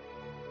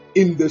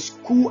in the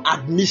school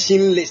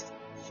admission list,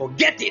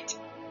 forget it.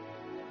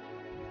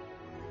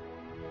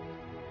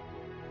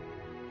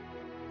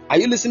 Are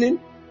you listening?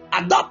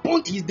 At that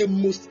point, he's the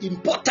most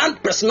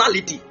important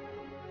personality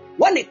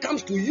when it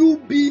comes to you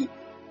being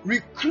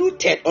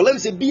recruited, or let me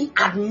say being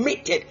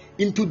admitted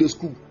into the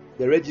school,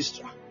 the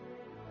registrar.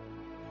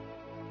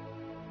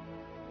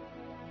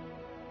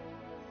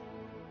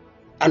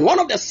 And one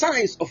of the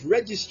signs of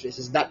registrars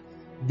is that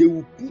they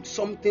will put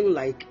something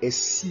like a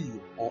seal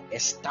or a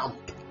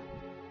stamp.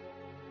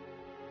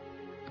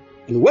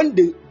 And when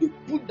they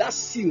put that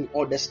seal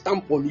or the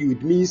stamp on you,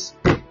 it means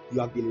you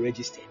have been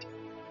registered.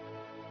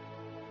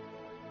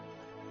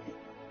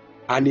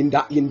 And in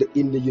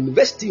the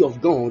university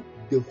of God,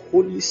 the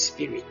Holy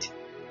Spirit.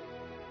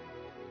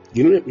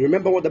 You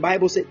remember what the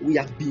Bible said? We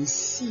have been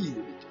sealed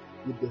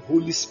with the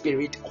Holy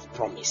Spirit of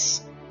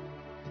promise.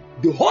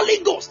 The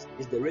Holy Ghost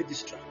is the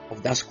registrar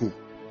of that school.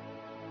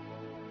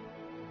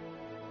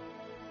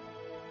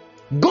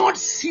 God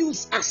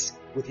seals us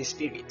with His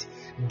Spirit.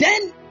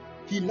 Then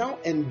He now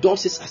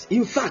endorses us.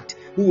 In fact,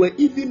 we were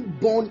even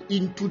born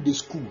into the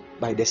school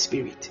by the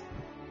Spirit.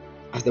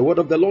 As the word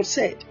of the Lord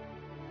said,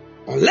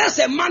 unless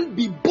a man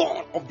be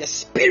born of the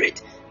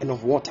Spirit and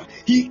of water,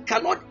 he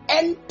cannot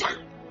enter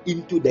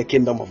into the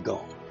kingdom of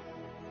God.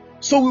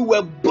 So we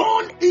were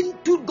born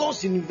into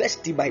God's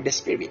university by the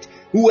Spirit.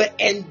 We were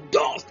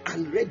endorsed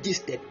and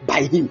registered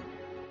by Him.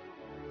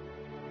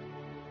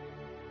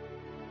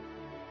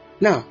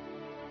 Now,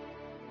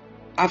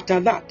 after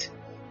that,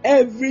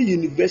 every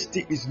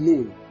university is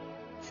known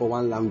for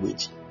one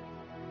language.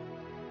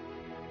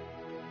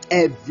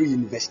 every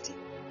university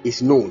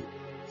is known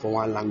for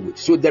one language.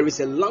 So there is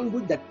a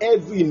language that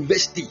every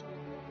university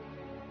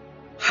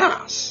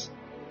has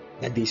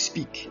that they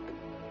speak.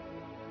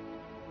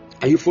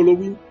 Are you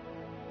following?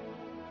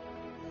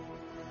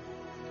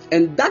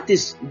 And that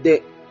is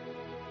the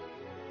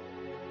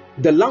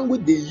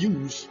language they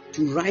use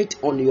to write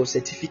on your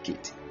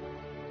certificate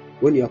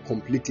when you are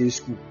completing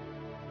school.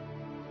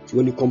 So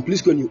when you complete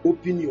school,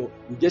 you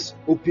just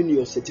open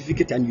your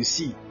certificate and you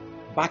see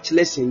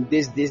bachelor's in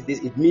this.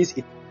 It means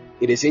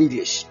it is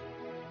English.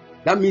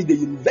 That means the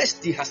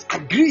university has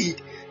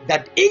agreed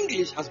that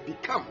English has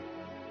become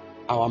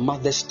our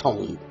mother's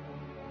tongue.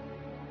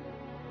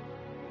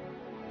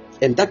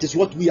 And that is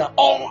what we are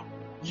all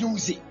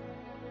using.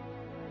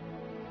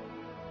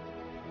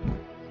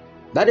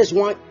 That is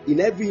why in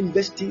every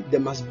university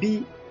there must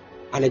be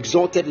an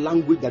exalted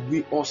language that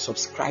we all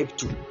subscribe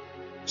to.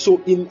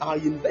 So in our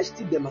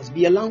university there must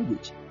be a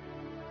language.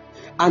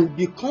 And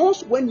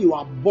because when you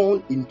are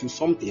born into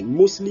something,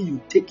 mostly you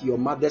take your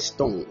mother's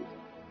tongue,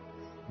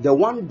 the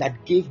one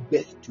that gave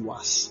birth to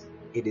us,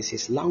 it is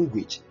his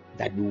language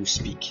that we will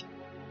speak.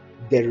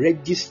 The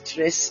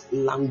registrar's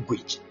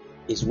language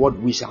is what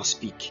we shall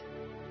speak.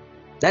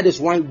 That is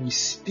why we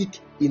speak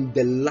in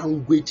the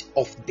language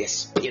of the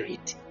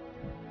Spirit.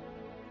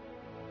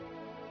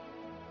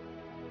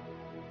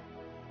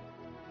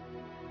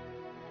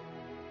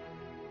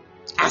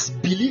 As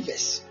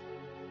believers,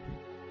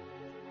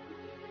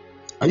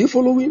 are you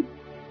following?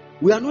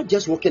 We are not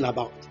just walking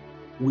about.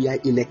 We are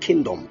in a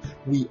kingdom.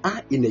 We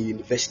are in a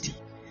university.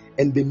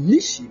 And the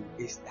mission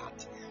is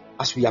that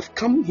as we have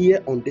come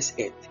here on this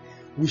earth,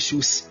 we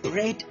should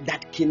spread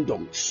that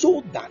kingdom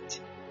so that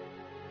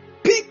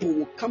people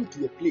will come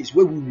to a place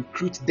where we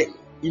recruit them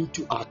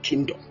into our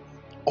kingdom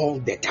all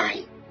the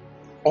time.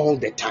 All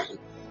the time.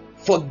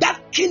 For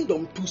that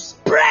kingdom to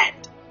spread.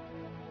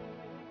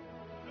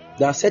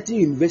 There are certain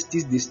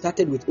universities, they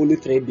started with only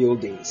 3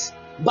 buildings.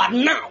 But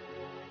now,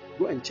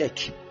 go and check.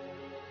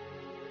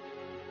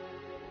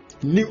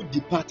 New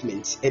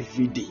departments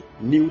every day.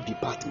 New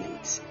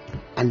departments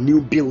and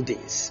new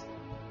buildings.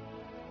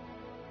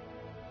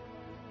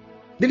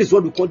 This is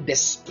what we call the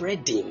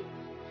spreading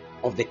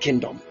of the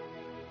kingdom.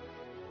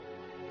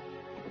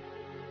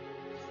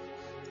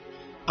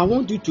 I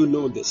want you to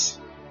know this.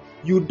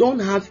 You don't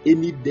have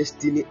any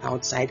destiny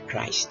outside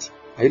Christ.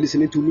 Are you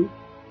listening to me?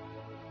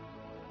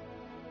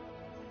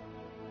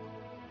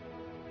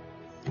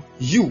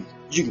 You,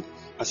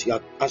 as you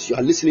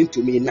are listening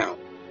to me now,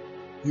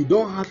 you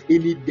don't have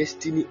any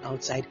destiny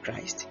outside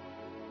Christ.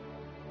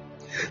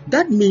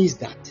 That means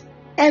that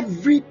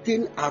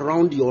everything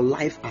around your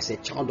life as a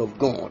child of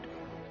God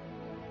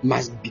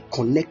must be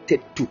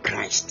connected to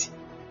Christ.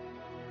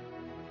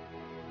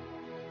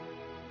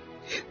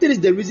 That is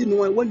the reason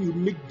why when you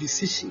make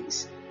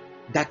decisions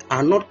that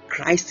are not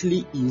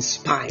Christly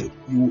inspired,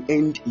 you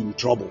end in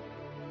trouble.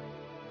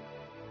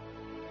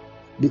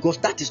 Because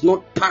that is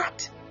not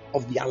part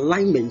of the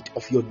alignment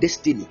of your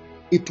destiny.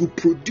 It will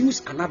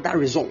produce another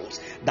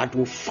result that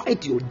will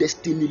fight your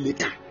destiny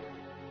later.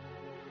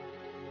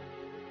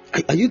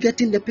 Are you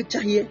getting the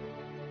picture here?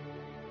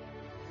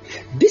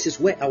 This is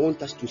where I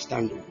want us to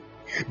stand on.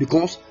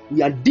 Because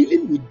we are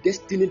dealing with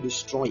destiny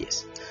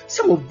destroyers.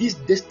 Some of these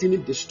destiny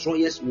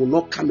destroyers will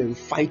not come and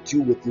fight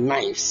you with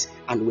knives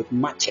and with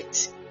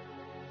machetes.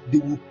 They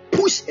will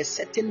push a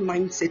certain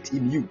mindset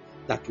in you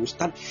that will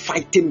start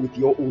fighting with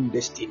your own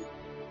destiny.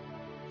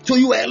 So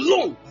you are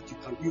alone, but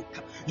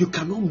you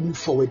cannot move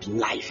forward in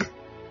life.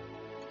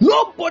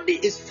 Nobody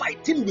is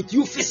fighting with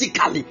you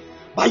physically,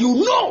 but you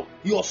know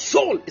your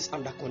soul is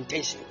under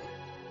contention.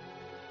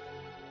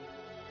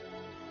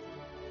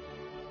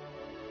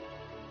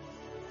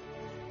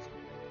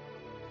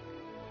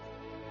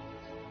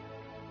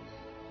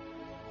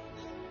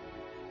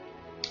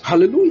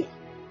 Hallelujah.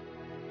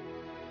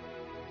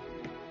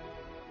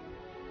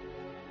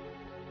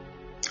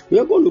 We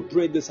are going to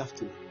pray this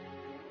afternoon.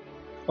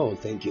 Oh,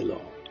 thank you,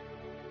 Lord.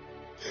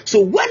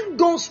 So when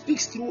God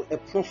speaks through a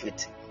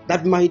prophet,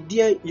 that my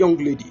dear young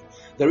lady,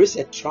 there is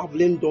a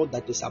traveling door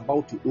that is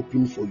about to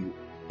open for you.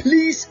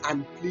 Please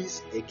and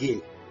please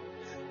again,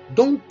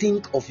 don't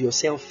think of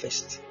yourself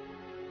first.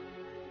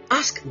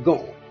 Ask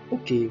God,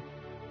 okay,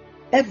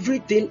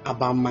 everything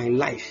about my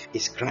life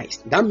is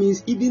Christ. That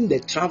means even the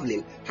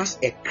traveling has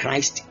a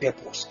Christ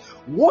purpose.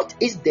 What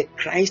is the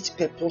Christ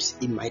purpose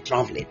in my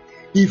traveling?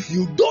 If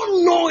you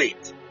don't know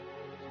it,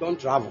 don't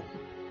travel.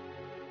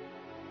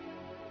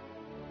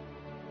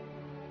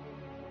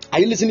 Are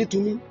you listening to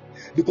me?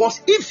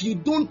 Because if you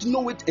don't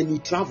know it and you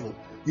travel,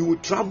 you will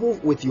travel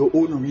with your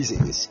own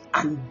reasons.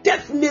 And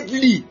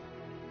definitely,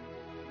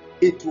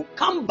 it will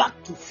come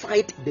back to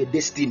fight the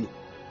destiny.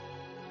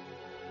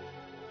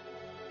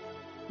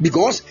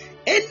 Because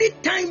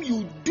anytime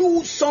you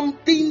do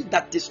something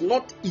that is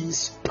not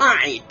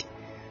inspired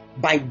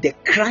by the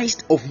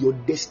Christ of your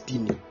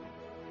destiny,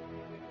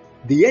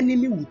 the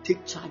enemy will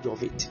take charge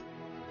of it.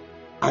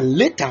 And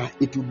later,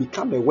 it will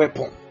become a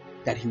weapon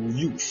that he will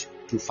use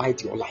to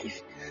fight your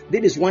life.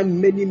 That is why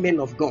many men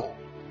of God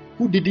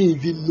who didn't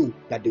even know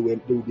that they will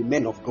be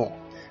men of God,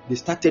 They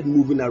started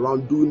moving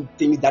around, doing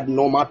things that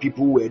normal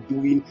people were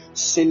doing,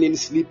 sinning,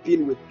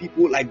 sleeping with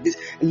people like this.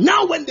 And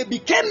now when they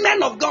became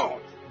men of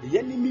God, the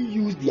enemy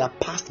used their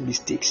past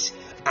mistakes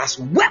as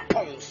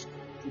weapons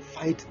to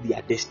fight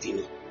their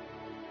destiny.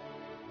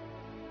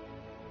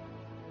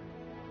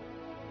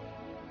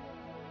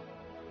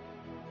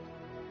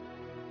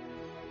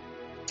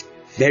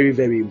 Very,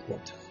 very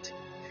important.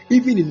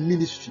 Even in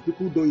ministry,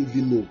 people don't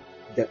even know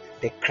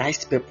the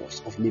Christ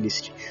purpose of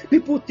ministry.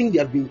 People think they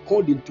have been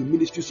called into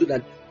ministry so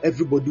that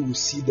everybody will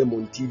see them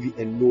on TV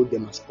and know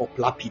them as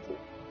popular people.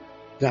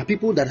 There are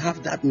people that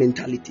have that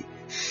mentality.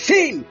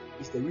 Fame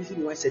is the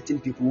reason why certain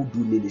people do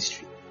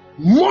ministry.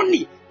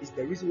 Money is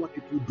the reason why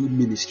people do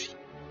ministry.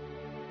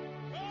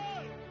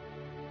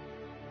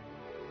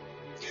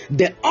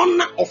 The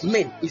honor of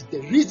men is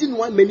the reason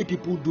why many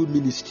people do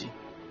ministry.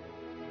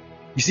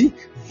 You see,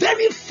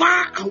 very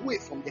far away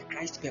from the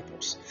Christ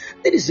purpose.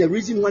 That is the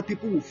reason why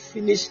people will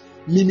finish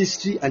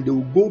ministry and they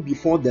will go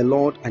before the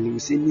Lord and he will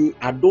say, "Me,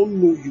 I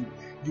don't know you.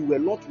 You were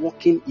not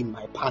walking in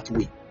my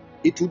pathway."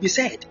 It will be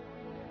said.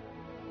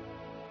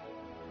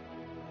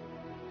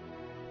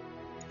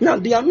 Now,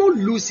 they are not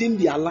losing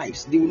their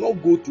lives. They will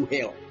not go to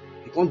hell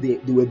because they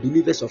were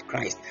believers of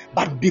Christ.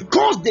 But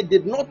because they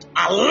did not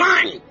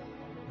align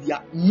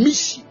their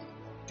mission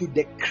to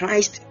the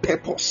Christ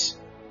purpose,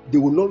 they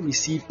will not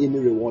receive any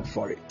reward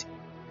for it.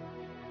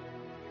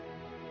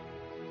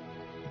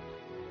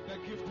 The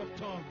gift of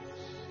tongues.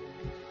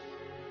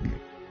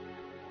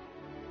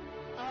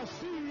 I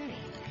see.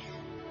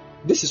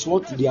 This is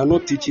what they are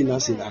not teaching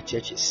us in our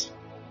churches.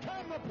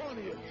 Come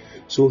upon you.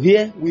 So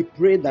here we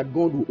pray that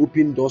God will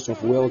open doors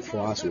of wealth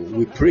for us.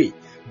 We pray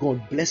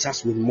God bless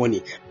us with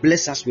money.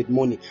 Bless us with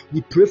money.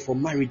 We pray for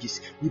marriages.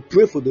 We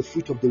pray for the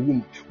fruit of the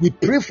womb. We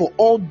pray for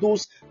all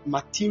those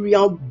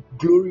material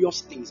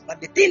glorious things.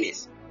 But the thing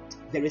is,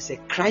 there is a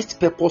Christ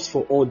purpose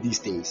for all these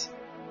things.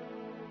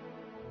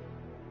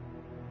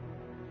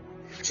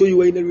 So you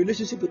were in a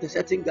relationship with a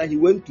certain guy. He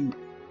went to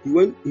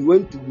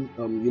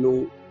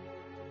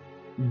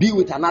be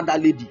with another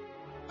lady,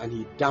 and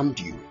he damned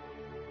you,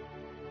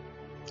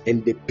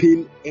 and the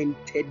pain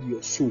entered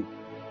your soul.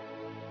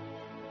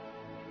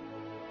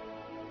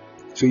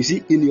 So you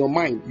see, in your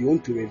mind, you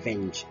want to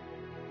revenge.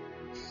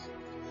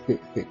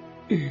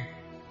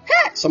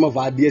 Some of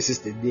our dear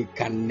sisters,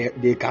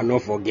 they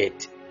cannot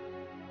forget.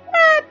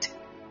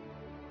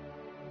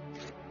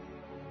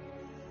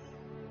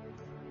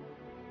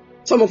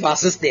 Some of our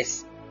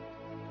sisters,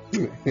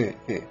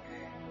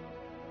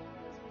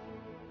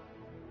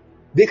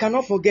 they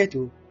cannot forget.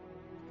 Oh.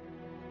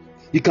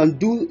 You can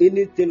do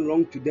anything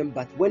wrong to them,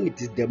 but when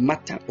it is the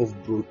matter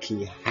of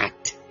broken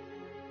heart,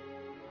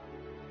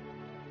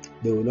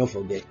 they will not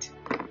forget.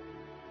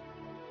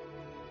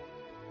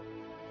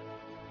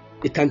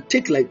 It can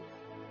take like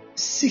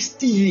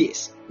 60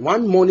 years.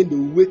 One morning they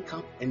will wake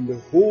up and the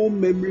whole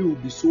memory will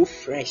be so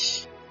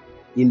fresh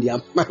in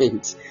their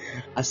minds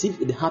as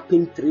if it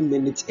happened 3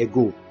 minutes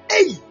ago.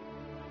 Hey!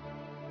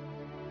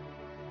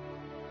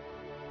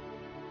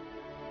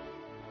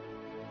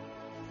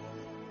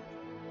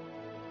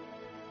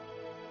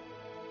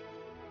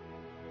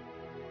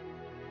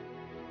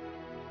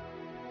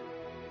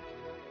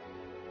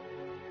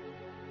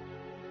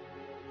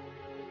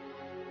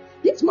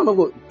 Yes, man of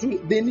God,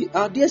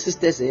 our dear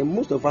sisters,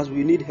 most of us,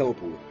 we need help.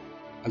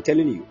 I'm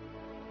telling you,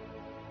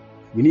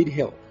 we need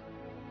help.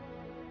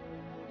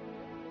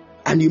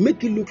 And you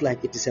make it look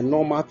like it is a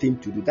normal thing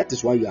to do. That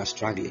is why you are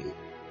struggling.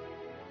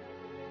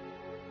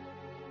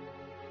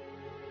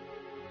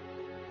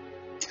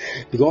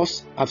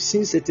 Because I've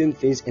seen certain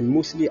things, and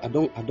mostly I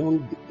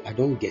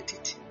don't get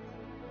it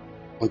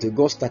until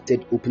God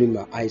started opening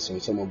my eyes on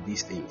some of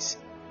these things.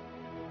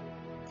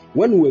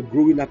 When we were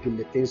growing up in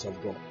the things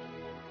of God,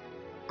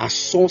 I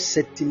saw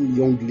certain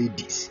young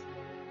ladies.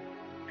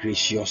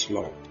 Gracious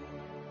Lord,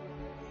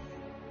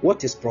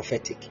 what is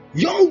prophetic?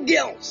 Young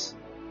girls,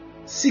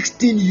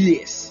 16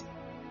 years,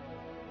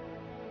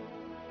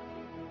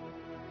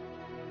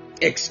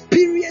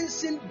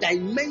 experiencing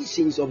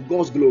dimensions of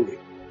God's glory,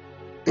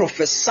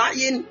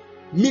 prophesying,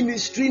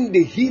 ministering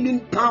the healing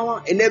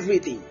power and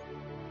everything.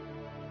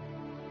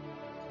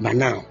 But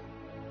now,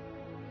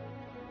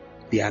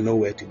 they are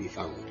nowhere to be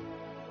found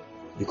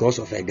because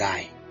of a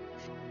guy.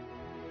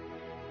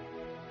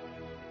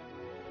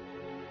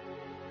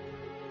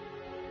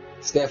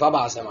 Steph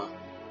Abasema.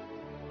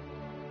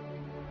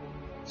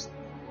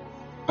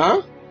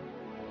 Huh?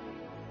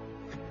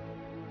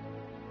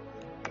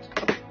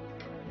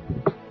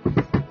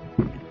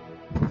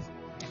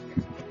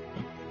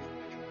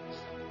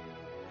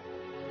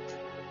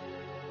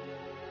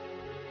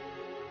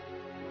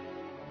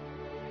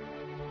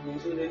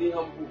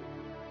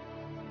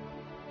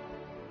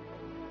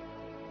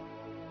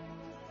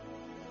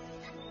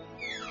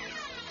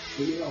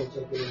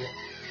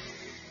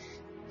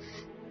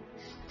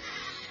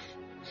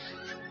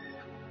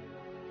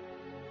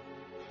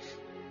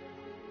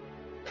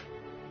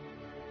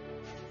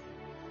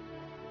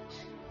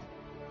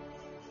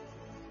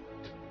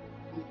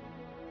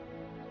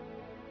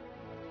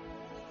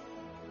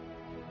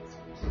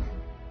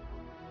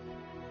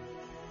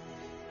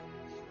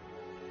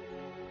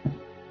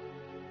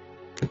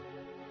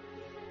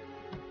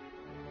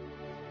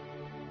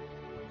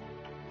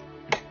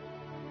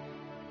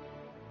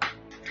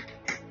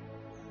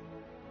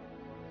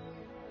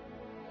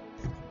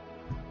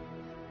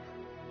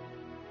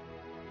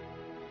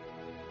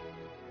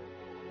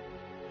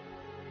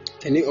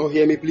 Can you all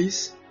hear me,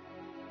 please?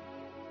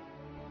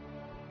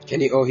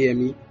 Can you all hear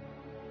me?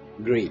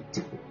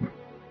 Great.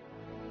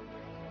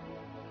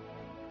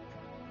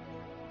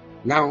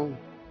 Now,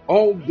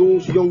 all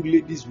those young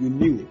ladies we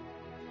knew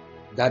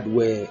that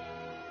were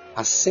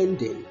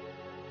ascending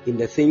in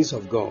the things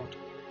of God,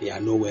 they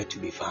are nowhere to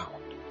be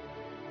found.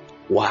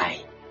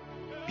 Why?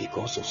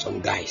 Because of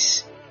some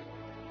guys.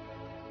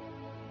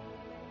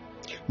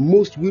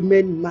 Most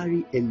women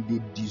marry and they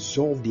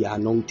dissolve the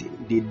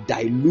anointing. They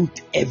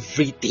dilute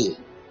everything.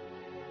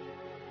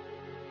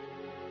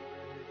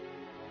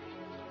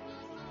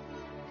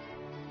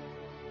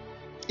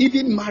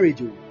 Even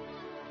marriage.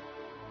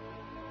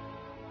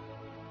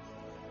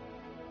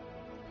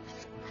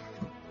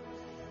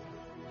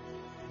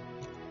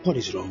 What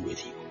is wrong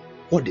with you?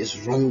 What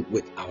is wrong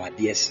with our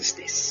dear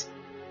sisters?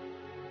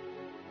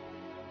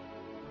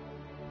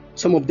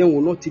 Some of them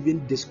will not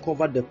even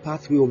discover the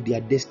pathway of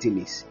their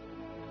destinies.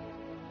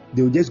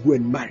 They will just go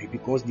and marry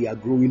because they are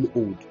growing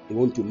old. They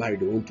want to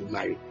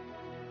marry.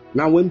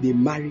 Now when they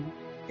marry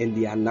and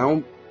they are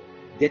now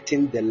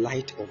getting the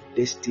light of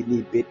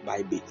destiny bit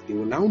by bit, they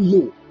will now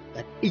know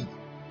that, hey,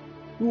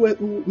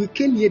 we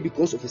came here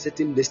because of a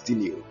certain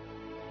destiny.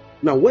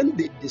 Now when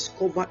they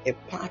discover a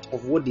part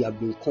of what they have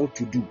been called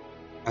to do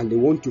and they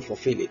want to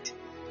fulfill it,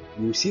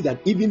 you will see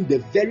that even the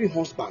very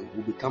husband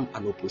will become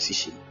an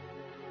opposition.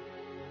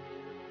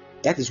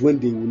 That is when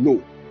they will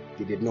know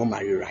they did not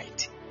marry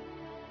right.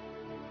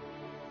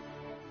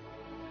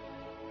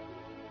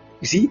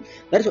 You see,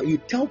 that is why you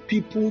tell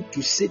people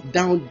to sit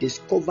down,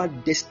 discover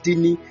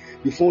destiny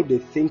before they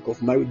think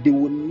of marriage. They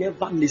will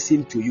never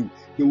listen to you.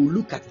 They will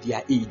look at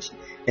their age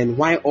and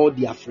why all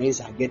their friends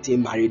are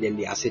getting married and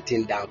they are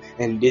sitting down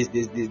and this.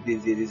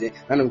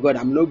 Man of God,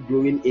 I'm not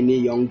growing any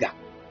younger.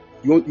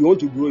 You want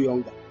to grow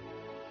younger.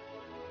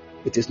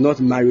 It is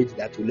not marriage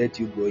that will let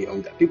you grow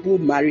younger. People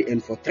marry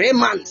and for 3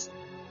 months,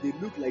 they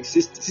look like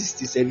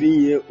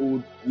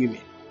 67-year-old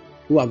women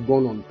who have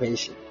gone on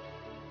pension.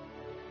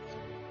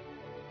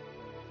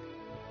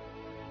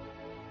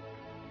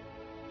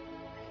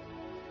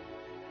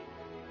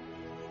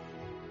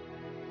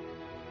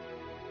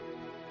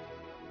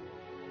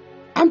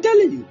 I'm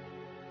telling you.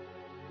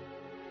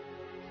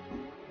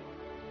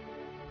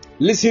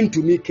 Listen to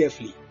me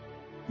carefully,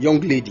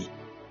 young lady.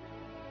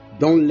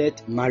 Don't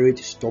let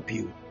marriage stop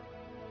you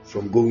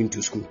from going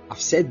to school. I've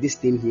said this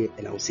thing here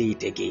and I'll say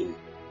it again.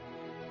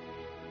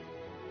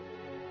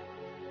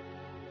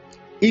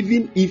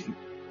 Even if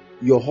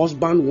your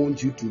husband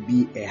wants you to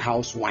be a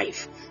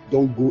housewife,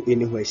 don't go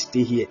anywhere.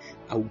 Stay here.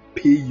 I will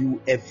pay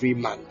you every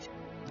month.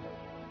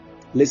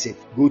 Listen,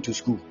 go to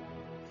school.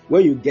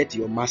 When you get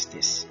your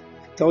master's,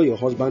 tell your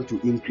husband to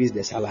increase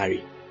the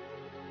salary.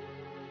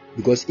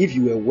 Because if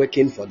you were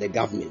working for the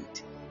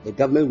government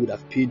would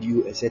have paid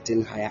you a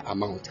certain higher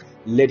amount.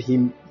 Let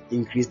him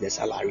increase the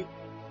salary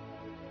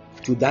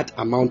to that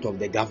amount of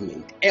the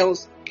government.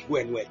 Else, go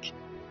and work.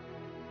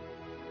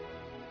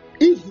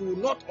 If you will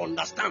not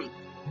understand,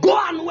 go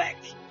and work.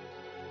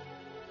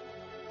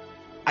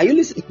 Are you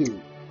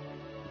listening?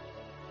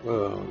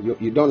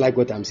 You don't like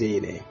what I'm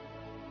saying, eh?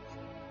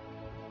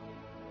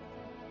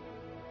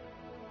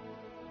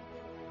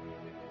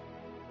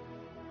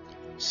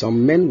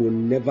 Some men will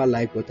never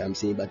like what I'm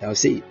saying, but I'll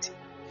say it.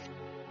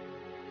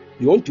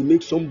 You want to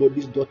make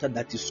somebody's daughter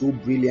that is so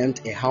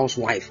brilliant a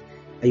housewife,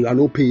 and you are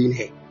not paying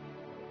her.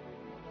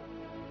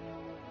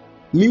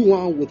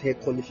 Meanwhile, with her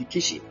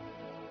qualification,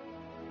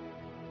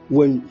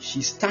 when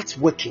she starts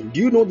working,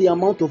 do you know the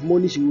amount of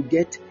money she will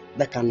get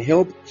that can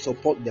help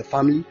support the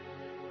family?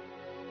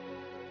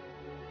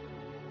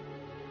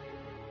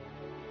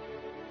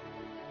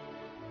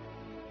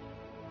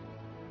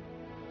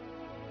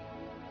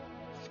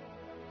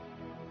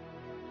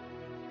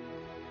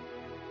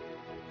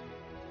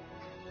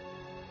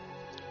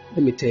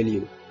 Let me tell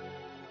you,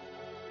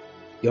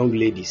 young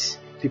ladies,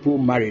 people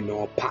marry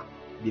no pa.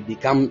 They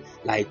become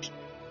like,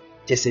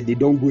 just say they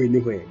don't go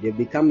anywhere. They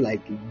become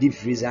like a deep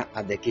freezer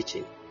at the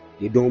kitchen.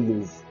 They don't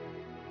move.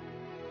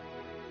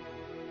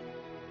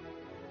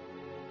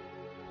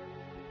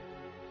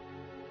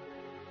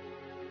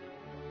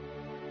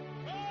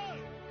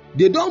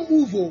 They don't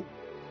move. Oh.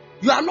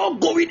 You are not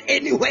going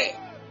anywhere.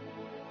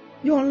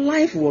 Your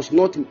life was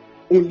not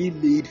only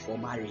made for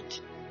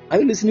marriage. Are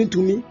you listening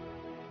to me?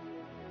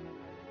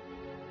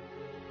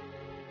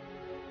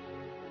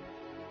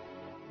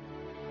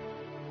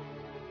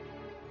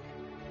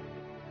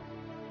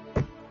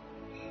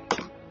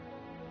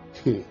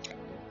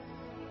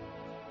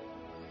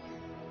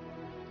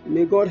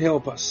 May God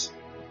help us.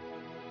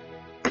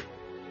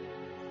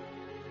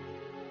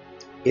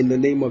 In the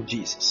name of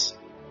Jesus.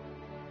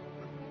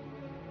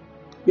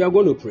 We are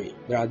going to pray.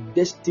 There are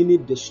destiny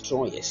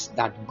destroyers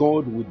that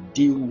God will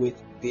deal with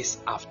this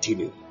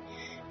afternoon.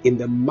 In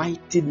the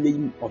mighty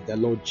name of the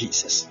Lord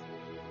Jesus.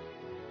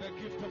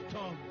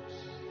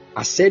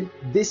 I said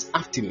this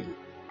afternoon,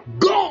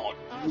 God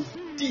will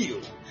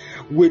deal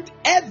with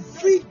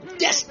every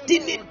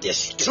destiny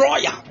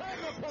destroyer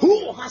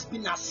who has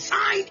been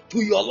assigned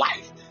to your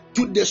life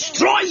to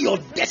destroy your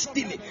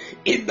destiny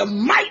in the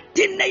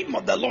mighty name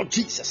of the Lord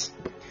Jesus.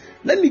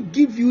 Let me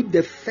give you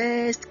the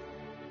first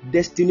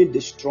destiny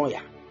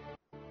destroyer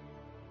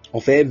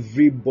of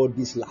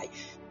everybody's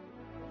life.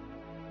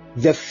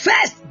 The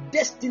first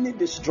destiny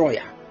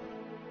destroyer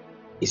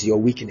is your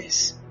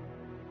weakness.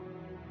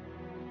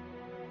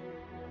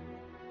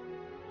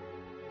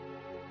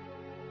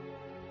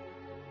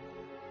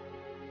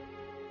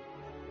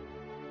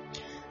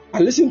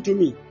 And listen to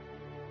me,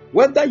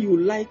 whether you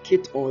like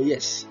it or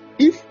yes,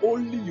 if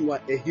only you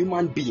are a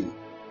human being,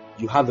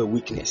 you have a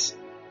weakness.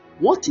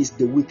 What is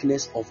the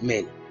weakness of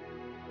men?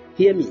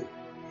 Hear me.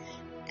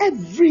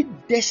 Every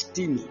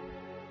destiny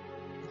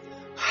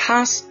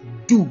has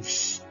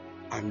do's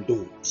and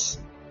don'ts.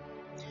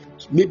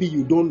 Maybe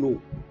you don't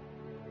know.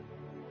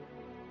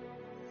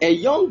 A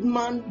young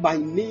man by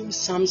name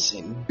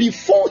Samson,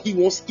 before he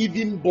was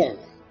even born,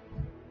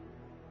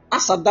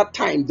 as at that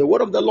time the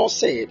word of the Lord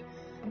said,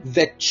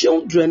 the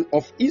children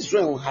of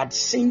Israel had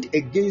sinned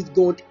against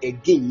God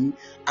again,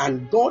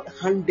 and God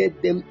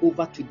handed them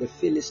over to the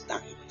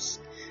Philistines.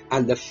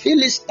 And the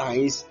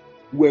Philistines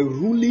were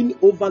ruling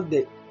over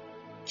the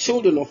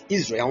children of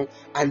Israel,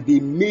 and they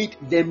made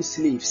them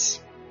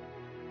slaves.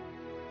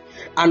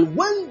 And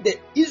when the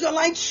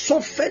Israelites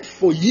suffered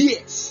for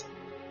years,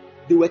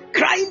 they were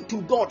crying to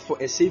God for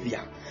a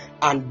savior,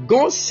 and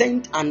God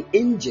sent an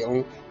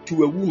angel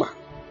to a woman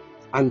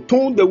and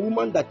told the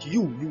woman that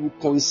you will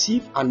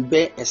conceive and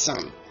bear a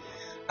son,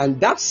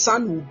 and that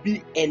son will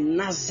be a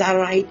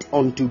Nazarite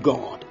unto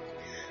God.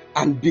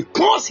 And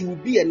because he will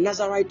be a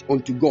Nazarite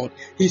unto God,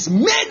 his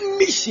main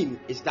mission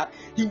is that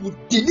he will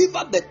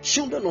deliver the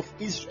children of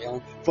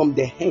Israel from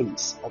the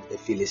hands of the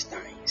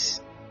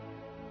Philistines.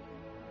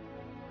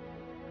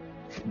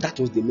 That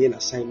was the main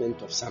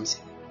assignment of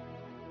Samson.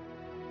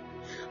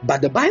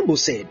 But the Bible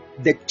said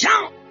the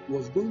child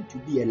was going to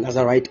be a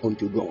Nazarite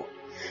unto God.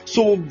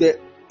 So the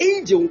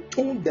angel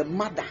told the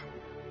mother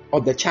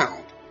of the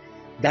child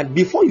that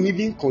before you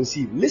even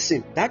conceive,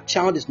 listen, that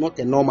child is not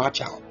a normal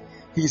child.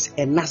 He is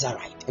a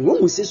Nazarite. And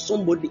when we say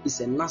somebody is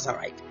a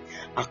Nazarite,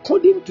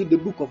 according to the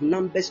book of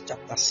Numbers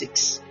chapter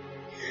 6,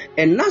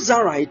 a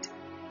Nazarite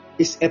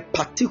is a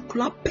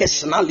particular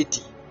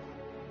personality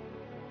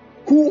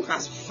who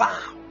has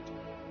vowed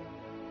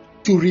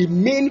to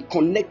remain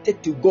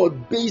connected to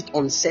God based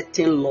on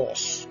certain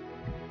laws.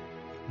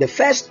 The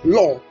first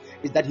law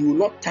is that he will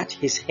not touch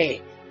his hair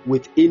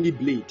with any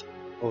blade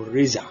or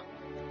razor.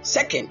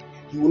 Second,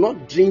 he will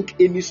not drink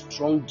any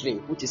strong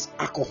drink, which is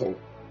alcohol.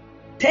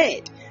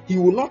 Third, he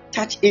will not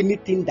touch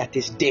anything that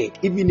is dead,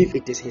 even if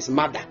it is his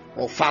mother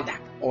or father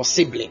or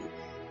sibling.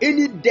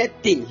 Any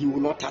dead thing, he will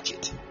not touch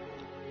it.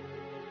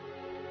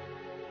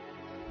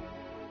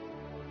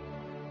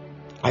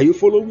 Are you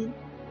following?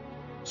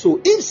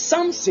 So if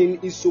Samson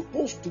is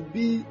supposed to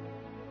be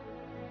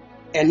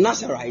a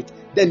Nazarite,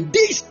 then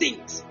these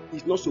things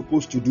he's not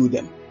supposed to do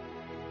them.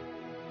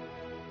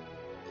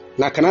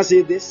 Now, can I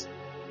say this?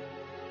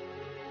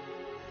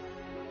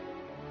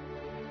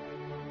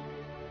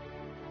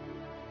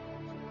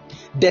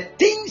 The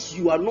things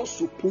you are not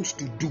supposed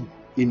to do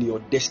in your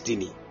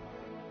destiny,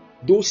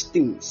 those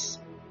things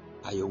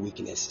are your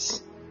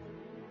weaknesses.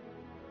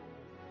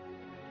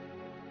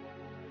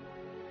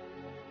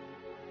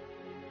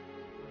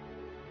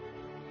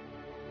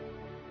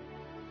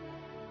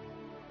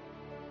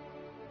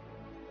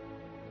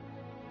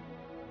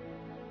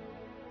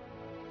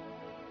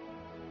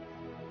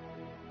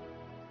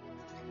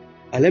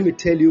 And let me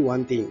tell you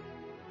one thing.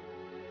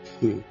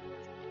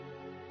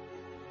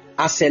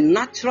 As a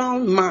natural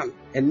man,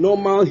 a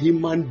normal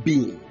human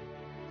being,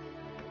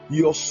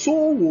 your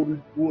soul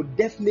will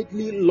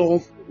definitely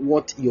love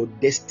what your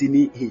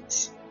destiny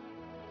hates.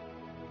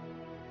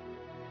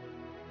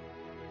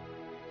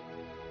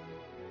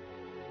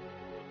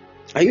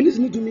 Are you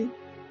listening to me?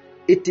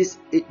 It is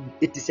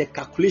a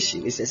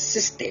calculation, it's a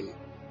system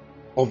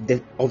of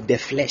the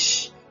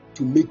flesh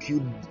to make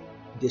you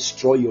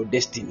destroy your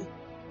destiny.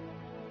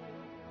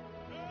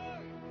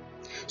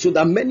 So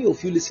that many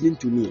of you listening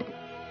to me,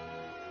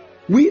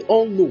 we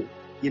all know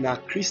in our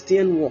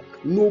Christian walk,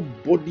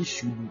 nobody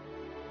should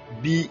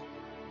be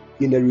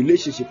in a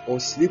relationship or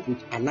sleep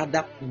with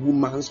another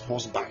woman's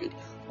husband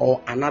or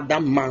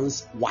another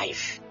man's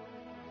wife.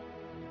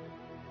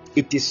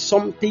 It is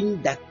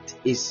something that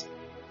is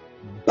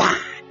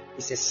bad.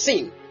 It's a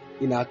sin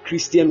in our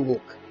Christian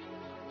walk.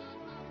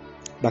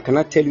 But can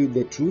I tell you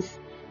the truth?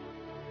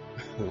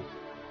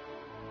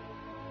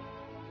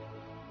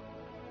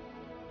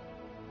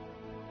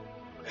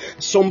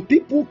 Some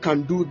people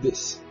can do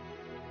this.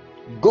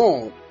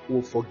 God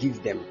will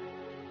forgive them.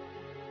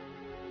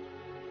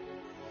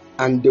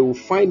 And they will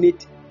find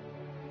it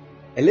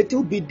a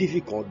little bit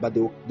difficult, but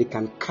they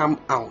can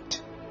come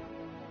out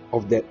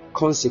of the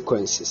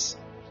consequences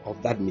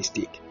of that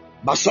mistake.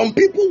 But some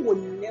people will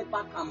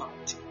never come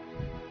out.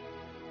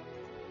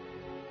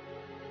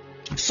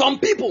 Some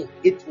people,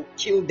 it will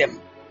kill them.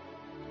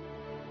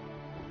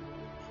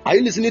 Are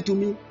you listening to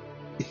me?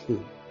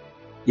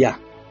 Yeah.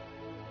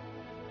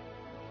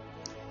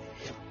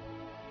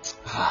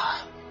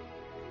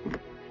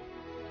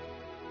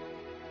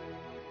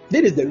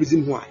 That is the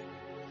reason why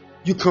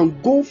you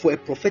can go for a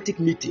prophetic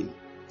meeting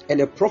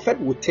and a prophet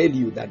will tell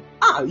you that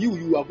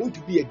you are going to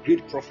be a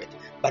great prophet,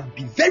 but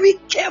be very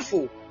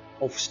careful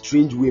of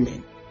strange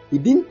women. He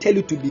didn't tell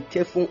you to be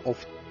careful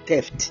of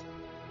theft.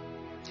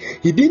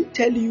 He didn't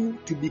tell you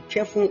to be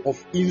careful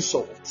of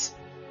insults.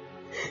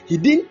 He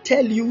didn't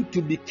tell you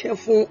to be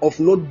careful of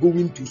not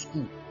going to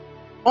school.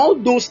 All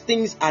those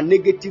things are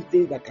negative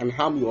things that can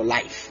harm your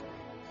life.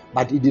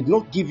 But he did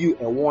not give you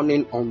a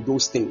warning on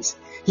those things.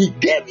 He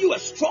gave you a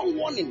strong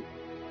warning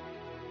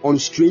on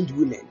strange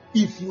women.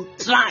 If you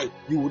try,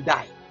 you will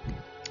die.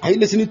 Are you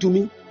listening to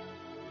me?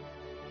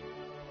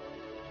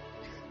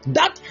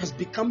 That has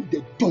become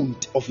the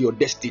don't of your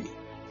destiny.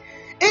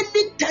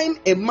 Anytime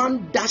a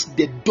man does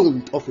the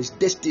don't of his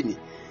destiny,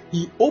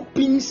 he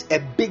opens a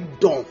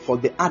big door for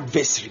the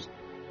adversary.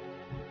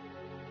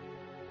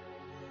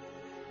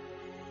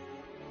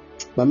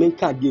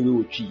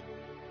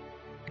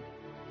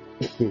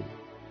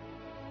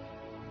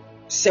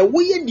 Sɛ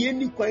woyɛ deɛ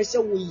ni kwan sɛ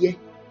woyɛ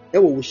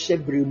ɛwɔ wo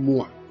hyɛbere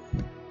mu a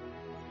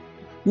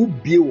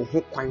wobie wo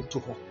ho kwan to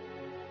hɔ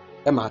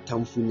ɛma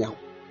atamfo nya wo.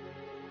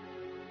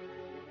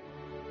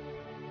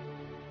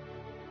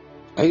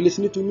 Are you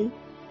listening to me?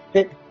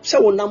 Sɛ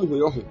wonam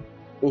hɔ ho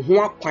wo ho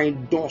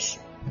akwan dɔɔso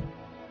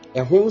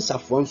ɛho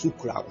nsafoɔ nso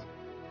kura wo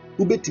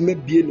wobɛtumi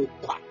abie no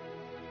kwa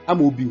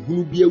ama obi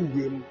hunu bi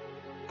awura mu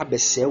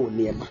abɛsɛe wo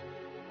nneɛma.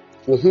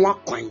 Wo ho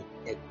akwan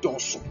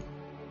ɛdɔɔso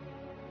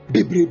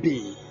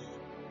bebrebe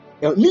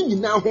ne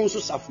nyinaa ho nso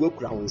safoɔ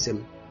kura wo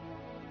nsɛm.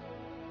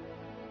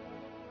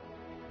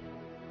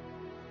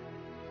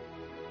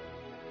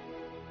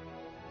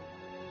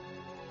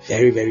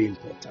 Very, very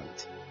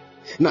important.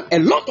 Now, a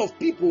lot of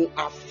people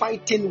are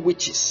fighting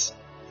witches.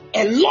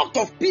 A lot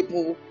of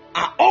people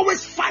are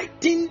always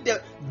fighting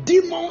the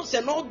demons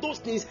and all those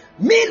things.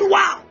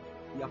 Meanwhile,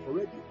 they have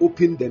already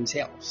opened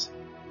themselves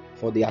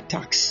for the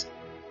attacks.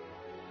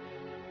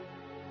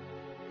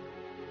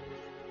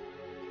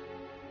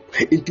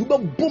 Into the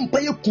bomb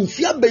by a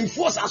kufia by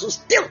force as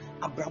still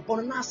a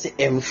brabona se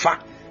emfa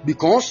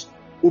because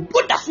you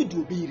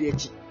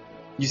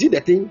see the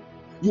thing,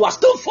 you are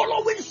still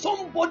following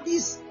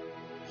somebody's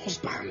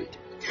husband.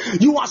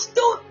 You are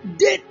still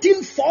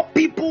dating 4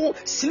 people,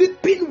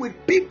 sleeping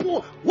with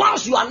people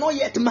whilst you are not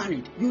yet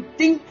married. You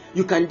think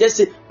you can just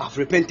say, I've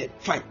repented,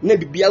 fine,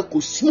 maybe be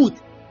smooth.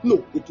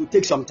 No, it will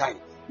take some time.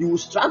 You will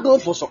struggle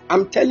for some.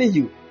 I'm telling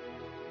you.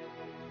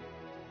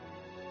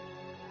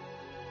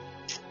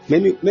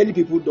 Many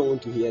people don't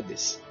want to hear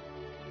this.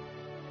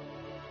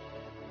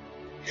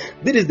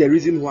 This is the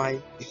reason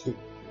why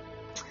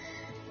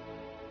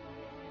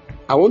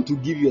I want to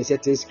give you a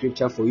certain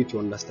scripture for you to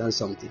understand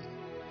something.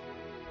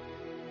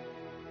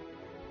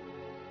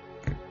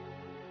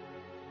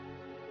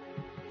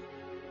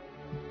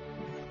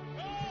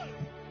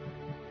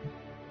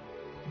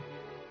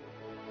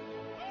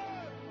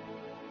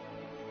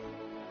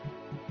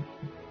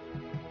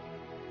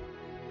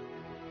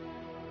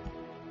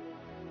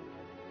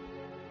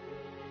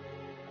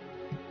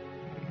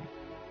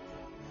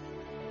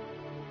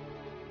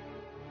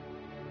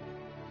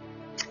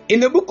 In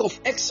the book of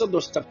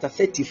Exodus chapter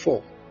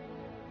 34,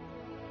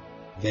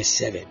 verse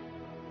 7.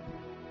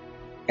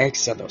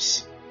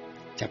 Exodus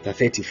chapter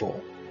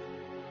 34,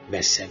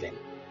 verse 7.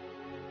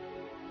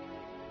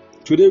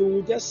 Today we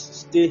will just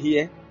stay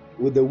here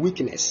with the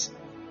weakness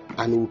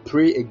and we'll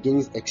pray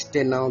against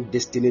external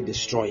destiny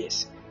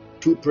destroyers.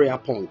 2 prayer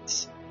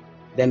points.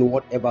 Then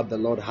whatever the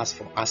Lord has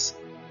for us,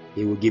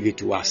 He will give it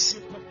to us.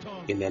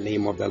 In the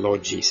name of the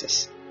Lord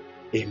Jesus.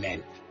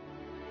 Amen.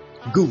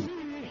 Good.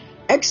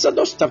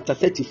 Exodus chapter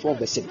 34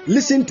 verse 7.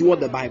 Listen to what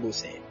the Bible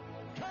said.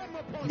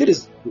 This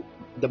is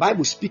the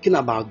Bible speaking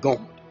about God.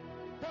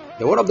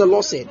 The word of the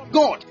Lord said,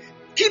 God,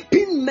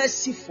 keeping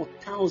mercy for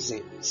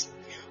thousands,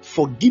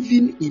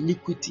 forgiving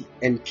iniquity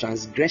and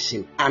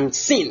transgression and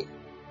sin.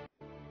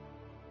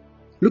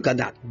 Look at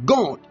that.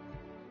 God,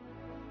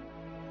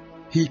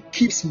 He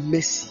keeps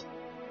mercy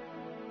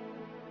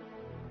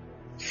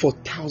for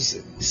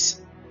thousands.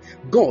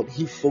 God,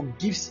 He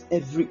forgives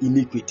every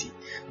iniquity.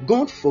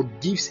 God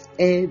forgives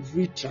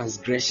every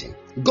transgression.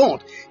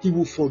 God, He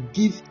will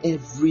forgive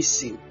every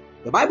sin.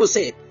 The Bible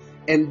said,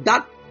 and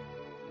that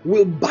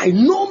will by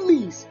no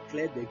means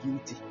clear the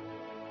guilty.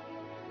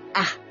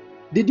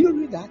 Did you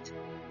read that?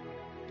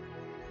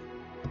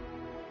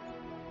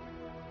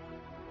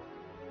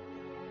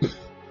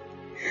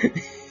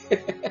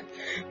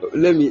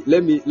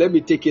 Let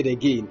me take it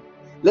again.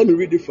 Let me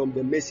read it from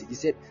the Message. He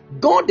said,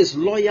 God is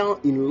loyal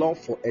in love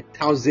for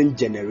 1,000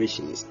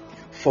 generations,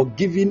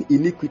 forgiving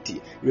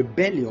iniquity,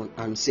 rebellion,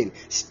 and sin.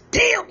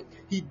 Still,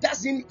 He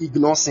doesn't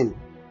ignore sin.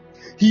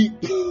 Hey,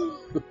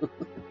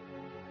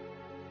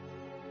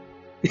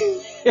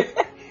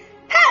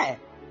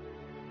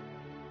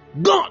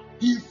 God,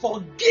 He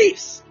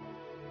forgives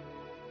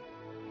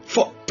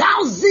for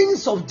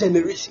thousands of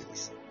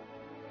generations.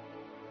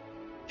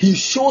 He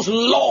shows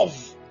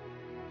love.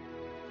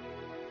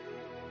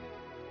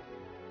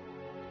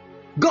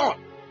 God,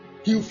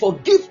 He will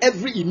forgive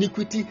every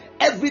iniquity,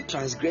 every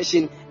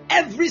transgression,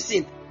 every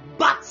sin,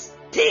 but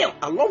still,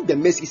 I love the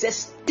message. He says,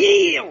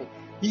 still,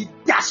 he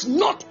does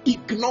not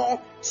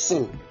ignore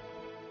sin.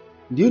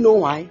 Do you know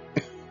why?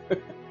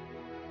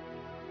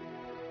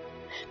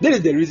 That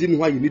is the reason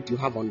why you need to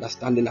have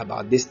understanding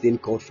about this thing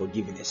called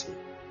forgiveness.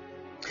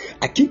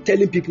 I keep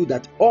telling people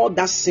that all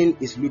that sin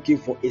is looking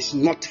for is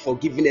not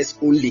forgiveness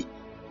only.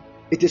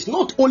 It is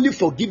not only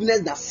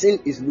forgiveness that sin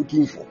is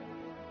looking for.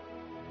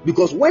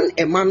 Because when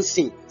a man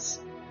sins,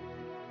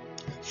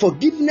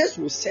 forgiveness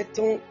will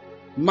settle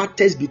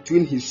matters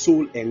between his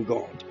soul and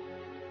God.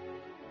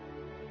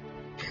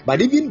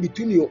 But even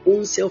between your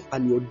own self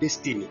and your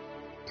destiny,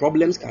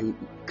 problems can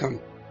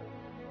come.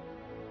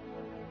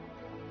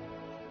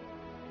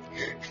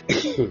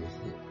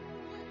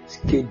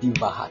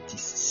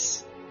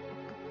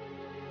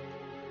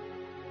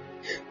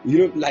 You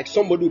know, like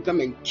somebody will come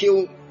and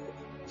kill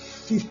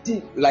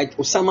 50, like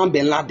Osama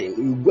bin Laden.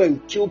 You go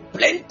and kill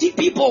plenty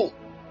people,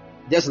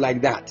 just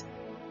like that.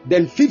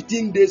 Then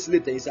 15 days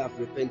later, he said, I've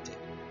repented.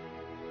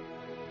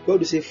 God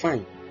will say,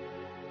 fine.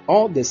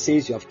 All the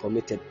sins you have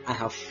committed, I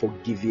have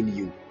forgiven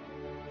you.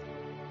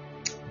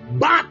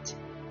 But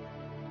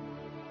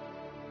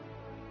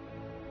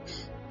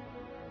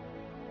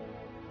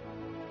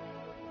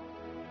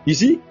you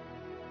see,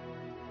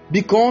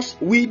 because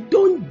we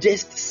don't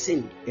just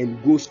sin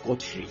and go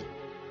scot-free.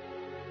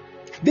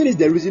 That is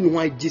the reason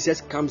why Jesus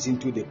comes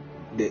into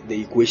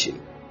the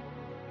equation.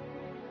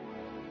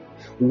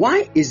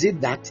 Why is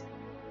it that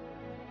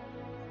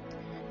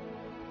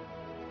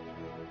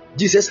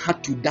Jesus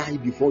had to die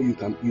before you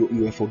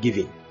were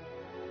forgiven?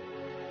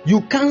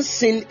 You can't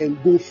sin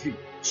and go free.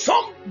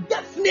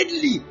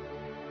 Definitely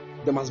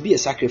there must be a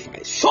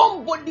sacrifice.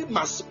 Somebody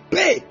must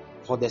pay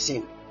for the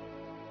sin.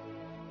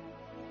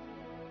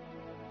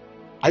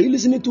 Are you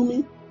listening to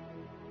me?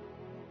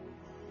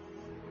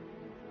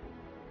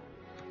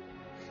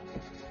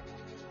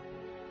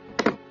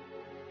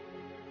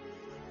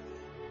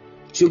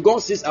 So God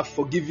says, I've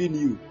forgiven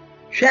you.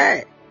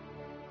 Share.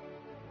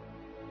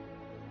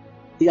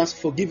 He has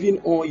forgiven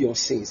all your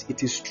sins.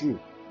 It is true.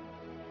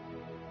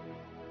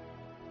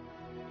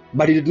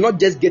 But he did not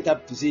just get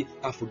up to say,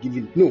 I've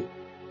forgiven. No.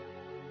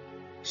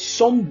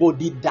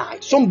 Somebody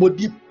died.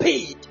 Somebody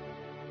paid.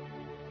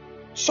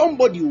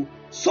 Somebody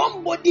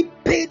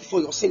paid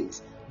for your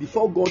sins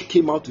before God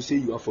came out to say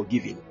you are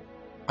forgiven.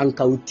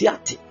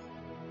 Ankautiati.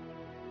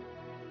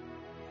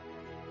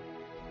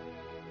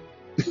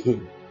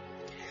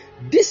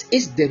 This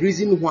is the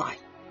reason why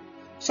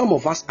some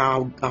of us,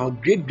 our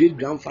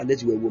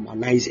great-great-grandfathers were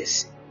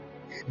womanizers.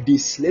 They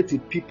slept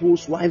with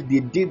people's wives. They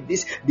did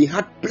this. They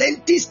had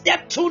plenty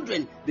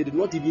stepchildren. They did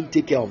not even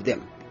take care of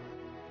them.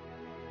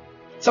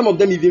 Some of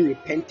them even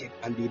repented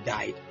and they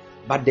died.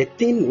 But the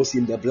thing was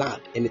in the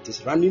blood and it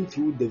is running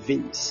through the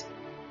veins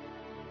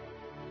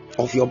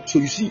of your. So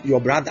you see,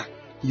 your brother,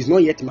 he's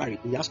not yet married.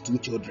 He has 2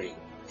 children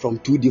from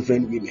 2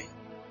 different women.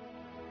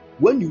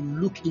 When you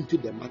look into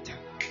the matter,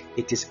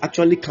 it is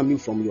actually coming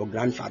from your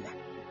grandfather.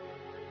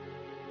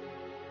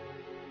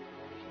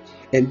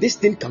 And this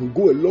thing can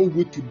go a long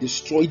way to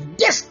destroy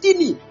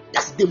destiny.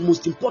 That's the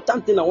most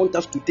important thing I want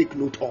us to take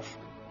note of.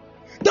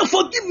 The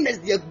forgiveness,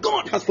 dear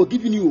God has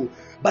forgiven you,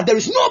 but there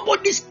is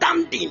nobody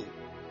standing.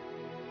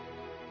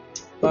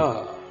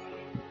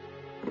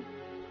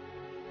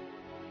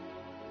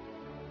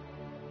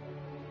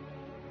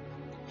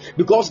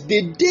 Because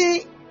the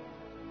day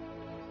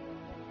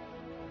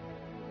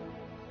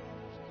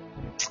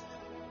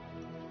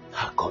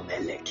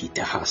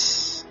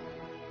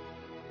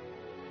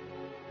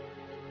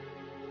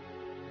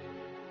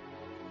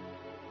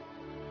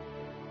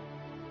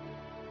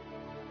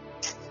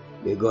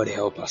may God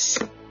help us.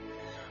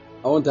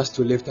 I want us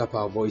to lift up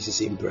our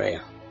voices in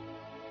prayer.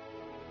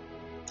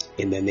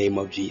 In the name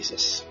of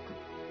Jesus.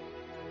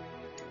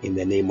 In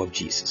the name of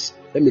Jesus.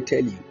 Let me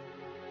tell you,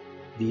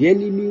 the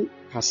enemy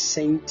has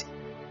sent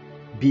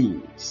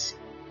beings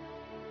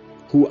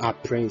who are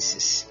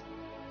princes.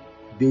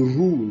 They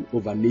rule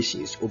over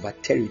nations, over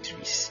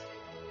territories.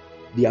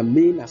 Their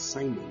main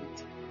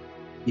assignment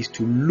is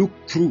to look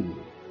through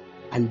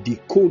and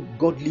decode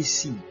godly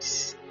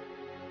seeds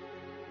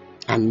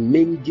and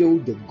mingle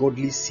the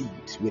godly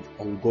seeds with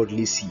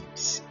ungodly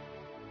seeds.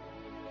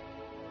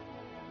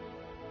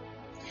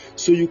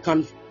 So you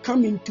can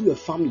come into a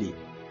family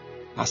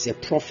as a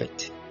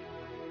prophet,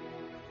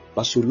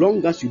 but so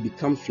long as you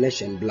become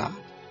flesh and blood,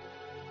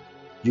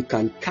 you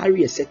can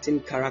carry a certain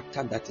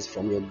character that is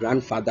from your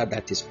grandfather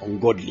that is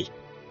ungodly.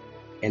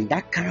 And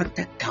that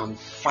character can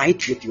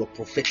fight with your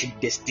prophetic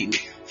destiny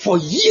for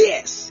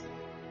years.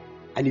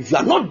 And if you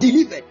are not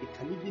delivered, it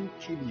can even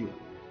kill you.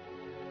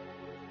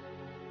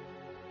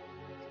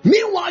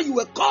 Meanwhile, you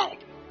were called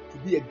to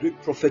be a great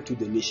prophet to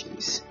the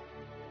nations.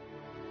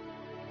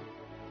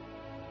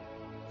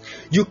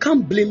 You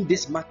can't blame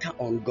this matter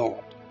on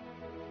God.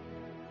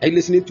 Are you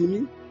listening to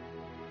me?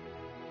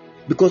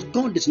 Because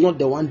God is not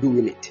the one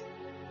doing it.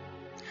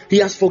 He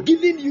has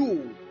forgiven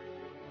you.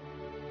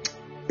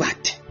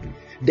 But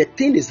the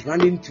thing is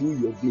running through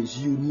your veins.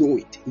 You know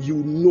it. You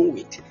know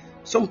it.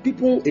 Some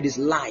people, it is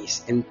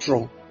lies and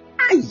trauma.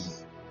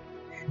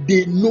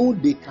 They know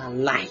they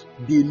can lie.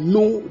 They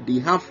know they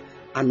have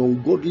an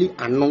ungodly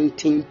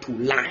anointing to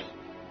lie.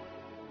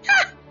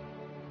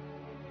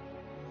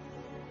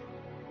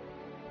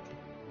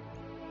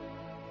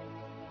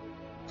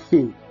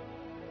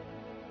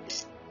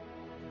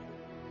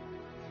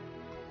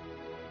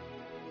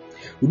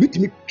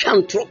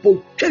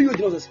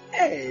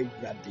 Hey,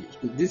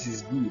 this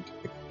is good.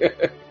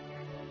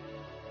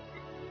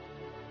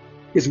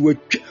 Yes, we're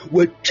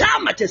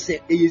trying to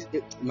say,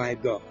 my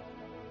God.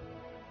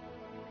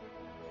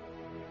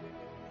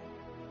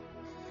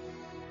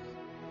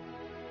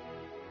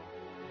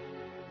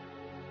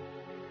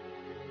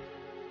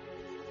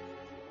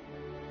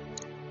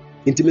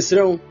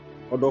 Intimisero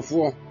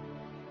odofo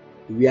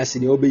we are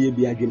senior obeye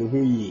bi adwene ho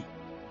yi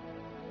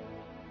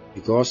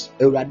because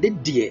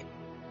Ewurade de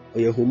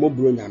oye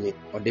homobro nyame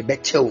ode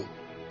bechew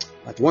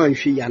but one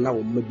hwe ya na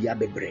wo ma bi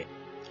abebre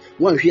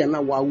one hwe ya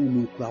na wa wu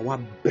mu kwa wa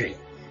bre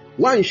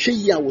one hwe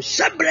ya wo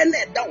sebre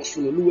na da wo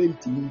so no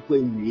wanti nkwa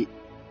nwie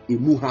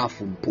emu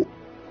half mpo.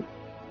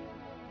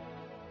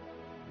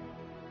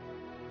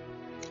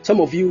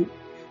 Some of you,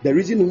 the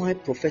reason why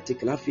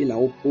prophetic na feel na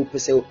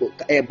opese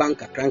e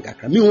bank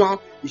akranka meanwhile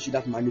you should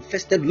have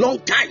manifested long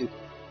time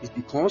is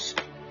because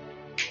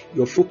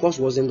your focus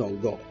wasn't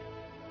on God.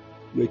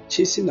 You were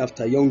chasing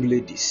after young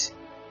ladies.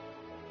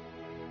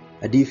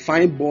 The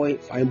fine boy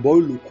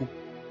look.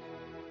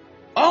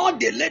 All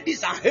the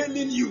ladies are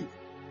hailing you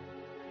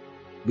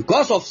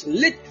because of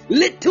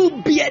little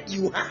beard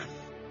you have.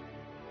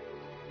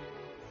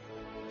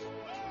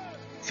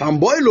 Fine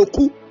boy look.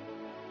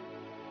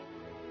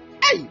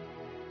 Hey.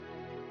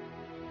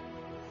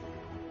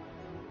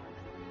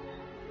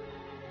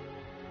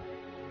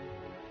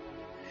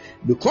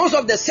 Because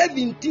of the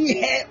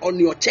 17 hair on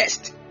your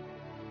chest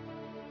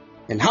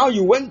and how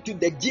you went to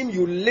the gym,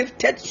 you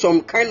lifted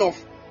some kind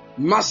of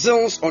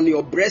muscles on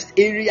your breast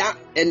area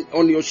and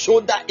on your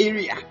shoulder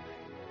area.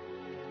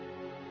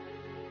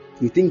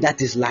 You think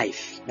that is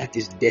life, that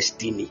is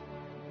destiny.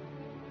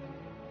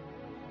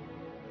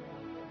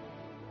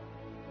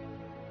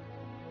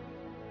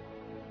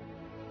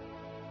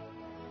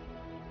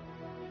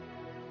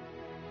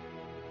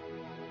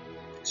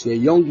 So a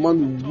young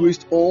man will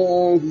waste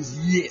all his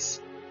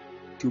years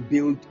to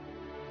build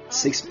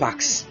 6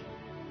 packs.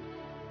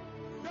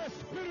 The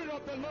Spirit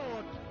of the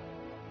Lord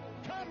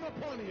come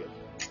upon you.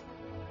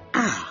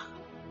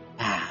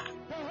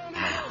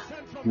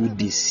 Who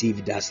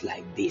deceived us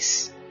like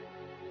this?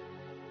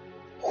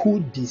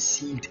 Who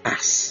deceived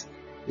us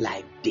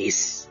like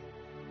this?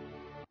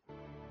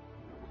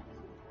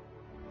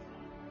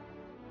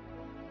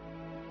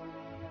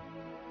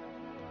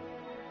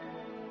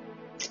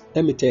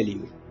 Let me tell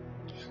you,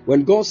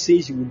 when God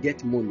says you will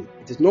get money,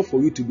 it is not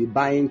for you to be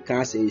buying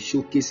cars and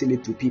showcasing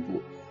it to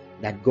people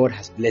that God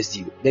has blessed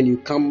you. Then you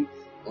come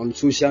on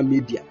social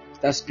media,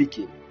 start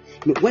speaking.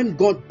 When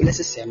God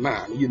blesses a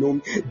man,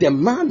 the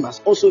man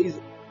must also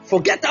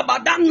forget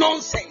about that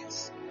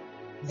nonsense.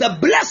 The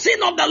blessing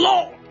of the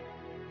Lord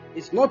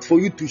is not for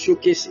you to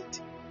showcase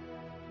it.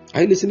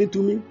 Are you listening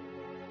to me?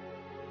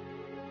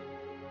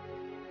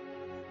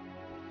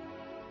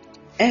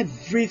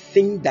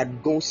 Everything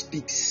that God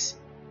speaks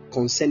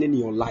concerning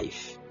your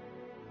life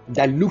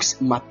that looks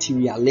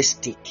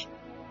materialistic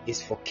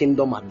is for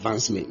kingdom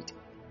advancement.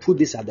 Put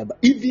this at the back.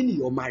 Even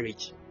your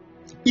marriage,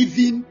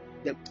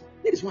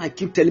 that is why I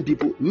keep telling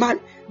people, man,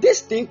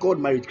 this thing called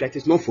marriage, Christ,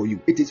 is not for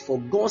you. It is for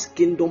God's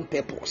kingdom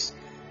purpose.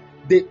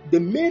 The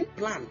main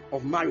plan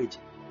of marriage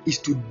is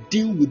to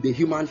deal with the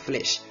human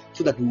flesh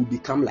so that we will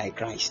become like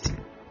Christ.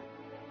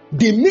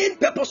 The main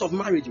purpose of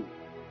marriage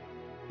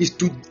is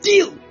to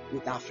deal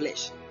with our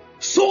flesh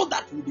so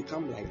that we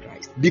become like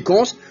Christ.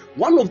 Because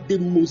one of the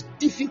most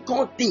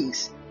difficult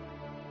things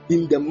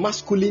in the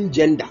masculine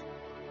gender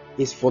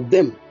is for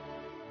them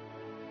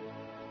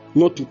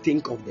not to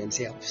think of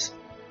themselves.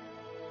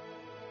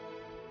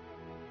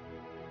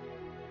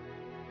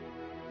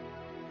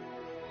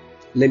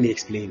 Let me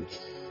explain.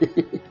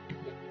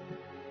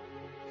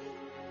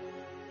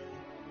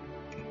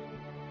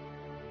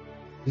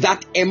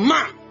 That a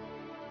man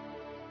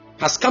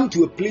has come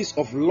to a place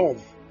of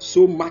love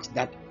so much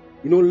that,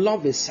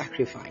 love is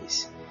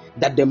sacrifice.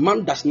 That the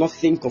man does not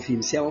think of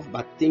himself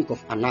but think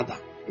of another.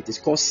 It is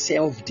called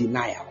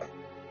self-denial.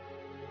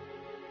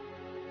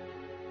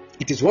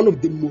 It is one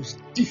of the most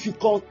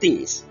difficult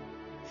things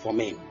for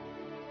men.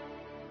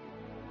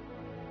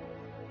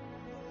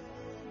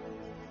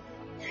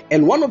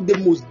 And one of the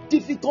most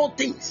difficult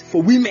things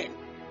for women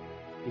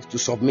is to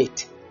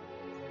submit.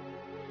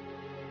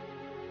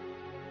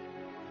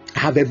 I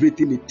have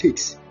everything it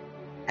takes,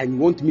 and you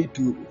want me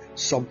to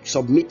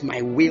submit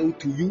my will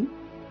to you?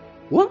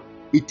 What?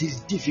 It is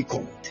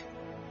difficult.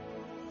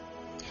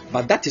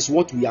 But that is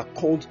what we are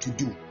called to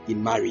do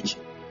in marriage,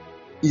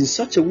 in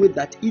such a way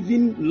that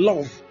even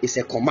love is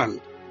a command.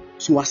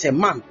 So as a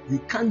man, you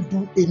can't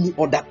do any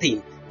other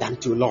thing than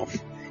to love.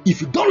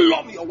 If you don't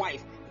love your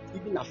wife,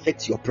 it even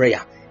affects your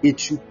prayer. It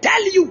should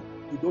tell you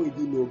don't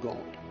even know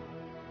God.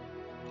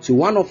 So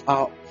one of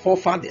our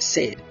forefathers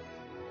said,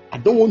 I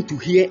don't want to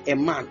hear a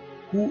man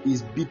who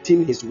is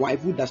beating his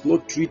wife, who does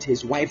not treat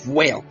his wife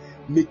well,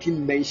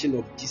 making mention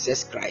of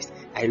Jesus Christ.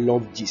 I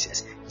love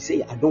Jesus. He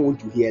said, I don't want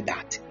to hear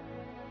that.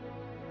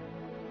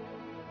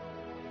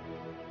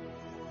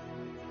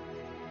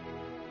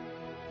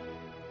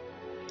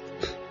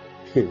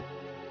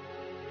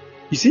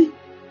 You see?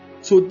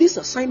 So this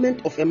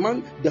assignment of a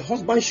man, the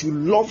husband should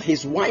love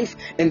his wife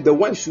and the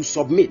wife should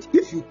submit.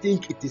 If you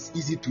think it is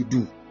easy to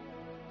do,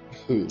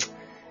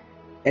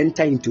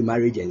 enter into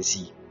marriage and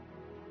see.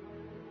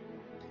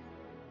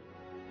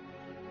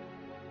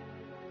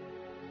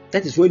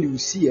 That is when you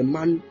see a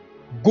man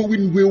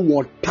going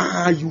wayward,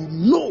 you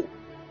know,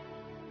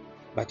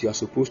 but you are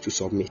supposed to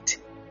submit.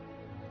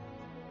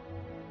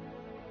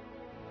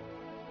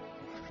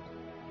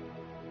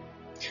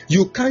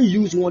 You can't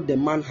use what the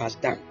man has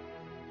done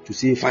to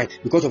say, fine,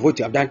 because of what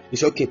you have done,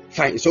 it's okay,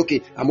 fine, it's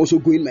okay, I'm also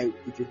going my...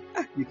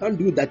 You can't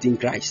do that in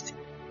Christ.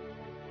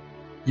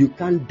 You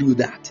can't do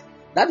that.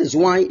 That is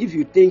why if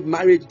you think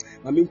marriage,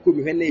 you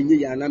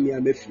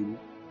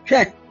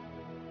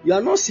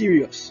are not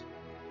serious.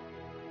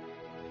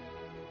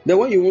 Then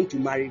when you want to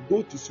marry,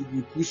 go to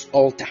Subuku's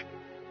altar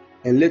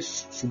and let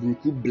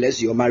Subuku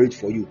bless your marriage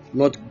for you,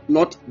 not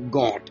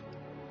God.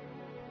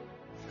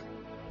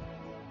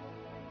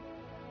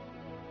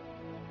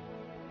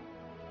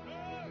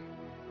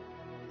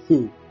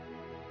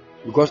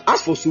 Because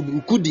as for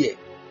Subuku dear,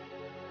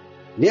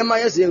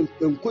 Nehemiah says,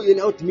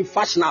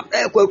 fashion up,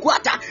 there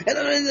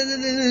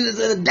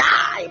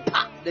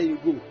you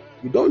go.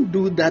 You don't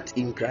do that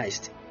in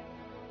Christ.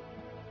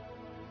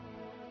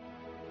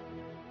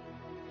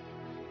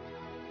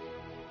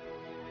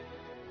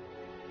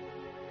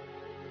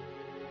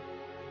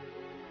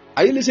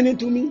 Are you listening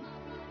to me?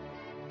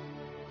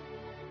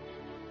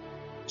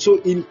 So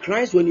in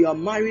Christ, when you are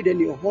married and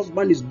your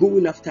husband is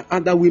going after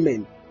other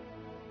women,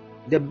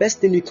 the best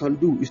thing you can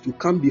do is to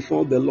come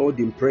before the Lord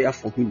in prayer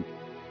for him,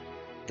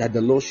 that the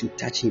Lord should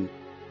touch him.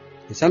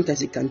 And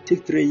sometimes it can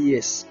take 3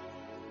 years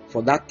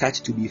for that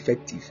touch to be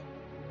effective,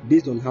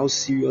 based on how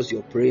serious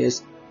your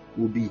prayers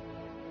will be.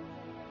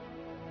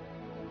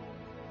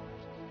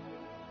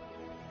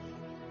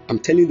 I'm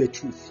telling the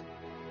truth.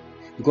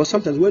 Because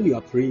sometimes when you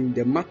are praying,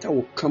 the matter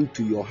will come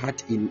to your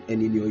heart and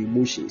in your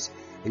emotions,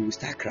 and you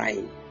start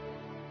crying,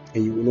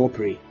 and you will not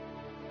pray.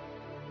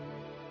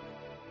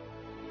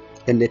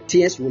 And the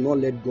tears will not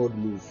let God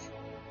move.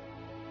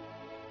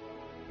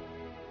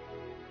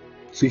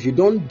 So if you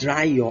don't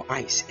dry your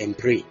eyes and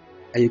pray,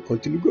 and you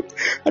continue to go,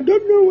 I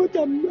don't know what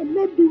I'm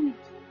not doing.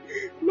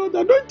 Lord,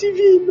 I don't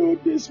even know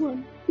this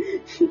one.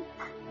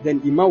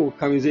 Then Ima will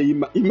come and say,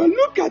 Ima,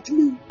 look at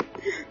me.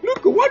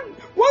 Look,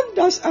 what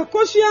does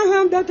Akosia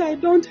have that I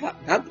don't have?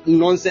 That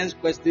nonsense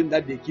question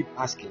that they keep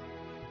asking.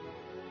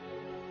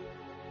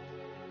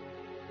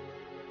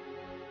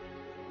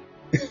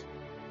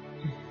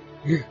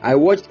 I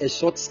watched a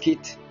short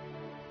skit.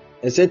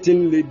 A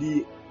certain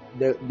lady,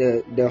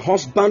 the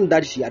husband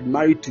that she had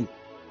married to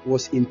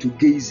was into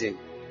gazing,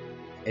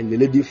 and the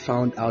lady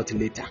found out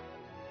later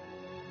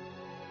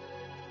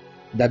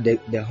that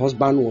the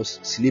husband was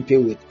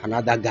sleeping with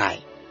another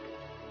guy.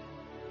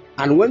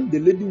 And when the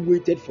lady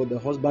waited for the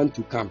husband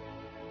to come,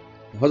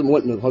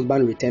 when the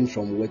husband returned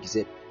from work, he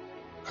said,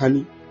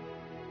 honey,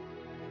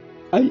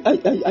 are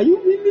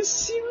you really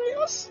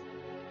serious?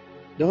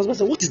 The husband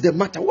said, what is the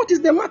matter? What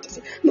is the matter? I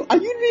said, no, are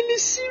you really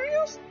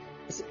serious?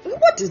 I said,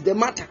 what is the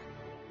matter?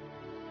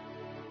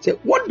 He said,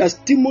 what does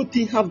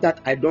Timothy have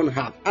that I don't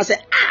have? I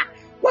said,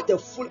 what a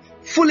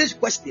foolish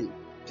question.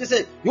 She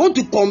said, you want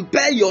to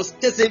compare your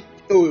station?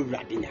 Oh,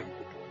 Radinia.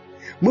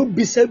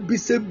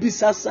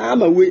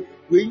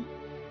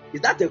 Is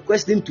that a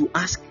question to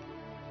ask?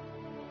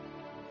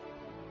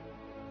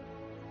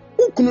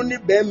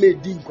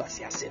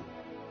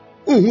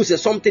 Who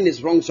says something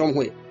is wrong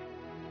somewhere?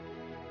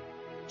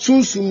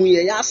 Soon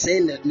we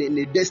saying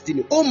the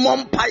destiny. Oh,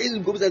 mom,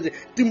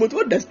 Timothy,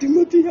 what does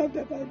Timothy have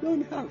that I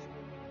don't have?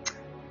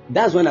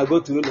 That's when I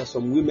got to know that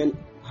some women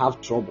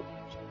have trouble.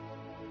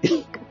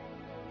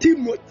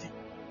 Timothy.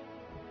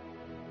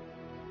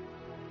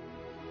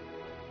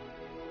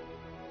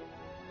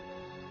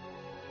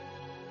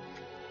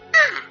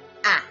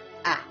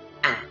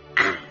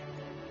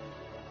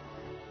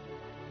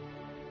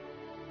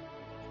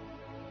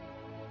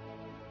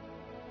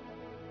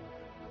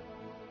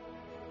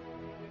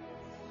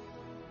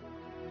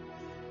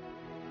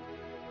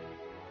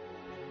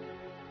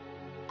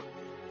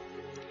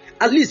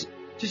 At least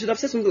she should have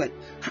said something like,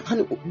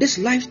 honey, this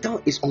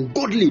lifestyle is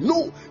ungodly.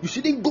 No, you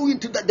shouldn't go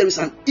into that. There is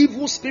an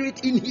evil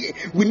spirit in here.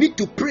 We need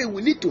to pray.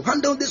 We need to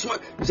handle this one.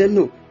 He said,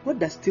 no. What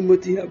does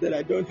Timothy have that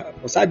I don't have?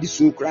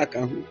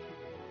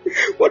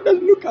 What does,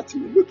 look at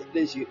me? Look at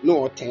this.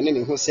 No,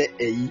 turning who say,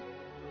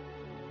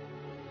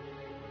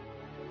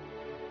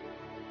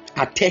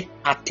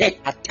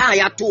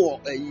 ataya to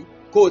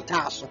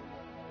kotaso.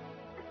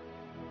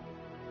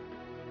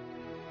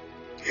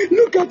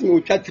 Look at me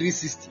with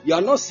 360. You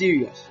are not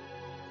serious.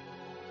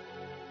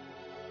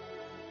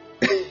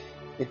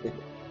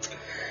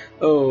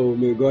 Oh,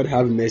 may God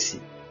have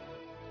mercy.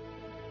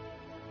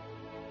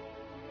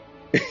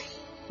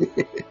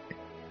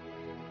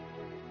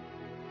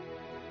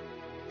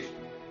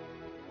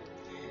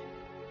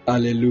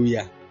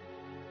 Hallelujah.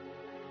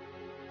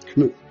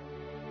 No,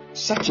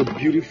 such a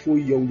beautiful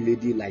young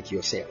lady like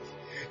yourself.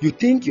 You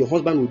think your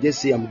husband will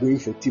just say, I'm going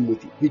for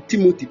Timothy. With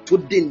Timothy,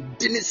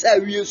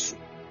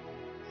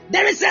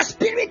 there is a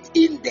spirit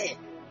in there.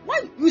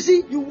 Why? You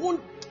see, you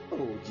won't.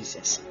 Oh,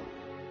 Jesus.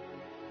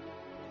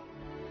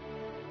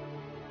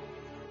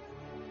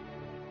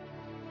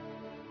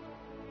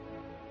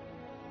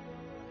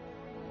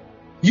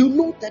 You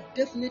know that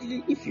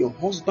definitely if your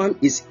husband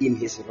is in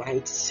his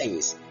right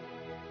sense,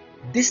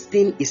 this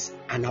thing is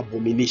an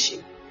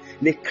abomination.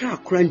 They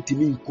can't go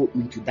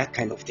into that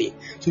kind of thing.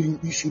 So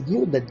you should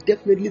know that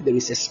definitely there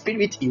is a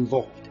spirit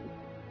involved.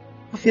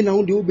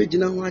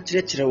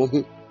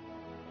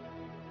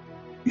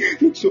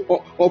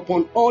 So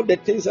upon all the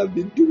things I've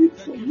been doing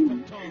for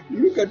you,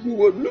 look at me,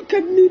 look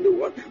at me,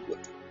 what?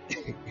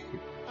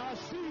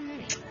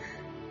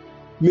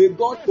 May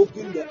God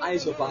open the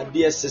eyes of our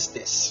dear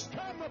sisters,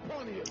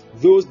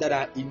 those that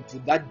are into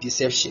that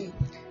deception,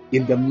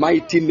 in the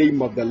mighty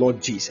name of the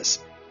Lord Jesus.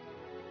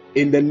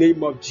 In the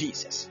name of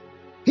Jesus.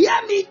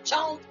 Hear me,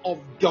 child of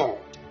God.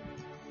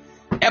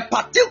 A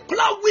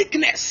particular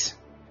weakness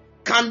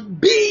can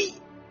be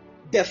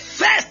the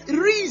first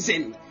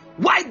reason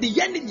why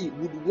the enemy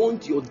would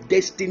want your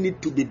destiny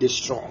to be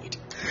destroyed.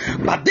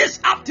 But this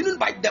afternoon,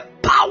 by the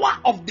power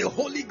of the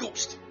Holy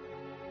Ghost,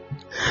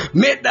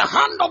 may the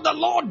hand of the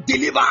Lord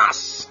deliver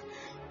us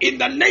in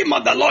the name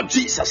of the Lord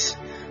Jesus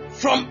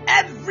from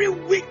every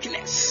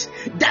weakness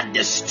that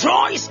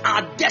destroys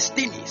our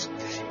destinies.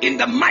 In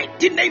the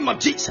mighty name of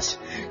Jesus.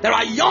 There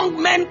are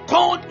young men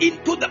called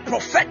into the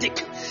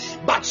prophetic,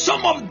 but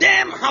some of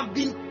them have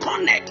been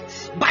cornered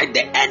by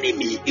the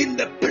enemy in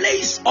the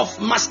place of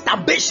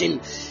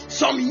masturbation.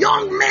 Some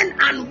young men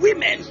and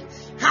women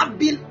have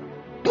been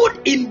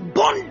put in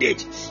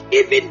bondage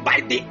even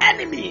by the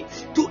enemy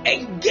to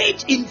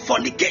engage in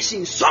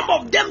fornication. Some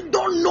of them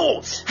don't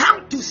know how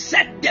to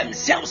set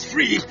themselves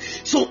free.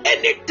 So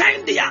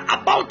anytime they are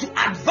about to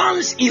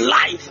advance in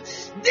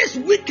life, this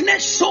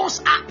weakness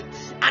shows up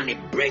and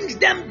it brings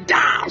them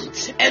down.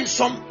 And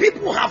some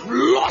people have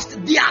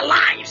lost their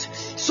lives.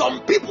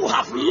 Some people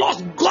have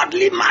lost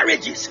godly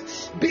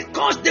marriages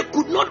because they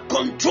could not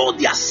control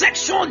their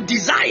sexual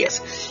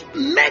desires.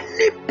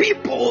 Many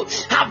people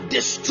have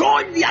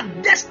destroyed their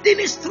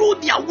destinies through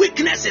their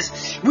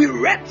weaknesses. We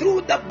read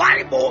through the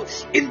Bible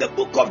in the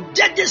book of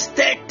Judges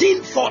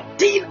 13,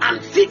 14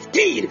 and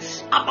 15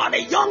 about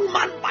a young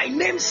man by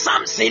name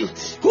Samson,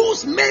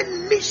 whose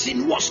main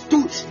mission was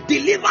to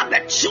deliver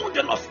the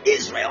children of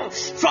Israel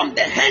from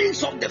the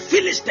hands of the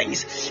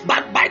Philistines.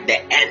 But by the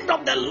end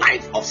of the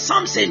life of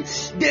Samson,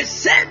 the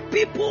same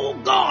people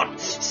God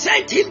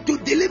sent him to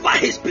deliver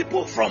his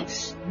people from,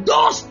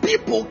 those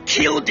people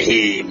killed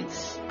him.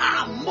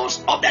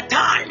 Most of the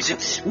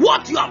times,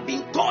 what you have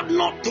been called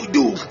not to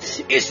do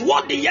is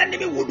what the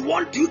enemy would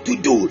want you to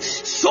do,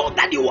 so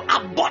that you will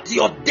abort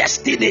your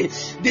destiny.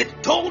 They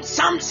told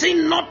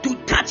Samson not to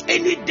touch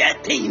any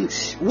dead thing.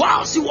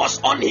 Whilst he was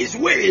on his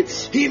way,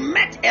 he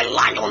met a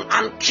lion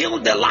and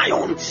killed the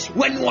lion.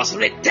 When he was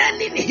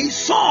returning, he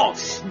saw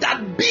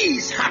that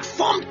bees had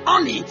formed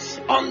honey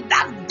on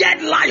that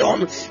dead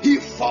lion. He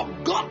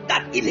forgot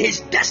that in his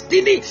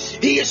destiny,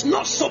 he is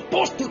not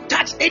supposed to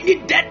touch any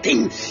dead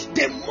thing.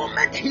 The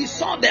moment he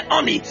saw the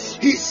honey,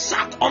 he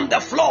sat on the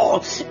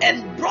floor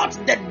and brought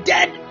the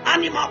dead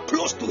animal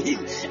close to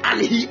him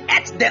and he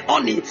ate the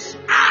honey.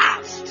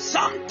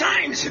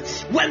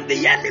 Sometimes when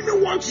the enemy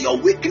wants your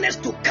weakness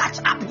to catch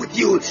up with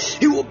you,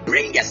 he will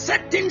bring a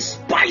certain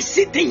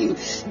spicy thing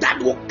that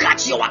will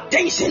catch your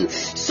attention,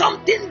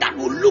 something that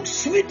will look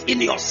sweet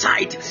in your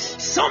sight,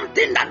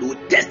 something that will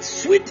taste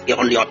sweet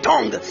on your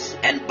tongue,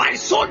 and by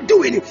so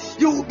doing,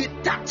 you will be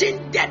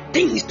touching dead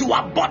things to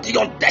abort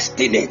your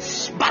destiny.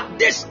 But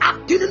this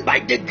afternoon, by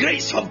the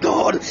grace of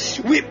God,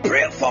 we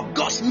pray for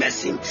God's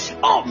mercy.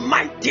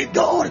 Almighty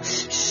God,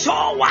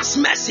 show us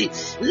mercy.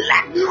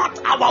 Let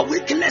not our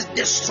weakness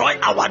destroy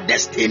our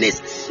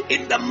destinies.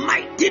 In the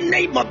mighty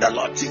name of the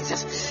Lord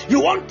Jesus,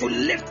 you want to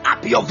lift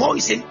up your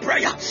voice in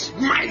prayer.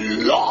 My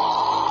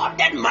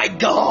Lord and my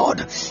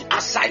God,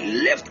 as I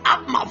lift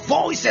up my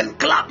voice and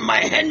clap my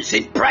hands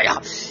in prayer,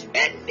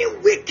 any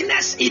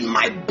weakness in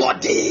my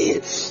body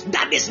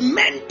that is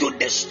meant to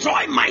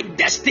destroy my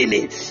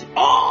destiny,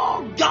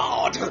 oh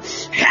God,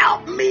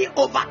 help me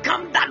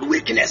overcome that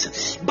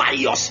weakness by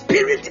your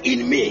spirit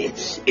in me.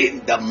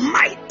 In the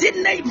mighty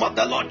name of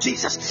the Lord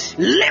Jesus,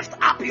 lift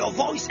up your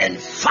voice and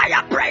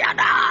fire prayer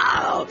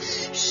now.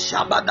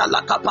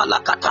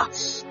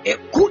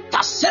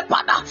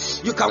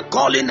 You can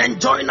call in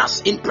and join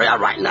us in prayer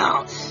right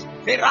now.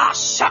 Vera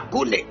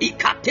shakule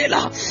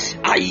ikatela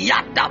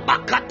ayada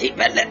bakati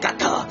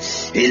velekata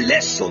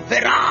ileso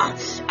vera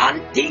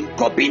antin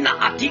kobina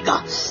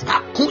atiga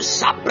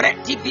akusa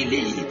breti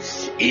vili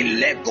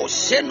ilego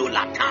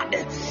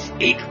senulatade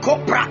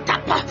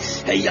ikopratapa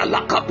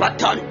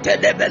yalakapatante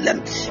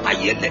debelem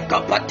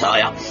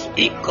ayelekapataya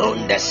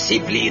ikronde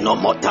sivlino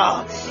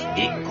mota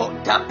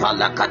ikota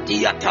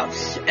palakatiata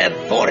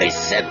evore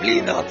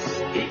sevlino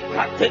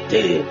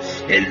Ikatete,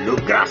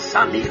 Elugra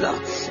Sanila,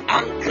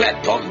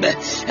 Ankletombe,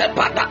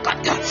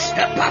 Eparakata,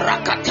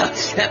 Eparakata,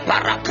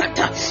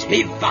 Eparakata,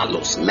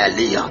 Ivalus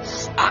Melia,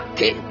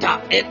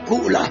 Akenta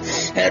Ekula,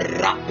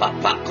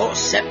 Rapapako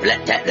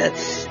Sepleted,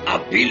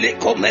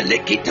 Abiliko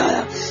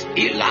Melekita,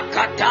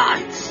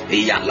 Ilakatai,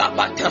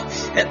 Ialabata,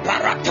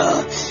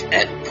 Eparata,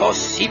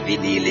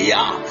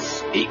 Ekosibinilia,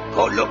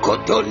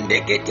 Ikolokotonde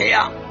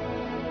Getea.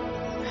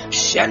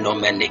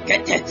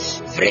 Shenomenikete,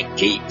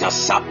 Frekita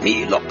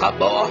Sapi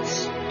Lokabo,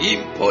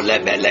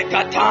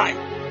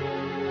 Impolebelekatai.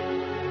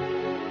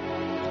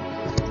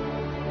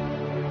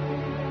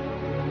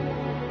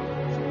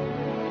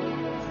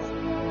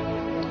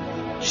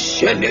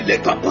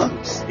 Shenelekapa,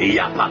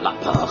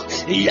 Yapalapa,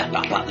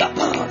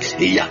 Yapalapa,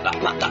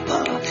 Yapalapa,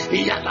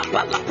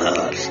 Yapalapa,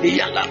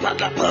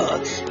 Yapalapa,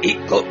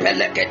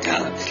 Ikopeleketa,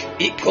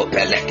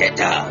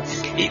 Ikopeleketa,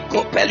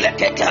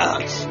 Ikopeleketa,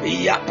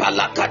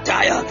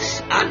 Yapalakataya,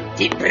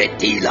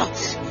 Antipretila,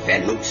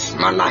 Venus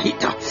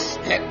Manahita,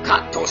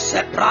 Hekato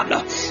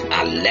Seprada,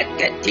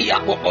 Aleketia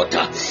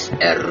Bogota,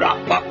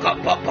 Erapaka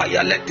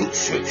Papaya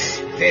Letus,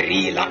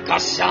 Verila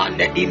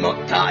Casane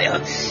Imotaya,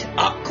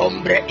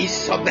 Acombre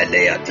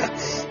Isobeleata,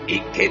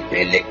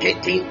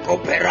 Ikepeleketin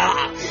Copera,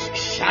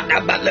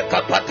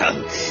 Shadabalekapata,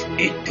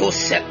 Ito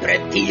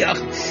Sepretia,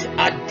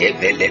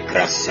 Adevele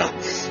Crasa,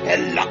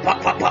 La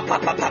Papa Papa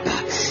Papa,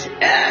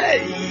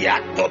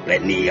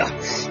 Yatopenia,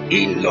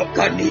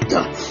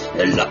 Inocanita,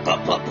 La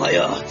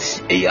Capapaya,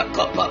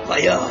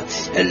 Yakapapaya,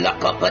 La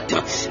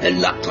Capata,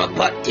 La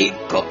Capati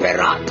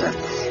Cooperata,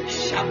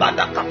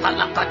 Shabada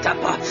Kapala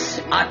Katapa,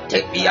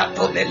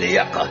 Atepiato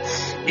Meliaka,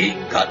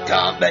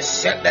 Ikata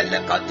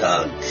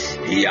Besebelekata,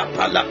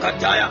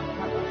 Yapalakataya.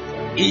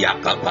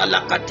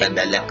 Iakapala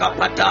katebele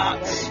kapata,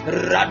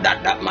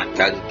 radada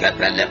matanke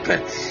beleke,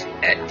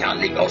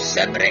 etaligo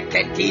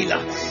sebreketila,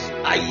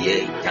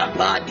 aye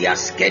tabadia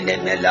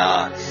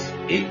skenemela,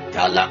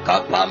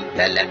 italaka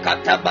pampele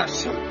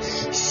katabasho,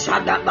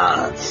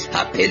 shadaba,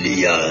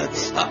 apelia,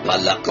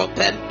 apalako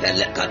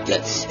pempele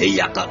kate,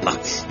 iakapa,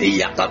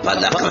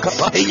 iakapalaka,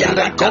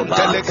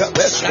 iakapa,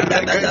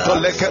 shadabada,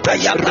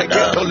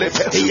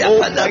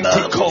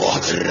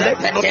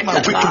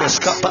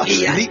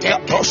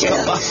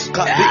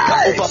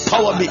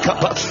 overpower me,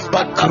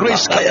 but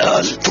grace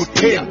to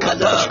take,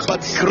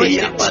 but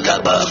grace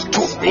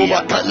to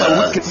overcome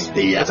my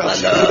wickedness.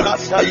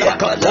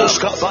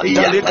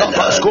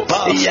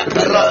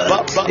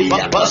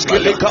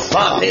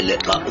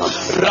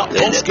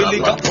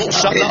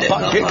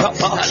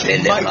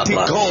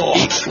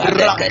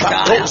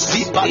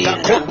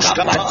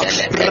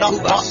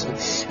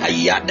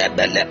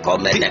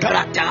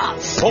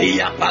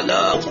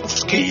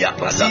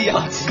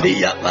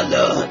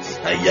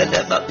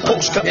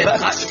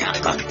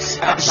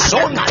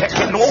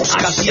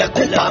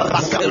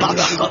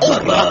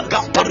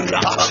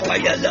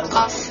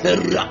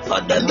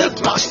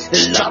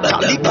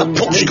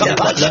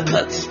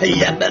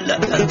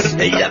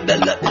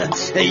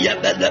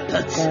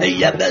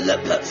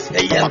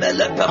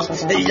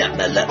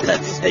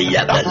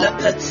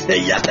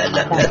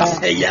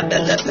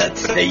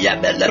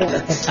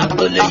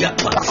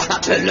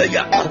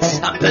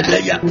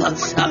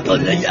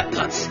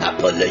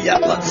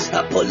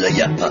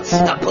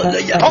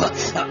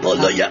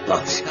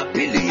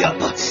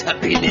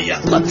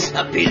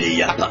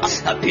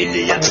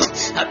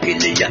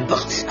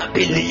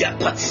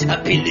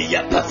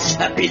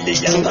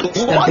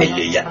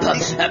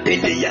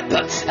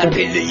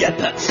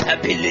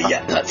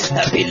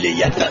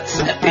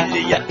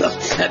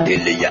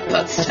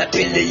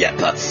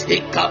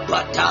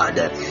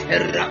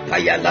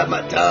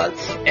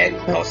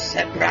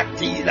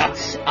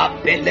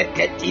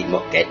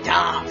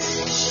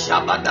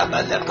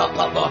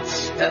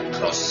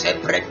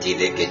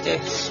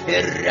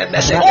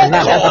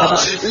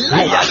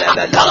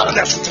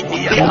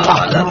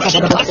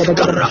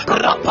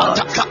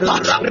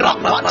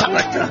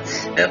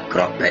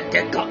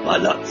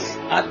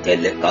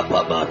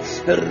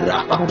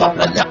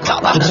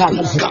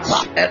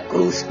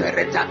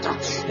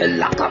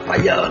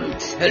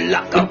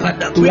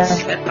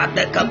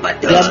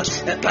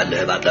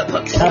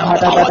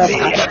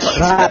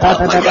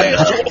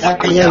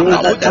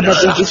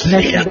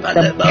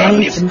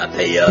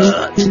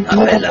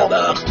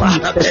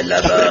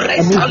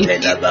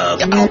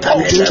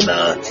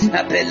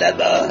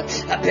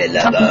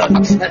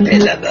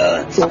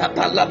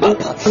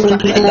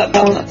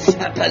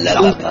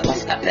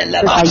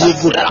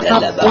 Mighty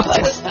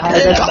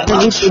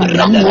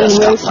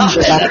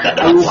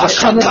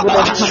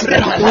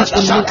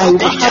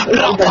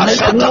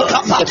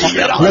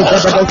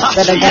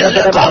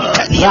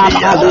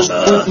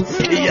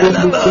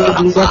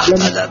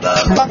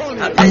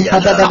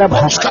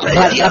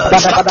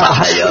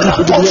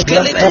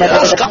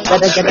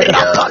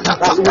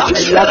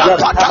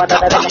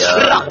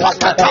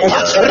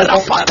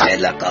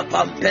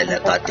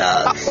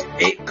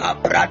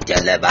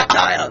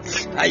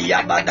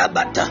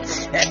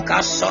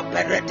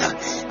Kasopereta,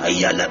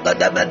 Ayala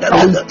Badabada,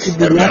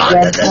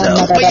 Radadada,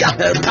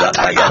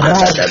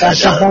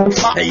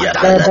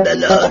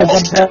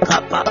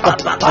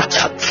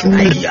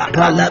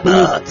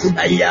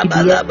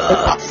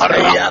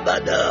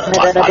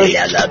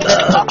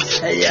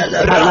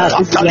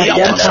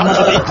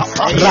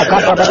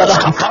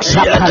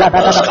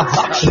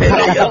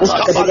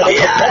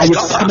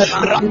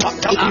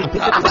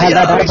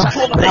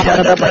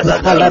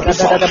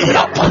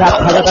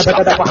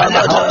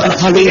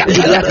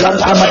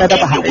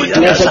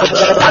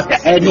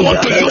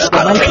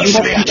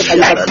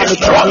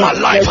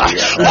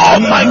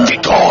 Almighty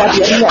God,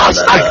 as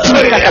I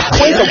pray,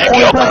 let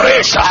your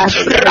grace,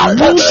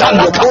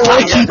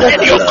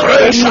 let your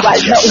grace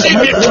see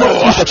me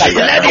through.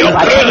 Let your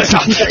grace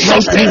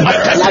sustain my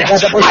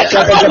test. I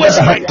cannot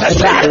waste my test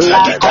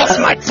because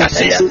my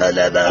test is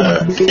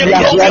the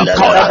glory of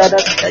God.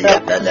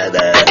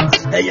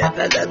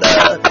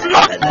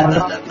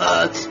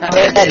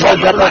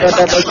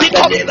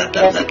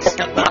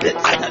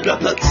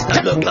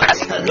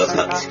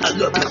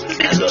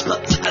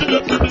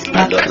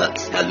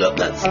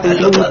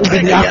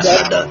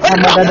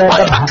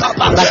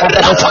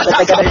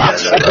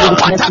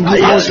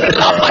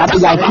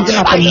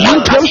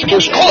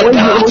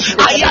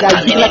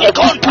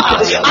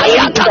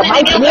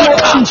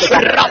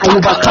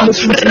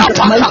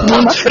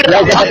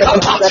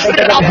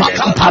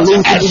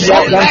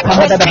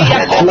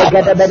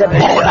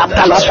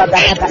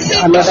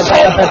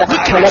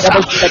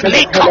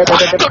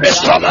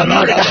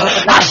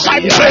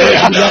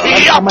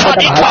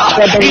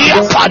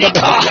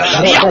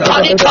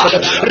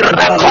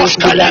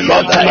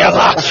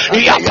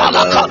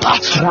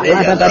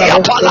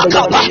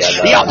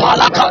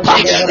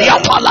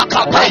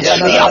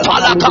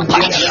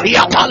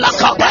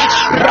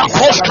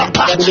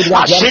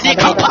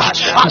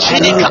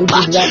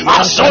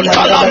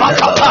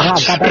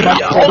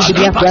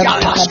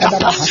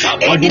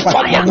 Any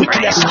form of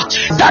weakness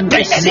that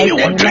the enemy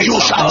want to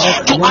use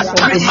to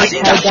attack my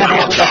destiny,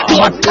 to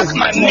attack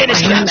my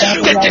ministry,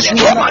 to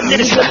destroy my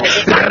ministry.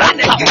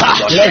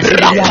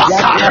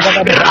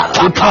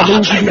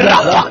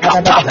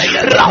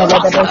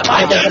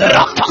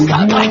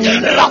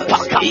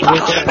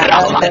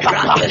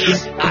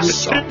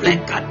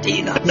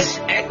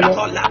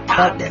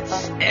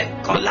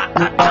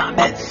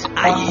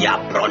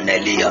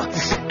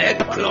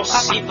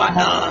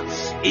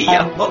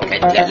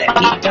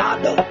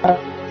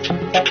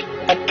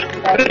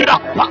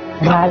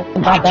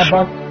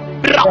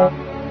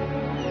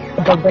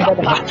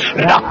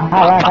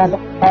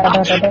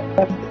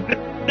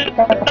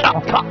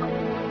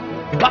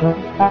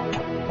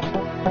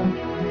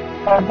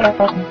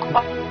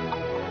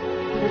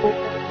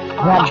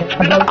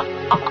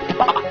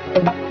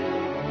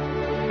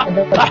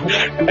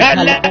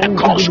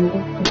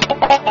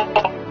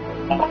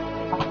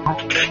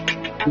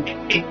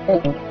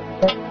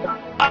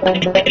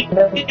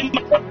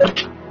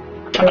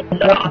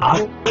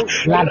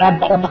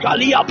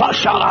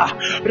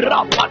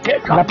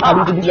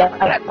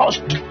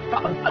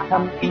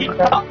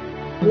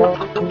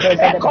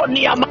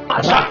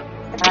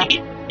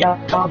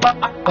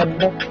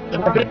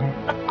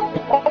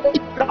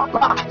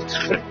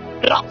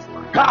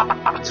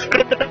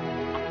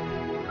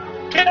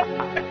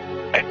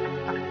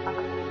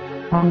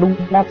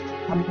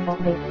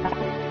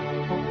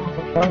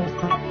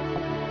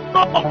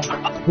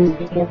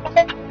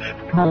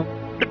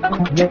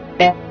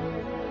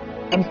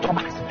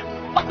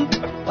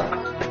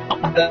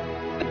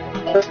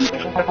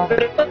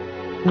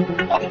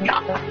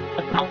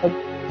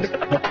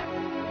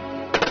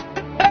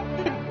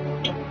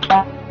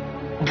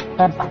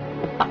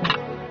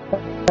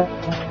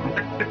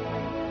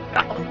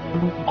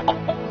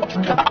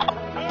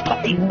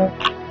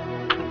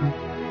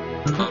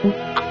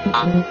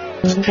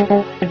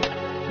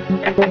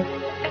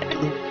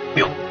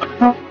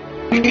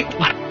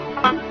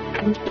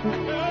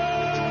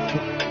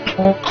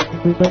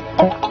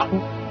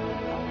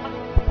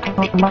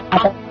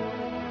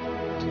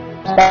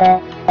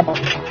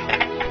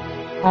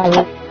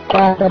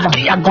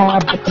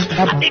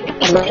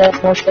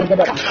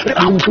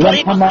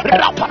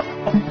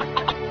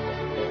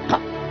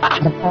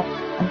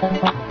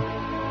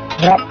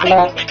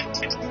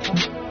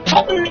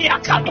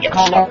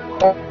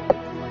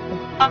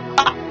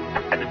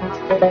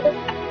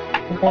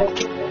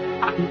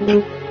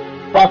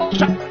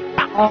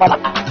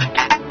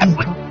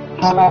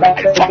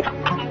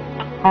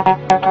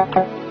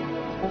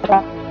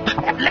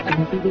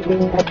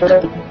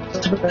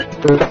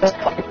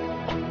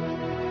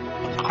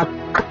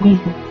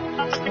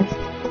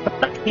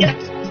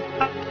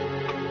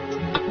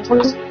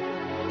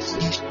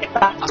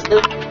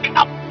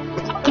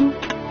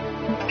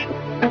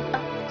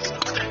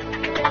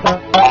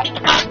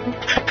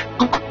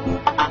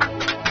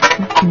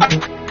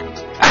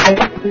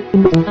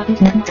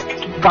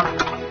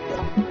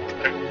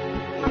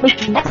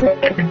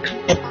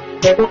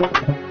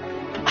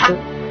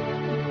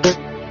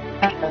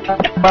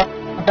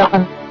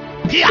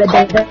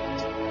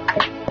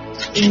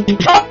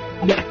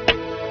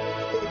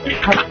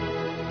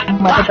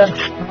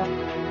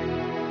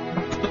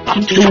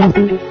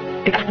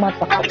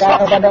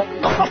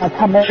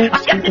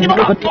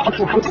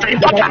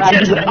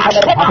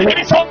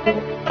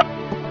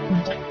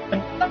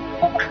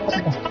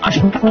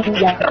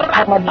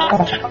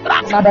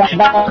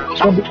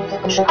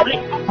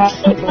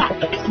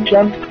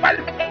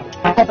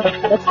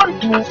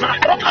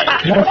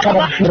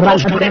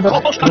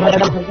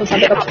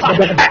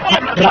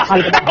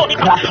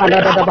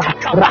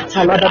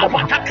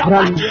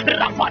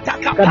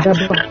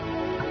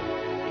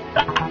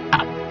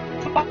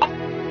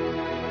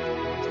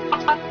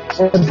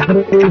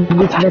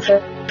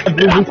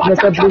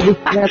 Every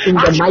weakness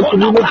in the mighty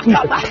name of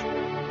Jesus.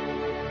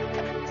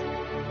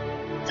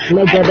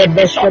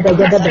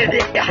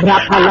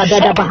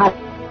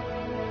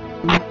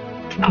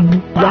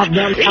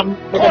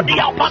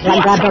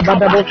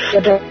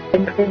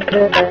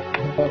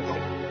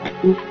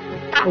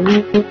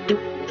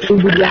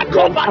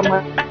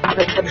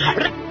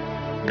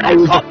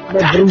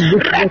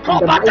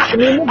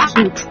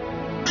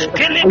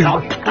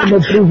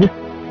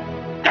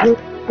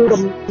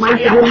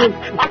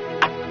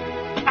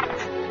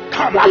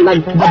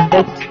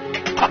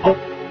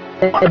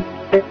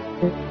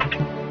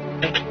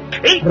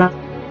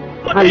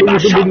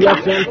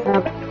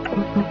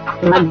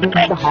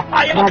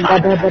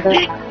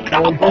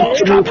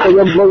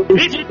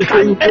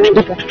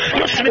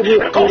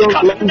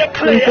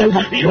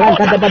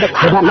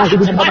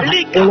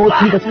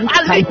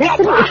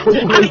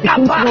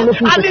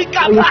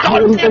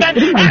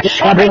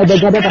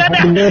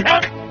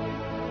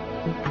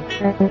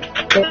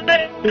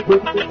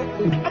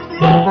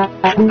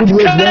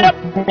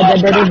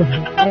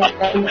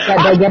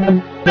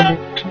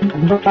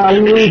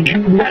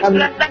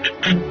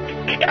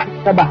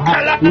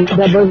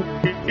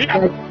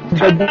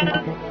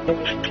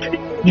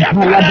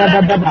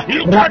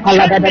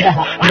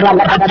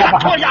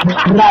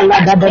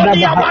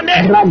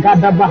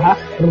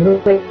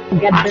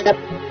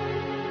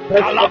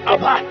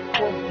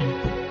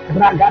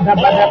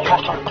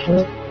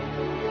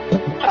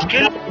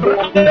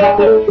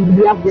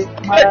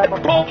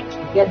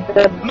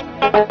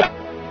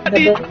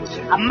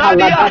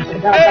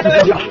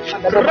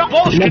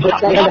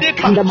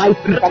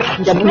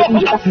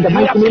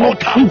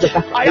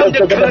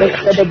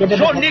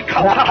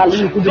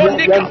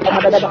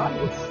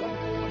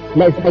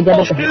 Let's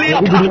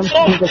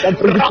get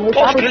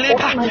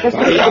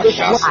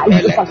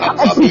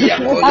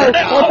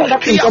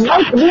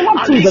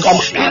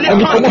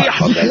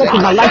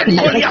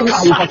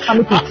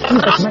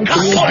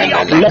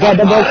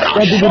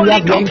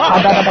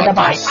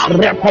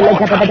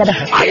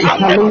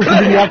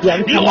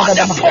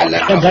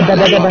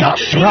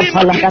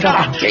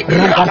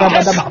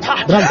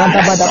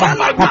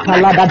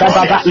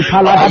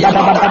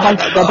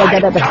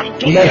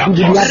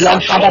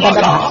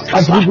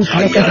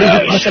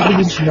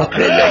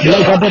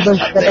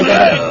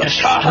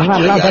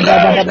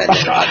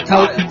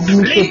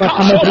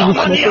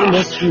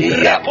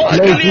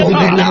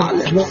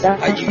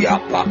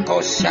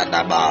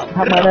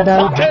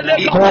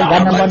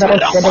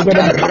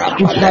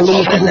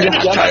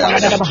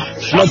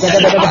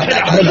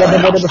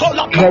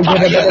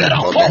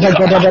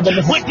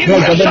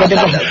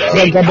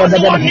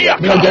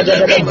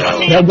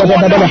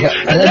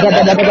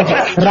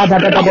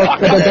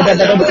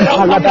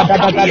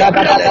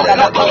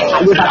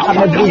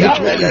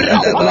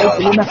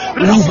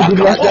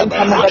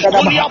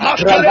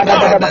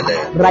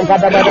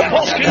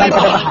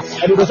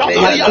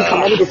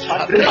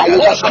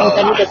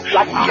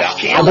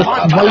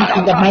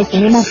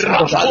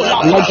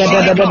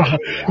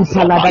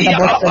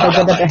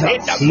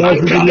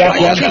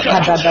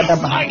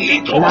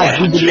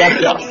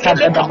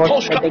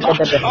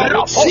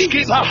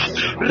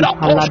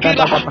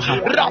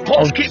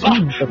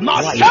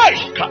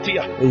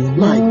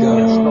My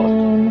God.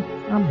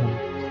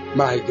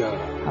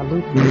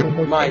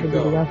 My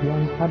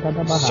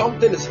God.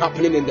 Something is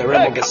happening in the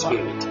realm of the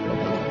Spirit.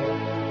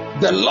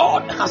 The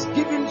Lord has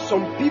given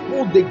some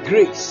people the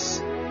grace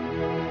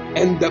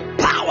and the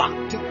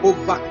power to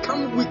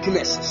overcome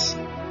weaknesses.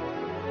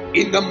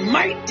 In the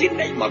mighty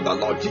name of the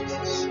Lord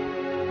Jesus.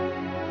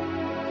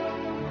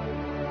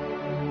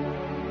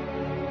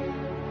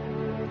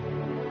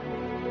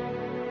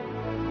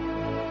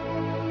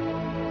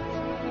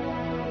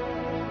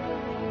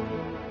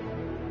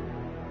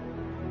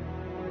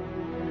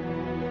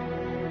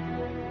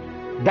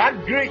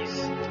 That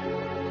grace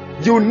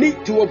you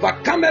need to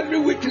overcome every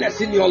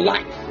weakness in your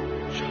life.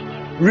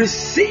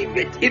 Receive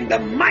it in the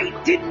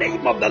mighty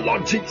name of the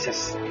Lord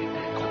Jesus.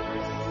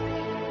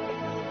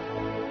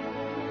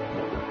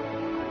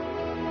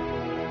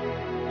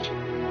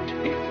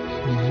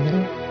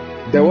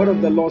 The word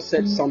of the Lord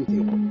said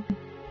something.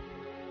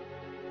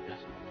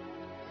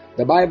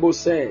 The Bible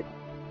said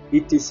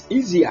it is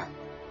easier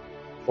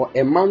for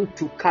a man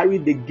to carry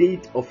the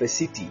gate of a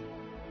city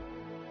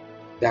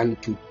than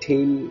to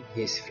tame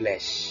his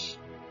flesh.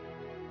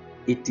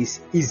 It is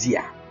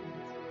easier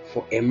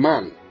for a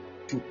man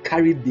to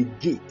carry the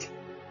gate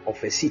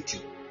of a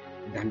city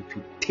than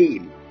to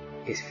tame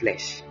his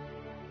flesh.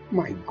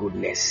 My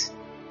goodness.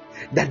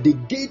 That the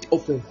gate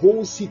of a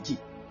whole city,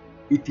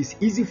 it is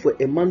easy for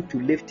a man to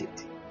lift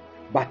it,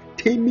 but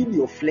taming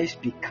your flesh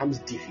becomes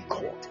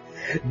difficult.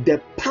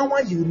 The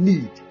power you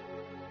need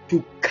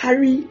to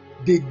carry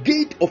the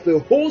gate of a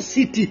whole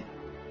city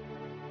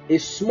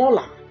is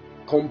smaller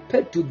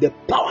compared to the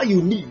power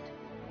you need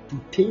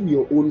to tame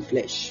your own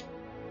flesh.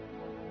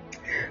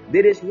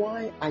 That is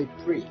why I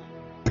pray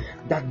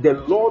that the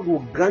Lord will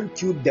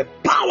grant you the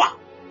power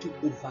to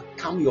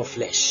overcome your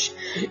flesh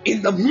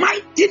in the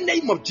mighty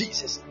name of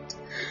Jesus.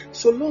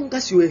 So long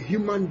as you're a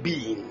human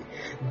being,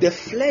 the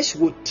flesh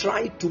will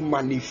try to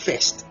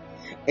manifest,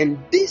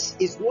 and this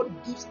is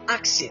what gives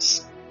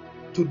access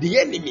to the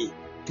enemy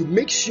to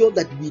make sure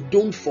that we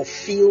don't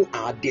fulfill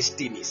our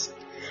destinies.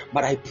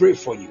 But I pray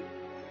for you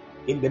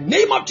in the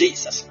name of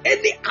Jesus,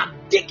 any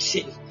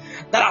addiction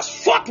that has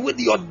fought with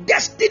your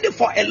destiny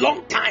for a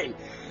long time,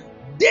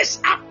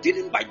 this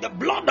afternoon by the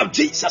blood of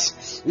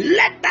Jesus,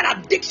 let that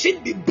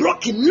addiction be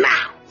broken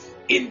now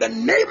in the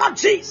name of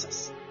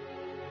Jesus.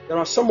 There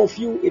are some of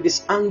you, it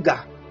is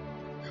anger.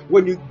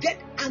 When you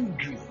get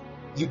angry,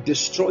 you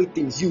destroy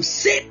things. You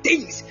say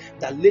things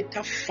that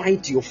later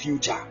fight your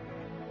future.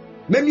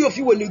 Many of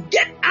you, when you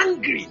get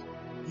angry,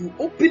 you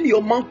open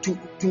your mouth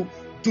to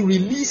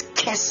release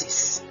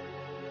curses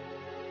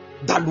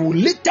that will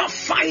later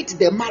fight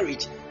the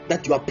marriage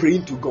that you are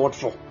praying to God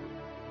for.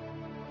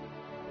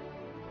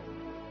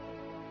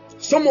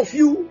 Some of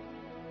you,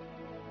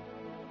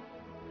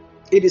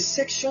 it is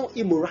sexual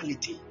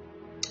immorality.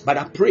 But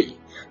I pray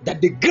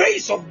that the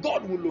grace of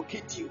God will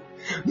locate you.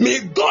 May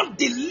God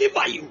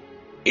deliver you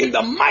in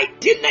the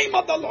mighty name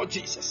of the Lord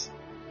Jesus.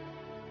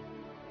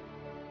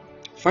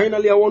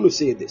 Finally, I want to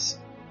say this.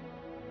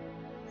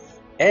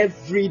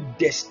 Every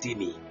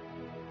destiny,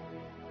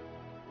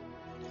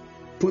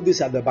 put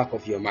this at the back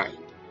of your mind.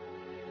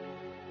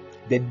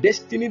 The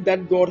destiny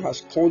that God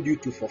has called you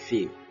to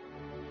fulfill,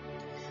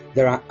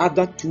 there are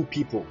other two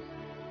people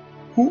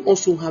who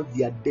also have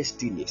their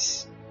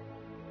destinies.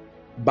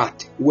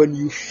 But when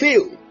you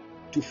fail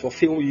to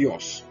fulfill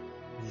yours,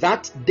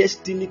 that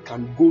destiny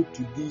can go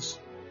to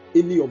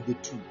any of the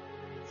two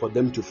for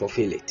them to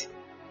fulfill it.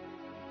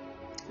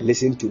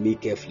 Listen to me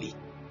carefully.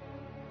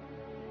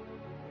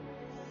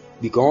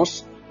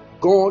 Because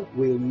God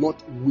will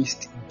not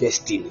waste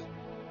destiny.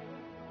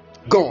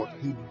 God,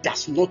 He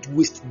does not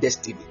waste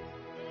destiny.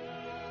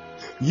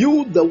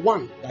 You, the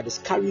one that is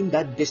carrying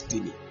that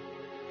destiny,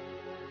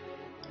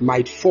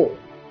 might fall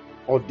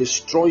or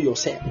destroy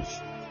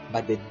yourself.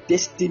 But the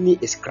destiny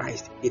is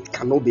Christ. It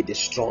cannot be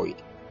destroyed.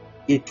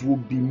 It will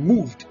be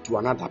moved to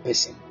another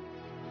person.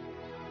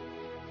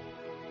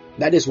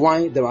 That is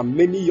why there are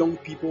many young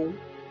people.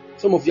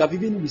 Some of you have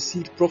even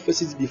received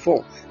prophecies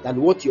before that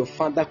what your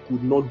father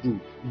could not do,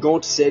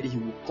 God said He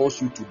will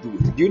cause you to do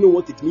it. Do you know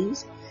what it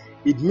means?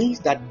 It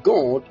means that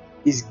God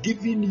is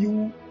giving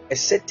you a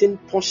certain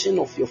portion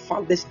of your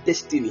father's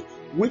destiny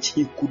which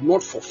He could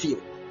not fulfill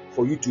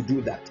for you to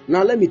do that.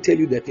 Now let me tell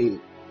you the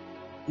thing.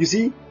 You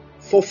see,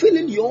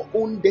 fulfilling your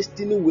own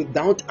destiny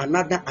without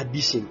another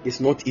addition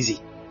is not easy.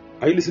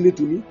 Are you listening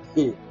to me?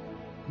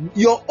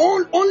 Your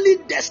own only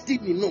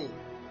destiny, no.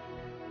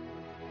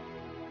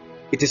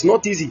 It is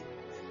not easy.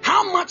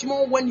 How much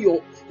more when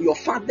your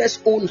father's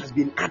own has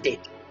been added?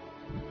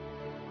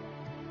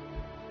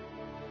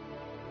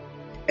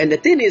 And the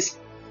thing is,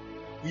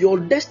 your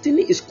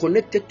destiny is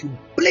connected to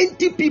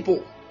plenty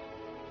people.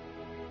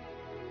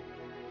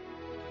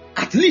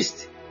 At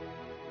least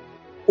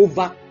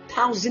over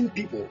 1,000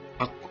 people.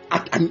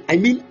 I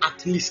mean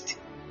at least.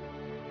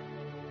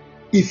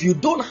 If you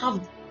don't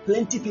have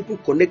plenty people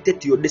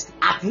connected to your destiny,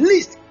 at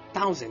least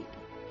 1,000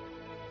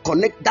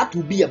 connect, that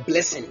will be a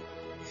blessing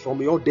from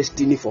your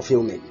destiny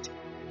fulfillment.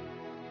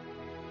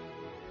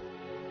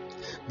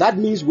 That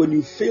means when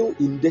you fail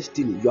in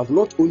destiny, you have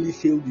not only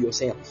failed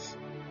yourself,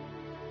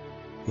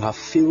 you have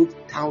failed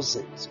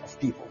thousands of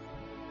people.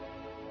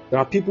 There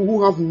are people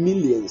who have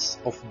millions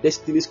of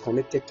destinies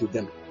connected to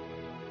them.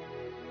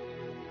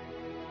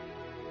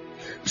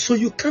 So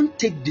you can't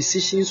take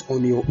decisions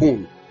on your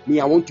own. Me,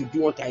 I want to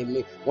do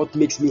what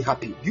makes me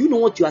happy. Do you know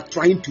what you are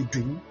trying to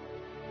do?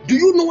 Do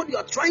you know what you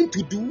are trying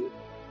to do?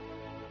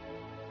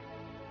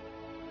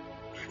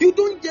 You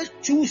don't just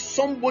choose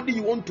somebody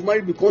you want to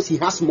marry because he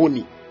has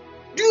money.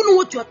 Do you know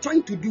what you are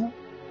trying to do?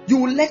 You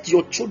will let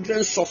your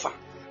children suffer.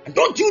 And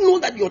don't you know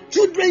that your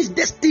children's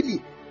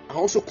destiny are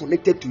also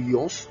connected to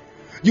yours?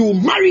 You will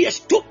marry a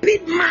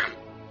stupid man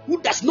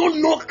who does not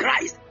know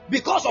Christ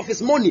because of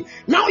his money.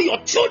 Now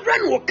your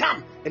children will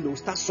come and they will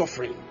start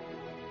suffering.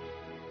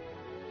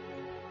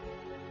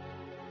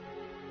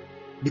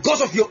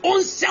 Because of your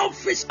own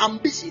selfish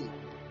ambition.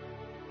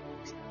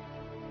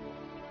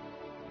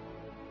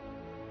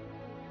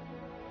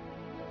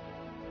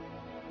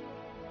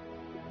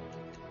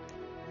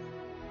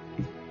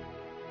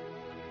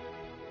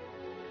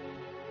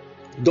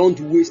 Don't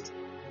waste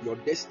your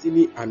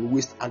destiny and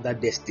waste other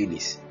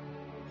destinies.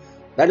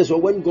 That is why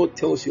when God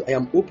tells you, I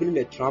am opening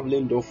a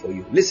traveling door for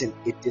you, listen,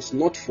 it is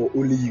not for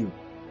only you.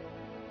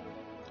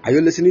 Are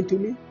you listening to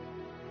me?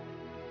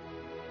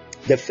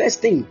 The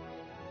first thing,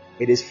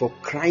 it is for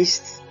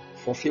Christ's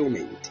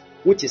fulfillment,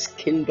 which is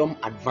kingdom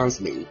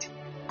advancement.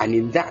 And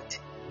in that,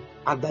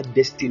 other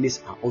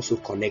destinies are also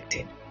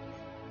connected.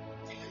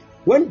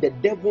 When the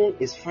devil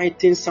is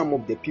fighting some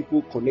of the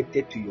people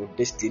connected to your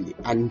destiny,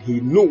 and he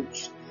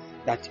knows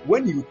that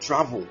when you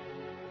travel,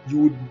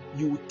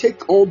 you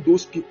take all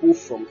those people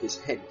from his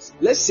hands.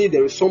 Let's say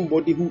there is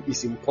somebody who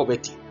is in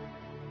poverty,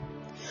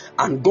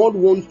 and God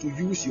wants to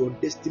use your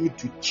destiny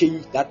to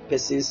change that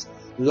person's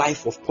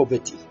life of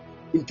poverty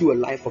into a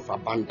life of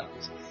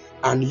abundance.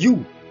 And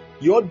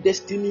your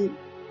destiny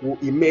will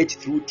emerge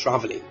through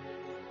traveling.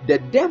 The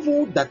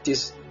devil that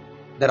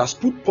has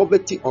put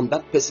poverty on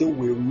that person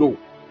will know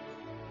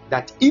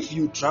that if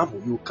you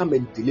travel, you come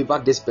and deliver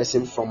this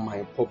person from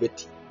my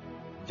poverty.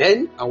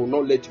 Then I will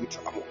not let you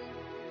travel.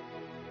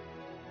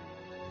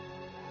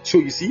 So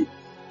you see,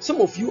 some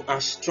of you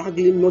are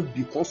struggling not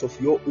because of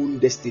your own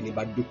destiny,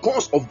 but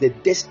because of the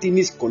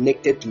destinies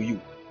connected to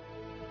you.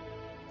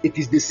 It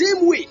is the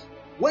same way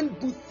when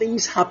good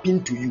things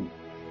happen to you.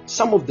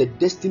 Some of the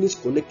destinies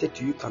connected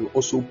to you can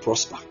also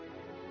prosper.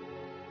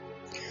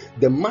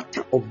 The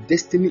matter of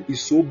destiny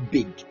is so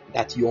big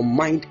that your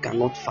mind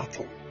cannot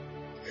fathom.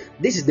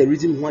 This is the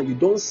reason why you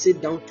don't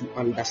sit down to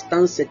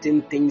understand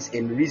certain things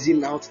and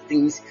reason out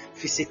things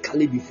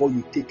physically before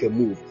you take a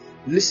move.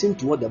 Listen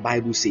to what the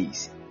Bible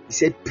says. He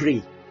said,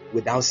 pray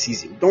without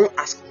ceasing. Don't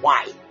ask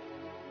why.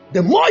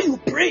 The more you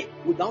pray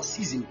without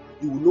ceasing,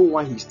 you will know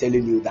why he's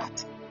telling you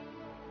that.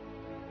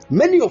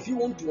 Many of you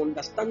want to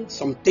understand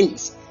some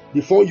things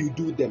before you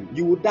do them.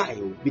 You will die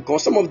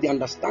because some of the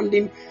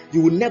understanding,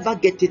 you will never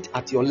get it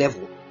at your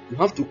level. You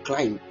have to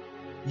climb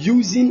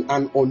using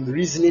an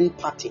unreasoning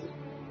pattern.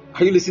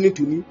 Are you listening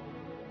to me?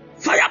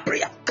 Fire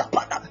prayer.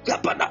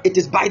 It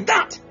is by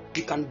that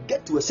you can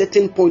get to a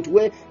certain point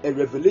where a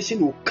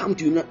revelation will come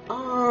to you.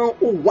 Oh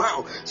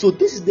wow. So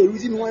this is the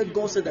reason why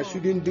God said I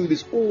shouldn't do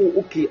this.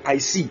 Oh, okay, I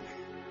see.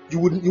 You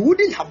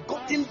wouldn't have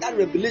gotten that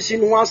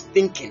revelation whilst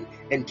thinking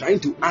and trying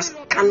to ask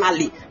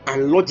carnally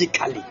and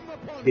logically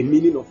the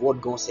meaning of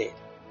what God said.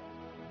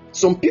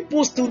 Some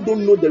people still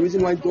don't know the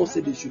reason why God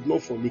said they should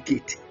not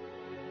fornicate.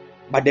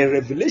 But the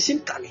revelation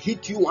can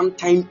hit you one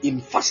time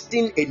in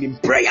fasting and in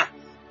prayer,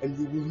 and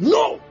you will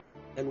know.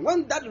 And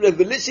when that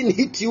revelation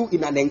hits you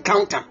in an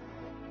encounter,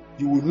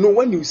 you will know.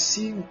 When you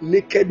see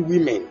naked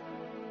women,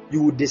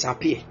 you will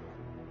disappear.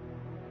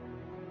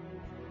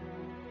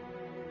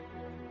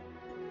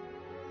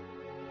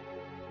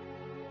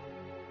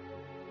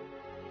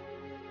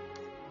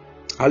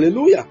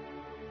 Hallelujah.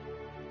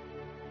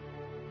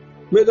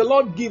 May the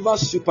Lord give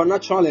us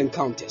supernatural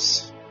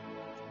encounters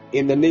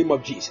in the name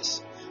of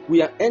Jesus.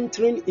 We are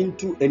entering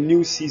into a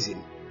new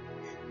season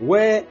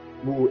where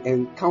we will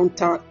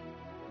encounter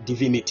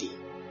divinity.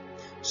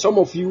 Some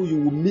of you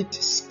will meet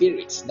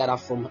spirits that are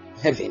from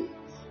heaven.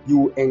 You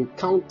will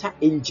encounter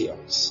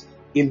angels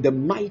in the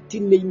mighty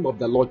name of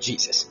the Lord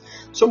Jesus.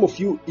 Some of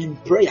you in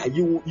prayer,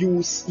 you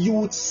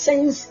would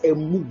sense a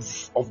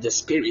move of the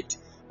Spirit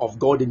of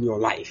God in your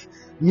life.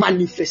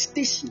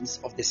 Manifestations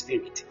of the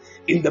Spirit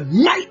in the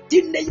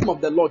mighty name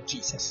of the Lord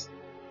Jesus.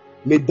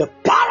 May the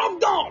power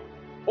of God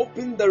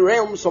open the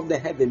realms of the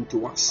heaven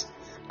to us,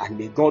 and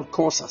may God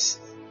cause us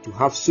to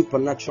have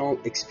supernatural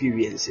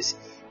experiences.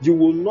 You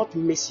will not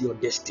miss your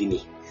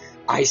destiny.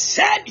 I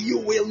said you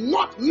will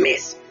not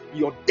miss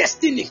your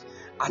destiny.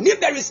 And if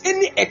there is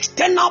any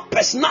external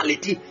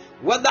personality,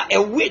 whether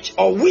a witch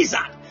or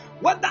wizard,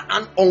 whether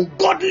an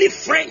ungodly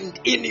friend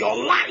in your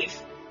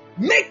life,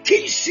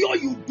 making sure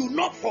you do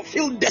not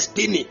fulfill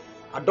destiny.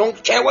 I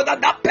don't care whether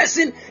that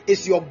person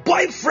is your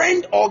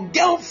boyfriend or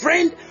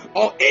girlfriend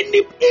or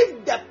any,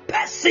 if the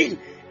person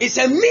is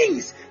a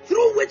means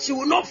through which you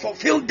will not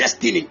fulfill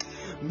destiny,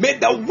 may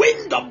the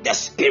wind of the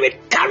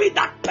Spirit carry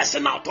that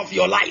person out of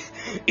your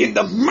life in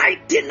the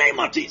mighty name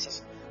of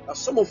Jesus. Now,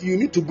 some of you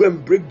need to go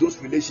and break those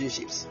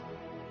relationships.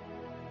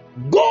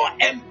 Go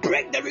and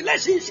break the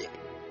relationship.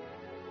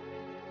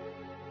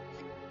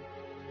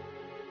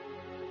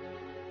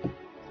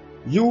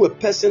 You, a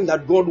person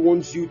that God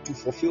wants you to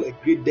fulfill a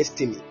great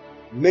destiny,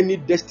 many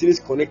destinies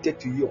connected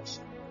to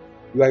yours.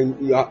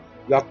 You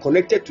are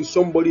connected to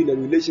somebody in a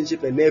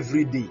relationship, and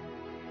every day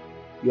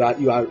you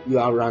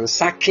are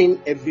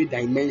ransacking every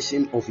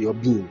dimension of your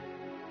being.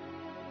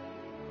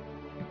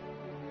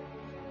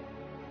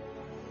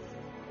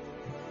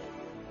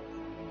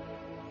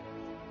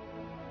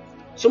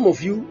 Some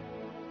of you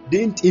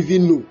didn't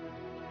even know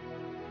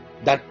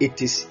that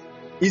it is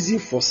easy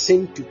for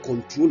sin to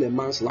control a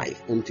man's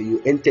life until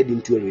you entered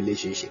into a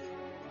relationship.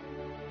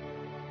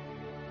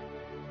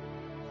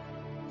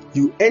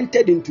 You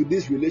entered into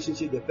this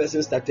relationship, the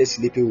person started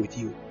sleeping with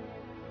you.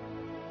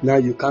 Now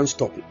you can't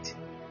stop it.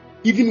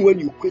 Even when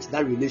you quit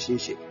that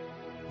relationship,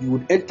 you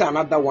would enter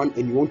another one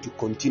and you want to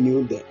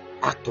continue the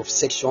act of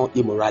sexual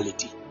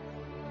immorality.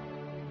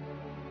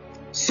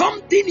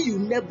 Something you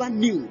never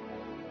knew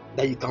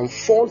that you can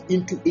fall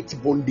into its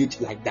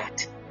bondage like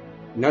that.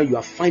 Now you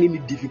are finding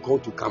it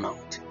difficult to come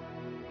out.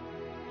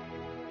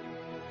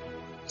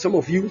 Some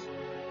of you,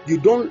 you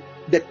don't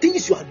The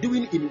things you are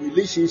doing in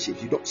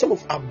relationships, some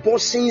of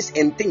abortions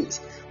and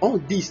things, all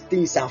these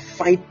things are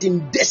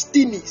fighting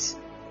destinies.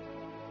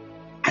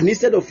 And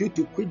instead of you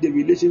to quit the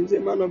relationship, say,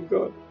 man of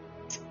God,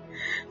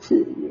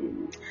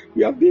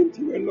 we have been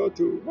through a lot,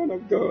 man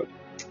of God.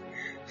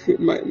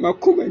 My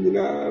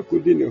comment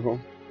couldn't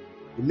home.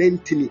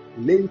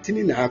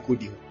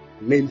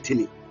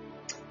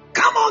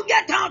 Come on,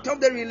 get out of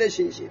the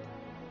relationship.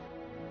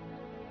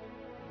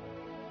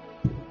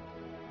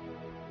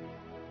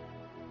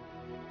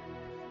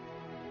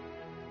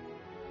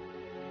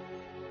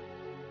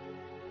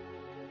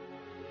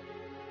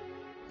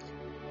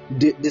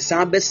 The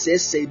Sabbath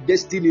says, say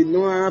destiny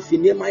no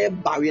afine my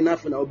barina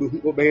for now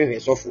obey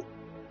his awful.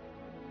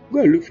 Go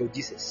and look for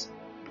Jesus.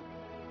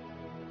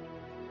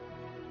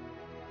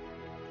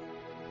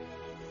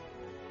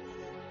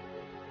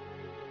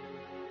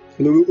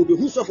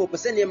 Who suffer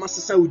percent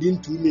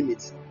within 2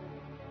 minutes.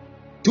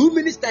 2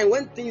 minutes time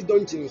when things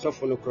don't change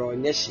suffer no crow.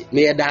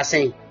 May I da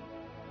saying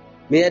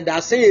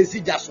and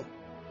see just.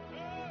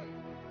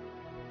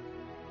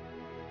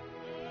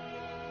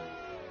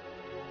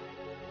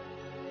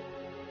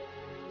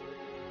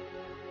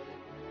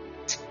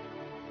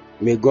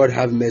 May God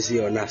have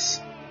mercy on us.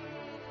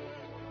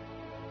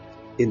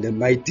 In the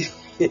mighty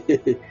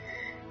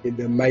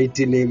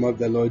name of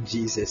the Lord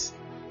Jesus.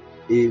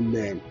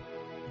 Amen.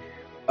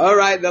 All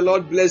right, the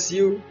Lord bless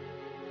you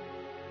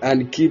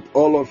and keep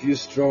all of you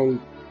strong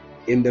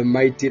in the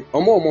mighty.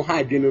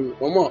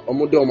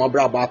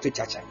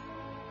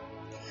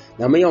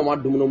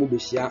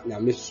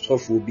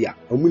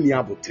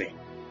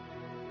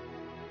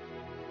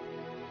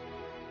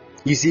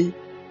 You see,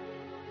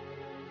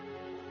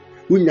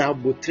 unya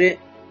botre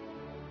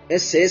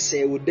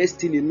ese wo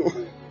destiny no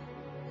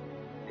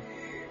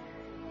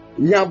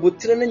nya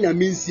botre na nya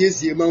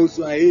minsiesie ma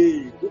nso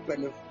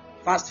open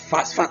fast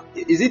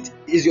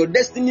is your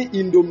destiny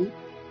Indomie?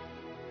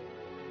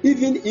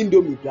 Even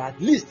Indomie, at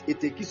least it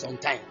takes some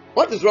time.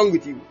 What is wrong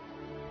with you?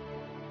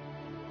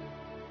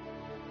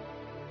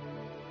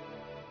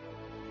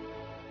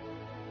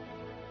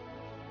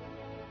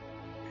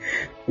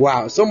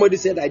 Wow, somebody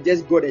said I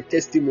just got a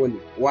testimony.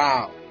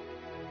 Wow,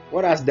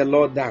 what has the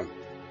Lord done?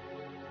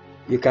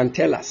 You can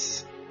tell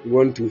us. We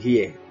want to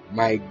hear.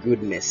 My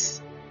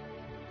goodness.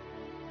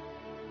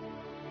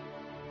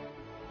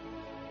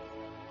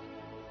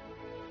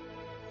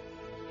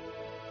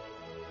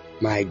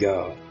 My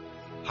God.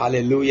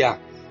 Hallelujah.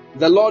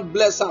 The Lord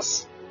bless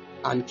us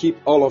and keep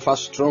all of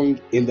us strong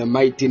in the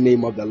mighty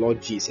name of the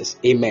Lord Jesus.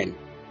 Amen.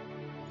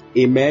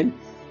 Amen.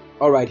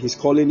 All right, he's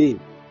calling in.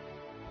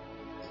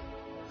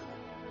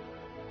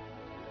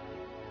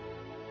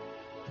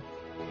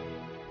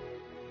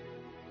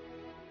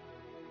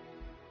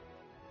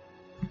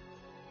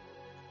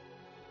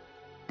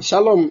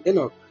 Shalom,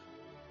 Enoch.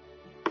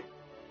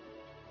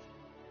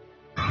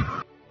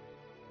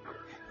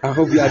 I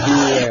hope you are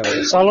doing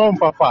well. Shalom,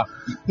 Papa.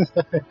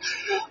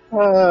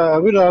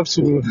 Good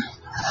afternoon.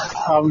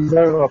 I'm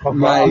very well,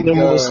 Papa. I'm the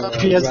most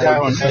happiest guy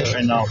on earth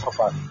right now,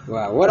 Papa.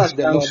 Wow, what has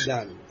the Lord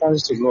done?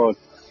 Thanks to God.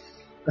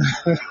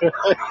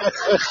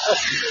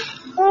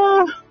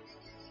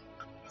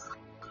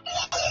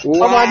 Wow.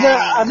 Papa,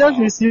 I just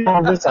received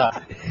a visa.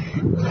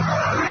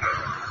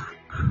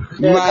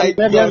 My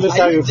God,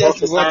 are you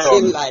just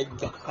watching like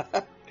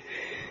that?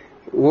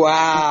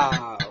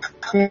 Wow.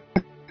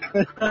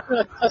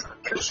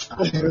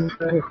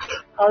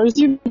 I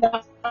received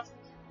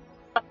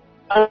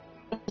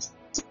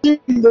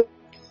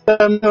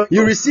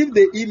You received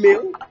the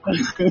email?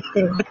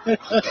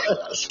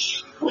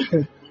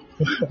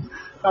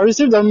 I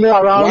received the mail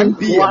around 1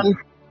 p.m.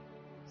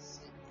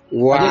 1.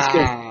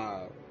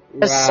 Wow.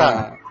 Yes,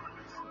 sir.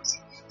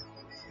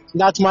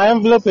 That my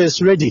envelope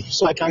is ready,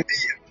 so I can.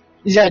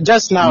 Yeah,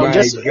 just now, My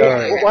just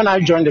God. when I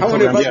joined the How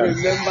many program. of us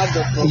remember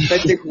the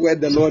prophetic word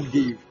the Lord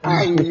gave?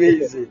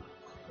 Amazing.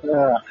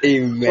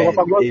 Amen.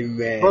 So, God,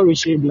 Amen. God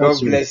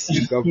bless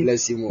you. God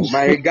bless you more.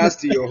 My regards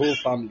to your whole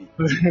family.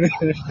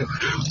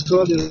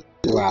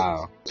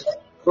 Wow.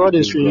 God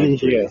is really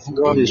here.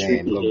 God is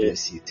Amen. really God here.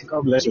 bless you too.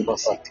 God bless you,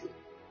 Papa.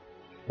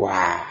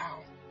 Wow.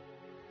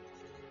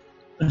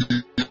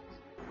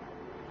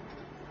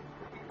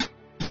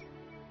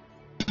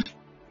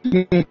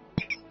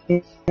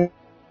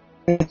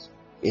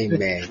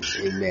 Amen.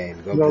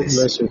 Amen. God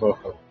bless you,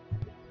 Papa.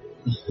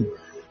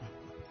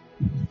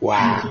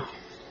 Wow.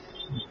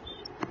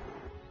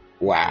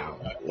 Wow.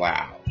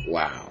 Wow.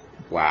 Wow.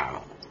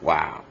 Wow.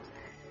 Wow.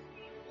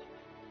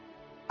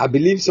 I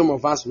believe some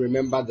of us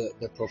remember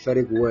the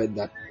prophetic word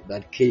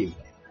that came.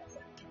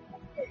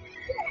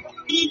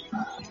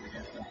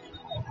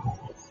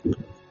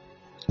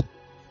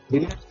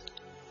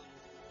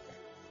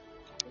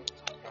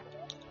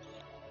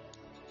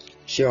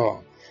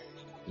 Sure.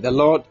 The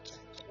Lord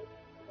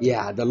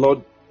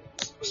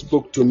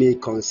spoke to me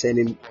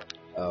concerning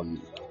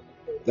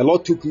the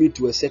Lord took me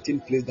to a certain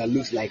place that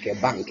looks like a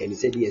bank, and he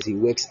said yes, he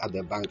works at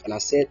the bank. And I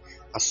said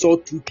I saw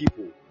two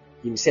people,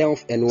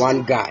 himself and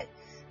one guy,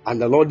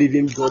 and the Lord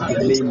even got the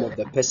name of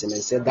the person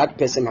and said that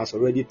person has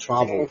already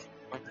traveled,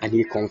 and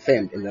he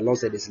confirmed, and the Lord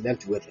said it's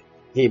left with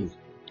him.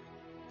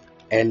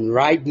 And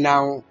right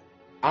now,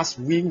 as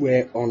we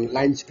were on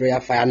lunch prayer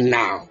fire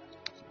now,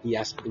 he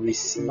has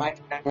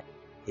received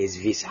his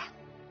visa.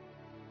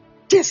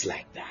 Just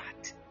like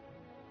that.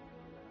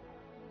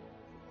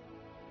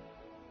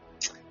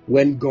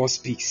 When God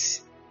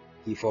speaks,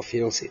 he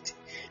fulfills it.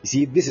 You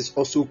see, this is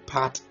also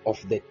part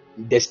of the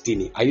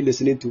destiny. Are you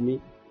listening to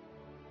me?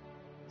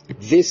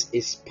 This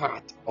is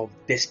part of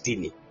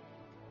destiny.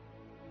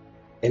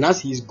 And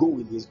as he's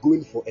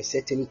going for a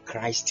certain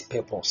Christ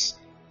purpose.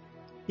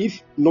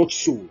 If not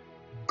so,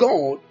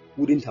 God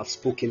wouldn't have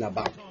spoken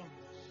about it.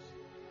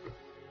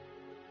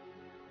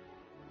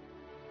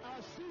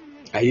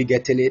 Are you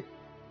getting it?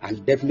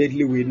 And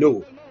definitely we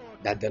know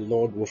that the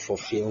Lord will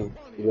fulfill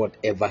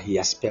whatever he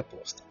has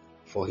purposed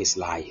for his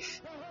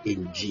life.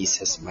 In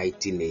Jesus'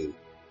 mighty name.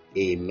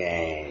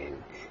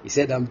 Amen. He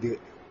said, I'm the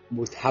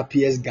most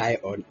happiest guy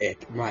on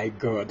earth. My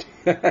God.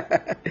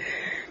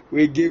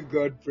 We give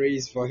God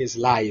praise for his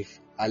life.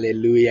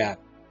 Hallelujah.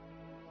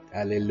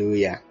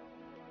 Hallelujah.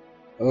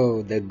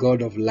 Oh, the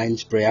God of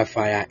lunch prayer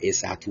fire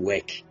is at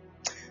work.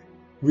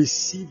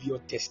 Receive your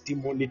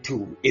testimony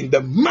too in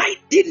the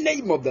mighty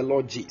name of the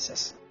Lord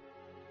Jesus.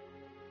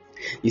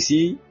 You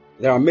see,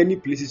 there are many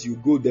places you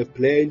go, there are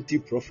plenty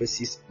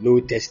prophecies, no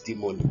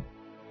testimony.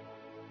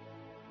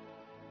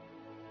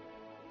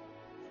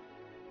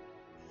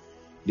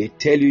 They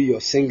tell you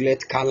your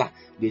singlet color,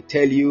 they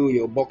tell you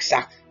your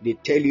boxer, they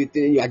tell you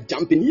you are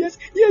jumping, yes,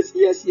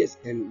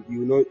 and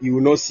you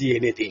will not see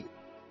anything.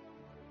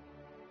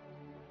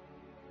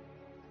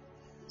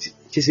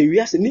 She said,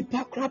 "Yes,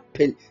 nipa crap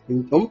pen.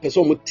 You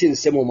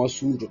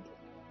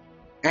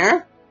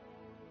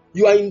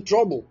are in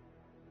trouble,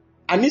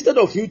 and instead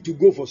of you to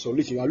go for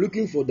solution, you are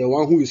looking for the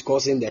one who is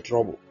causing the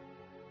trouble."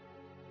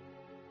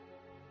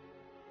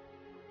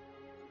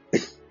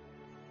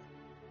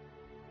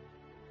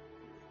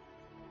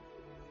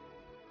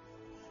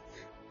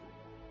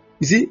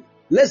 You see,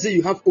 let's say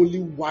you have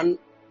only one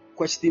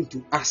question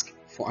to ask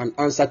for an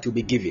answer to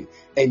be given,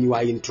 and you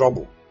are in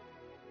trouble.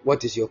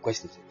 What is your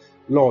question?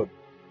 Lord,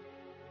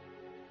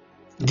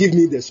 give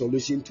me the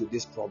solution to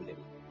this problem.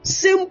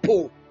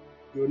 Simple.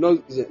 You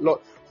know, Lord,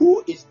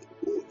 who is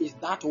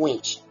that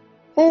witch?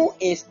 Who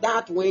is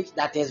that witch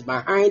that is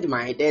behind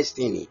my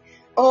destiny?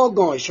 Oh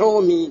God,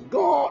 show me.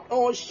 God,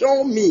 oh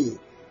show me.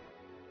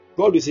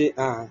 God will say,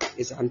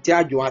 it's Auntie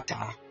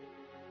Ajuata.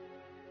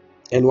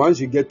 And once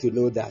you get to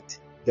know that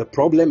the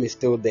problem is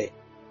still there,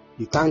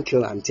 you can't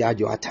kill Auntie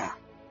Ajuata.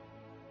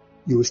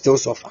 You will still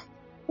suffer.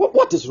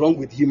 What is wrong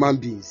with human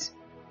beings?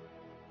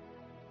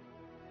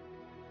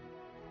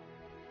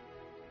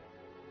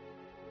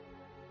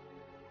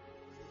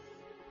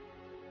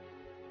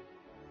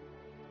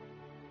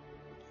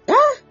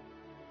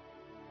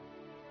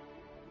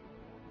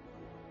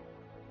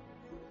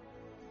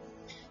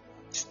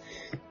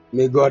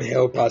 May God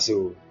help us.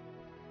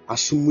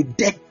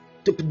 Asumude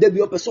to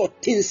be up so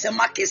tin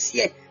semakes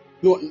here.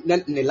 No,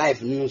 in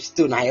life, no,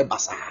 still na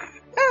basa.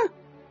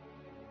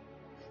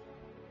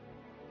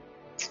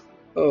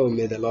 Oh,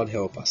 may the Lord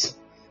help us.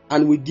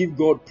 And we give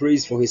God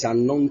praise for his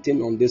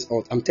anointing on this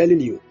altar. I'm telling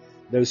you,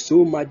 there's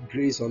so much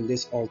grace on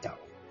this altar.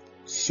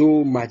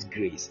 So much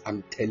grace.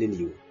 I'm telling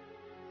you.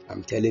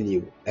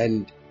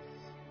 And,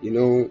 you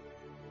know,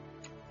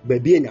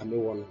 baby, are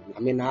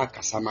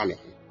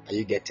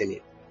you getting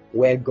it?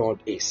 Where God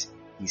is,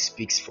 he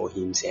speaks for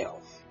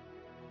himself.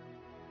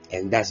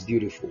 And that's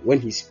beautiful.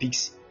 When he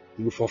speaks,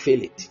 he will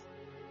fulfill it.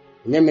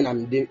 Even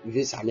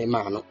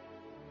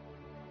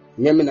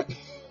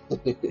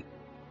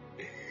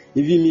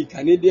me,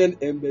 Canadian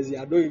embassy,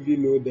 I don't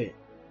even know there.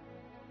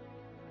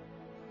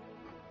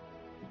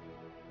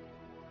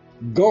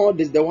 God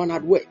is the one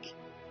at work.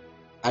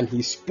 And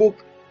he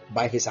spoke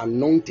by his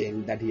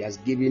anointing that he has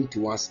given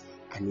to us,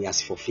 and he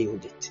has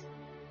fulfilled it.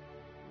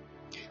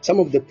 Some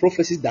of the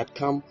prophecies that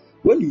come,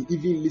 when you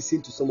even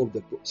listen to some of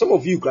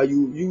you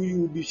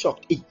will be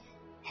shocked. Hey,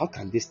 how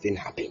can this thing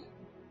happen?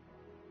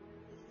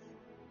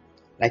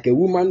 Like a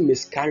woman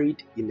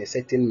miscarried in a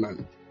certain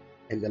month,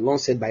 and the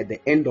Lord said by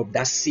the end of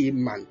that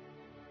same month,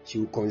 she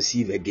will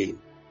conceive again.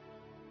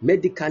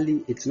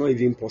 Medically, it's not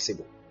even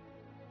possible.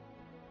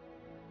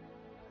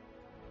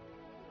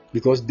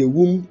 Because the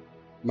womb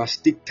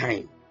must take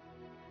time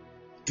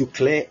to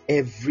clear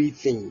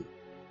everything.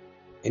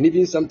 And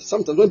even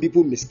sometimes when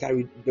people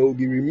miscarry, there will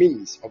be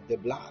remains of the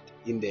blood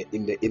in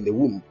the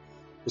womb.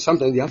 So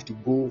sometimes they have to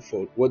go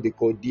for what they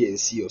call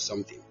DNC or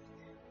something,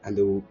 and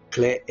they will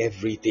clear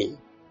everything.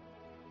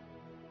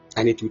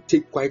 And it will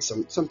take quite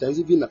sometimes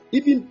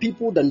even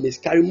people that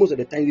miscarry, most of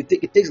the time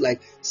it takes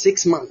like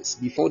 6 months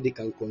before they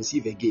can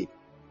conceive again.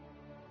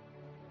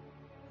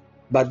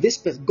 But this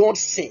person, God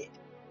said,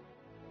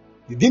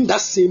 within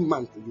that same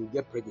month you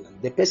get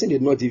pregnant. The person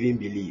did not even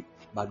believe,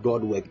 but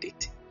God worked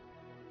it.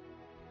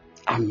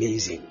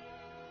 Amazing.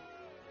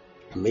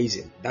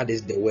 That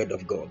is the word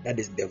of God. That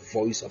is the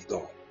voice of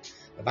God.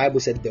 The Bible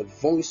said the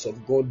voice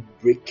of God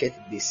breaketh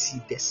the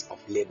cedars of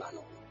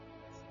Lebanon.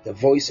 The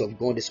voice of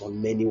God is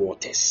on many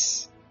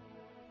waters.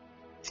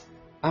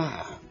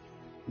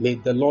 May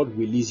the Lord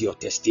release your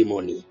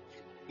testimony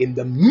in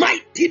the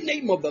mighty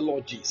name of the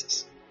Lord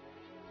Jesus.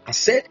 I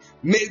said,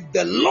 may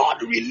the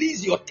Lord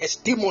release your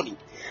testimony.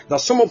 There are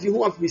some of you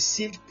who have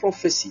received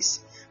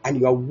prophecies and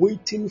you are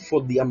waiting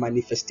for their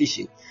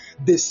manifestation.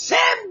 The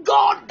same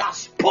God that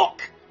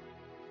spoke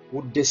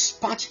will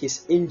dispatch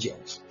his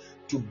angels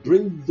to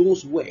bring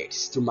those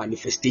words to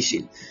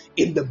manifestation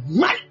in the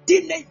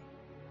mighty name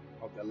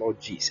of the Lord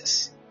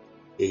Jesus.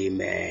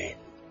 Amen.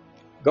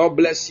 God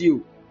bless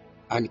you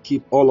and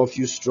keep all of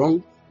you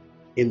strong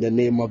in the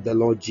name of the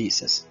Lord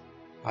Jesus.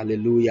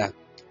 Hallelujah.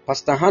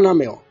 Pastor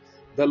Hanamel,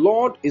 the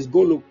Lord is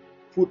going to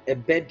put a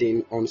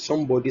burden on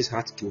somebody's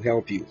heart to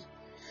help you.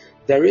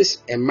 There is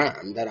a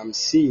man that I'm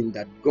seeing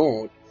that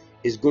God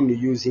is going to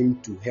use him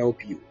to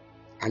help you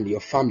and your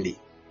family.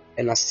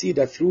 And I see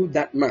that through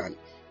that man,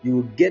 you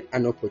will get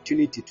an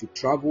opportunity to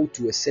travel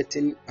to a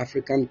certain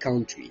African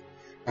country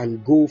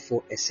and go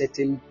for a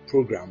certain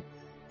program.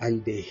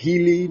 And the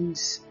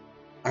healings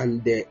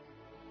and the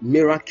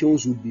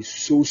miracles will be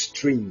so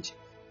strange.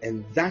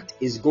 And that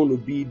is going to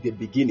be the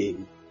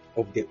beginning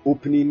of the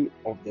opening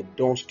of the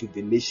doors to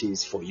the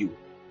nations for you.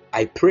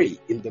 I pray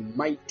in the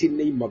mighty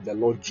name of the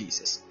Lord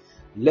Jesus,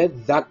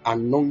 let that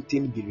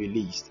anointing be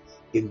released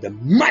in the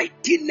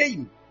mighty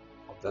name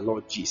of the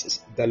Lord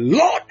Jesus. The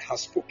Lord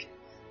has spoken,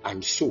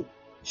 and so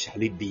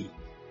shall it be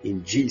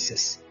in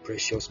Jesus'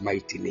 precious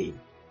mighty name.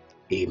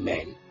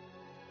 Amen.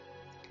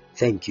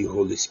 Thank you,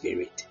 Holy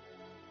Spirit.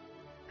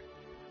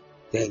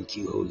 Thank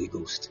you, Holy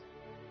Ghost.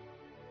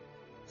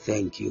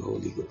 Thank you,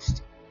 Holy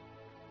Ghost.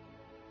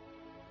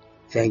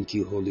 Thank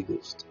you, Holy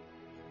Ghost.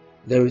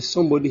 There is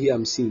somebody here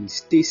I'm seeing,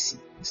 Stacy.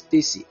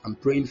 Stacy, I'm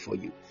praying for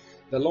you.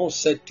 The Lord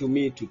said to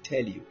me to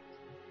tell you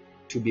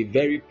to be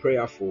very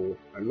prayerful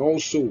and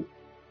also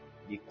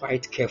be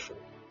quite careful,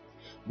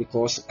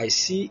 because I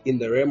see in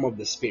the realm of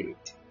the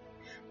spirit,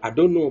 I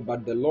don't know,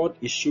 but the Lord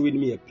is showing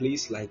me a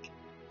place like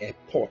a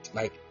port,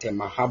 like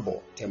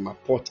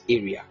Temaport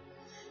area.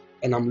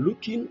 And I'm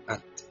looking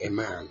at a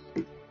man,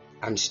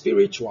 and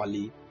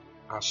spiritually,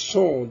 I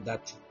saw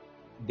that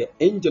the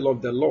angel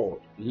of the Lord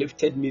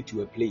lifted me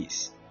to a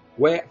place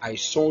where I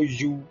saw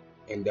you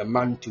and the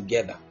man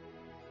together.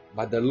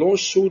 But the Lord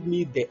showed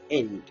me the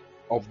end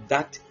of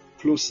that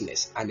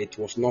closeness, and it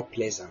was not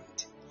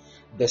pleasant.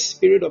 The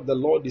Spirit of the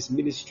Lord is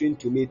ministering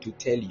to me to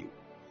tell you,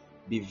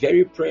 be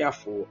very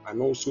prayerful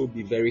and also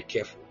be very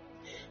careful.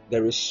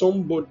 There is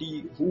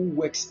somebody who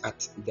works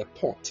at the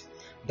port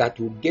that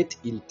will get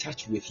in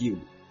touch with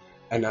you,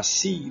 and I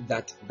see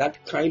that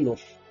that kind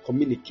of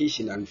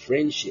communication and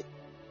friendship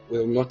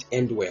will not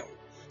end well,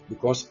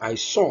 because I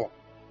saw.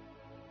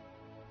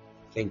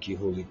 Thank you,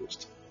 Holy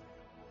Ghost.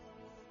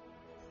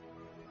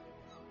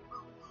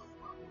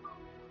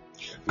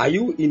 Are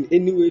you in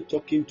any way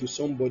talking to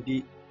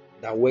somebody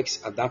that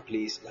works at that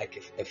place,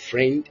 like a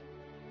friend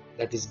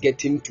that is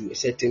getting to a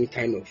certain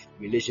kind of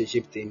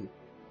relationship thing?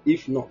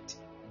 If not,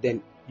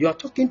 then you are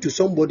talking to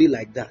somebody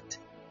like that.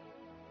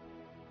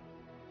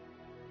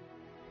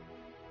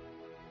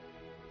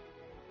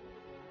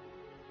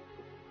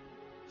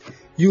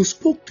 You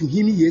spoke to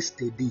him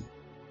yesterday.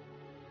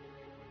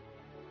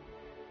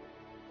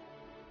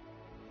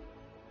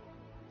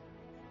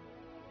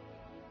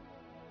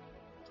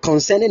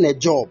 Concerning a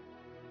job.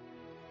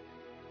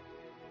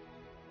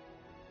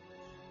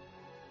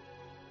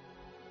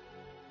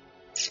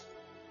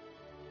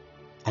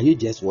 Are you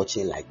just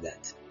watching like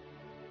that?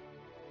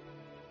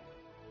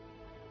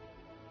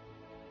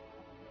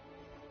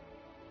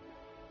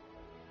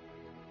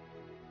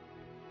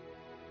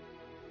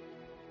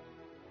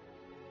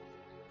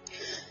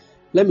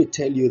 Let me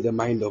tell you the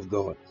mind of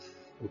God,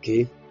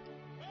 okay?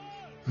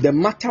 The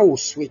matter will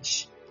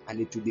switch and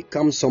it will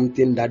become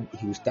something that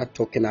he will start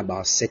talking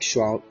about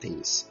sexual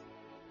things.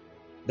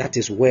 That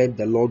is where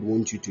the Lord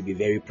wants you to be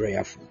very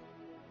prayerful.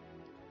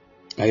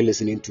 Are you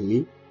listening to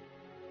me?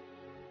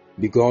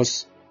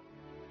 Because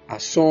I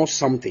saw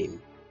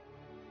something.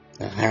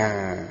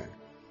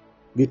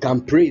 We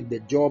can pray the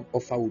job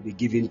offer will be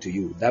given to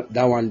you. That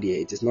one there,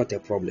 it is not a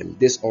problem.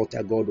 This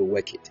altar, God will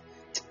work it.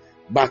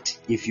 But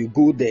if you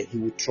go there, he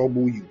will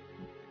trouble you.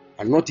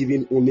 And not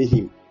even only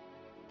him.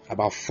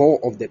 About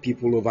 4 of the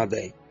people over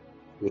there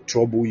will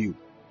trouble you.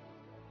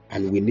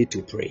 And we need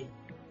to pray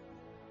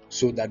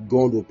so that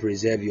God will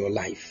preserve your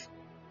life.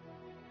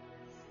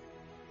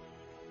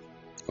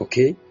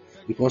 Okay?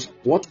 Because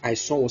what I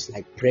saw was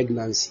like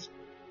pregnancy.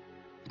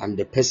 And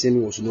the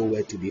person was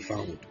nowhere to be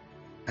found.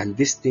 And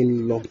this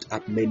thing locked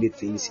up many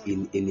things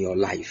in your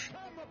life.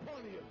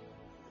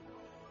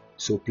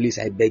 So please,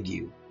 I beg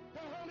you,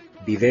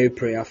 be very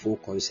prayerful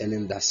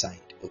concerning that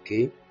side,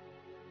 okay?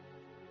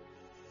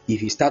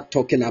 If you start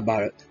talking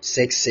about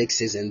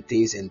sexes and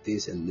things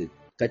and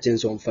catching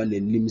some fun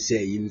and nim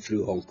say in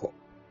through Hong Kong.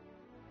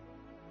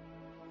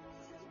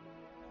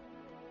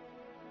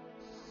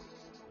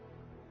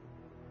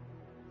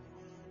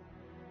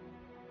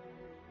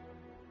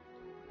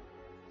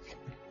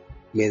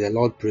 May the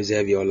Lord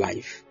preserve your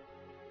life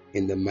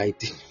in the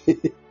mighty.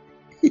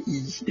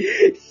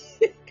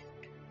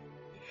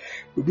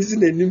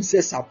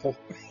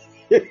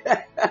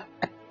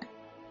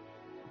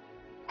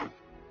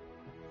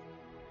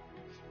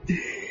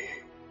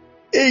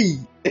 Hey.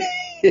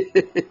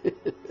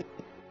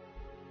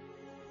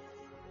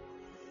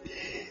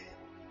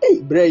 Hey,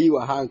 Bray, you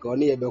are hank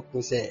on here,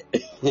 but say.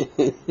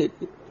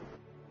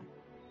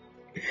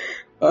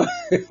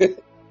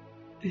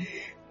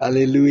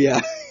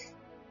 Hallelujah.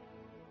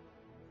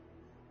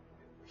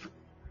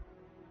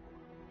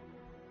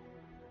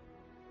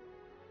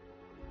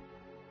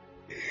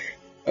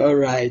 All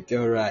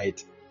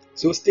right.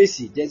 So,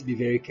 Stacy, just be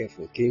very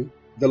careful, okay?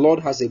 The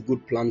Lord has a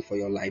good plan for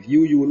your life.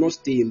 You will not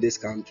stay in this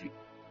country.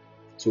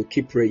 So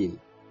keep praying.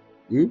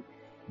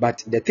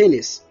 But the thing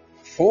is,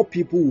 4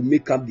 people will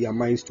make up their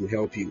minds to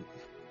help you.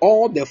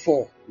 All the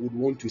 4 would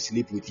want to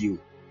sleep with you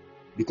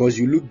because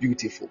you look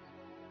beautiful.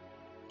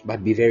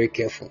 But be very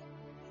careful.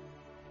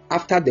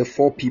 After the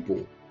 4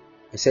 people,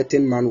 a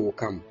certain man will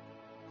come.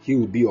 He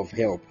will be of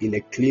help in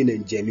a clean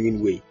and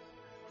genuine way.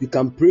 You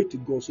can pray to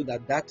God so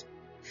that that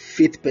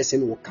 5th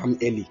person will come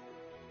early.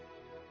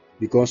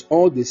 Because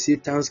all the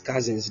Satan's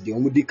cousins, the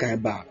omudi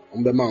kaiba,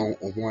 ombema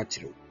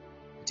onhuatiro.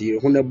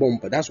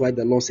 That's why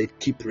the Lord said,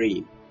 keep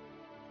praying.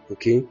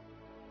 Okay?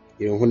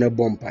 Your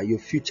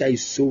future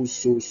is so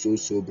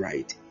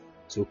bright.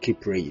 So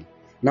keep praying.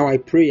 Now I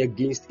pray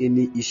against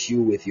any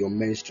issue with your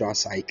menstrual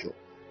cycle.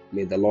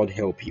 May the Lord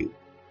help you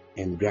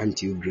and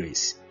grant you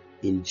grace.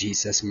 In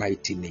Jesus'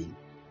 mighty name.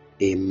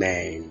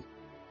 Amen.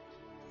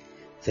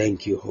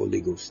 Thank you,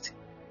 Holy Ghost.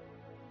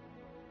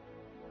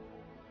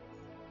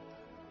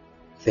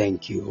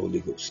 Thank you, Holy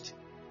Ghost.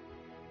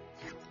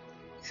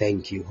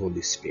 Thank you,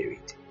 Holy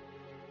Spirit.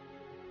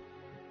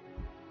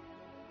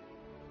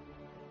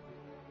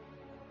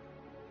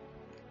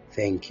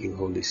 Thank you,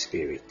 Holy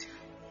Spirit.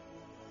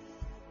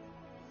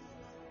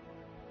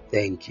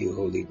 Thank you,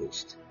 Holy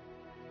Ghost.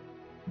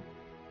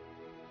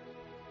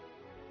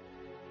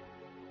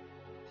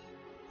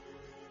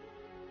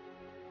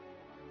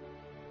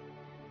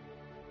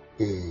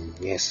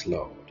 Yes,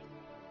 Lord.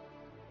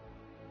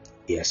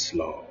 Yes,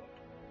 Lord.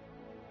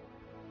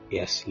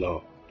 Yes,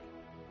 Lord.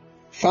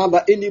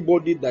 Father,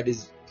 anybody that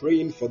is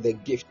praying for the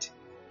gift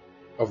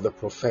of the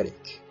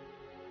prophetic,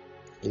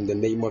 in the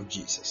name of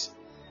Jesus.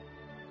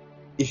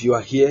 If you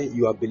are here,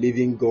 you are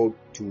believing God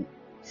to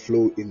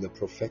flow in the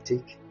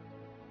prophetic,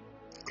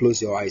 close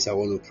your eyes. I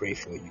want to pray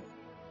for you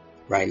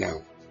right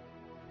now.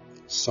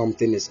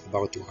 Something is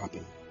about to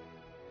happen.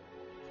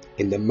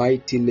 In the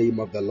mighty name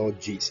of the Lord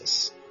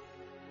Jesus.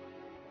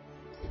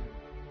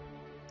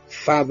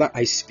 Father,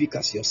 I speak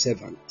as your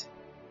servant.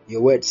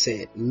 Your word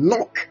said,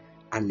 knock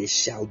and it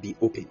shall be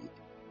opened.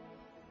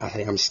 As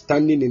I am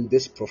standing in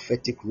this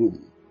prophetic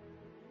room,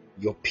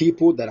 your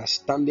people that are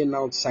standing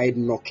outside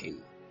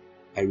knocking,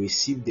 I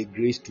receive the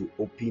grace to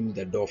open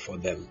the door for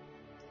them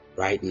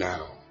right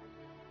now.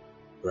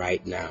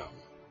 Right now.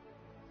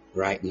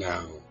 Right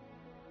now.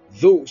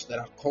 Those that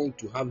are called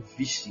to have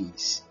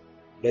visions,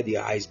 let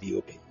their eyes be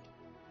opened.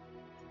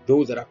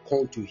 Those that are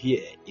called to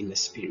hear in the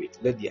spirit,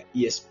 let their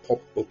ears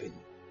pop open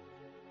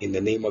in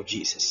the name of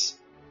Jesus.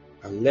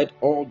 And let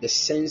all the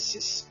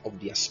senses of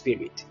their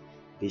spirit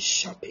be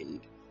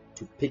sharpened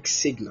to pick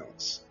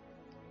signals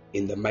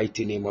in the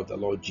mighty name of the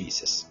Lord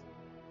Jesus.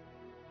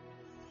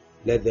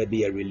 Let there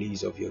be a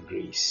release of your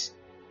grace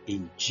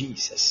in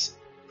Jesus'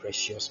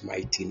 precious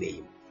mighty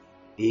name.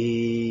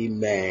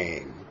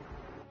 Amen.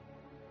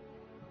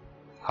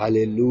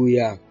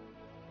 Hallelujah.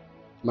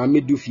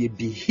 Mami Dufie,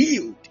 be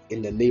healed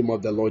in the name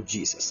of the Lord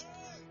Jesus.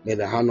 May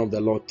the hand of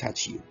the Lord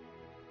touch you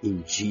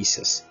in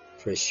Jesus'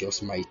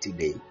 precious mighty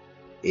name.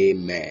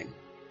 Amen.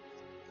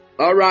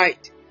 All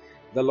right.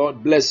 The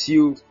Lord bless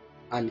you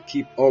and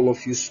keep all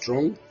of you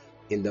strong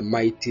in the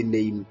mighty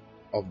name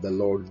of the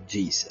Lord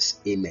Jesus.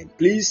 Amen.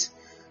 Please,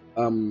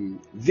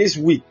 this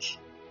week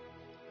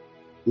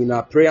in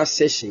our prayer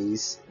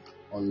sessions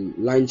on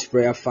lunch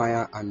prayer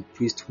fire and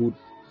priesthood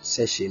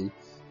session,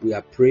 we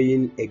are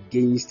praying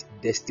against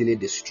destiny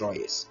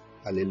destroyers.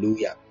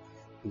 Hallelujah.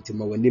 Are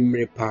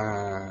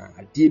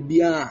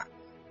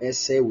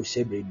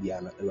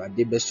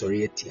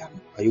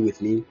you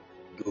with me?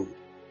 Good.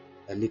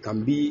 And it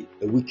can be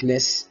a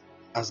weakness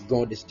as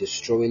God is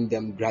destroying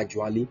them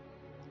gradually.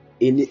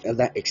 Any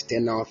other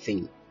external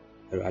thing,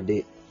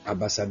 and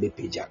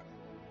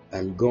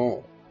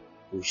God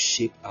will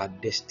shape our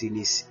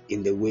destinies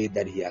in the way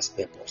that He has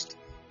purposed.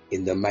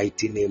 In the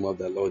mighty name of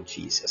the Lord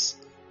Jesus.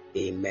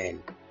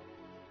 Amen.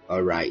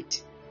 All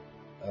right.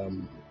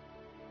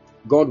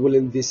 God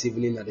willing, this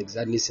evening at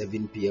exactly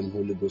 7 p.m.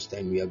 Holy Ghost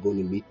time, we are going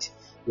to meet.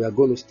 We are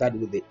going to start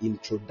with the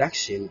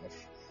introduction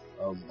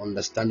of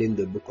understanding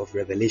the book of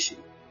Revelation.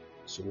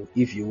 So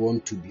if you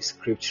want to be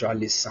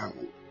scripturally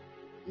sound,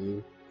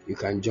 you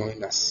can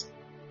join us.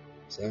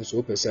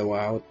 So person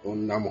wow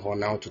on nam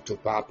now to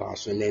papa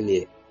so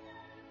nene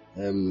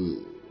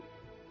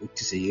to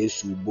say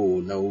yes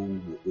bo now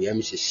we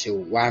am she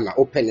one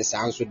open the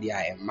sound so the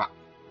I am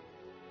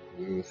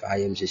if I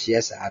am she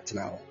at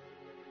now.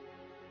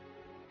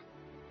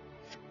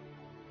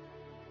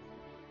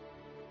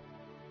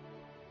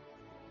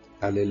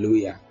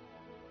 Hallelujah.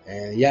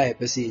 Yeah,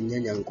 person in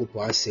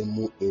Yankupo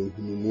asemu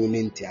ehunu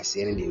nti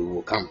ase ne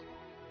will come.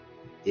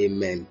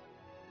 Amen.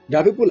 There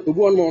are people who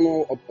want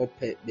more up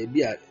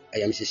baby I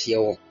am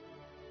Shishio.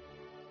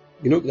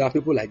 You know, there are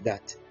people like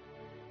that.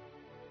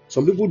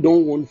 Some people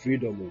don't want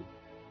freedom.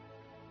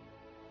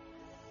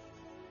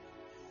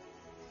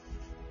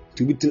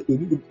 To be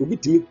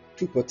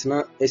to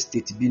partner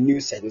estate be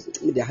new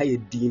service. Me the higher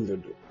dean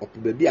do. Or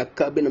be a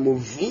cabin and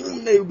move.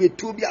 You be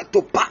to be a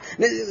topa.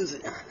 This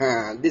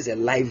is a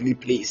lively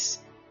place.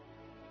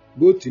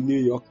 Go to New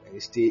York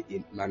and stay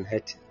in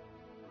Manhattan.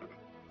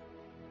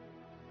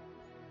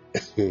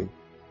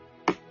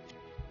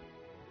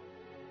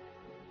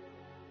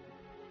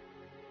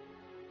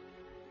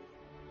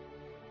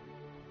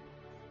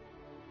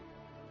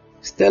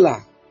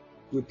 Stella,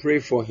 we pray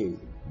for him.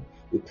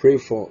 We pray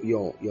for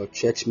your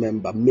church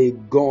member. May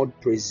God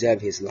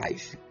preserve his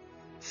life.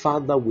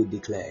 Father, we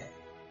declare,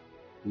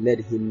 let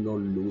him not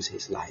lose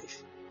his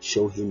life.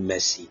 Show him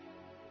mercy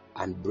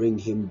and bring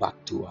him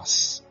back to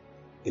us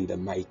in the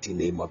mighty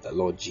name of the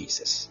Lord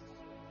Jesus.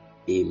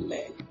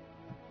 Amen.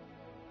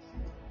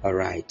 All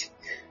right.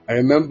 I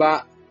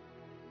remember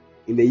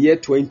in the year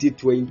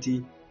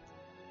 2020,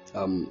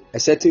 a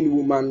certain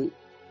woman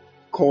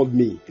called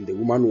me, and the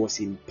woman was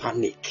in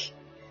panic.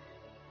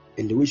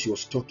 And the way she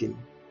was talking,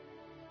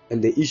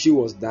 and the issue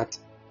was that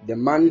the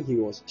man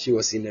she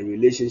was in a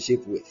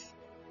relationship with,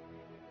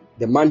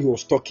 the man he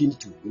was talking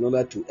to in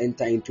order to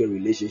enter into a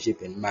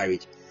relationship and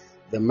marriage,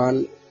 the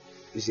man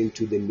is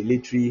into the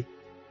military,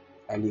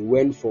 and he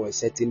went for a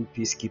certain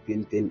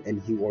peacekeeping thing,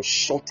 and he was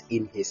shot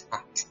in his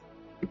heart.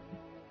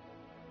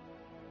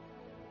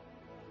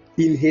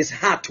 In his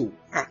heart.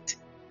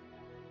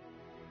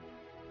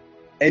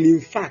 And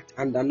in fact,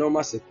 under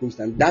normal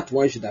circumstances, that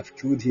one should have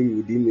killed him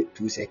within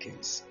 2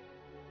 seconds.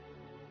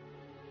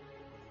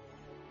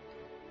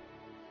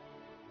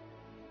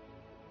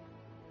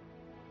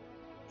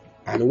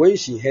 And when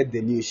she heard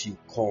the news, she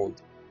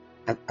called.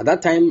 At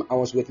that time, I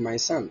was with my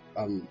son,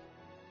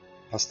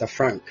 Pastor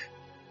Frank,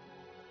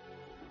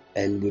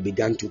 and we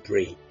began to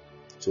pray.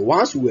 So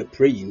whilst we were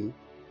praying,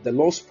 the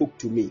Lord spoke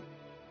to me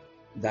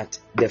that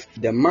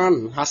the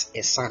man has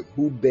a son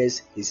who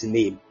bears his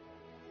name.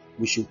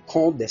 We should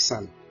call the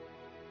son.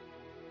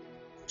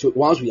 So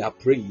whilst we are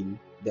praying,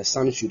 the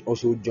son should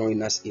also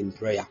join us in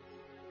prayer.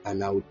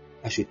 And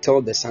I should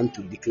tell the son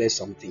to declare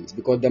some things,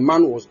 because the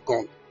man was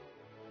gone.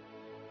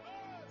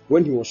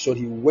 When he was shot,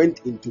 he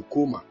went into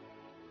coma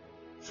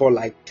for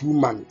like 2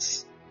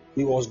 months.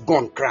 He was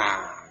gone.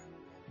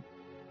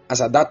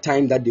 As at that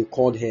time that they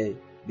called her,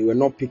 they were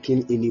not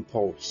picking any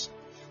pulse.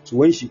 So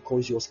when she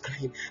called, she was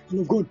crying,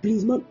 "Oh God,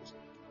 please, man."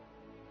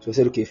 So I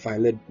said, "Okay,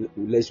 fine,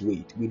 let's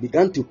wait." We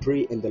began to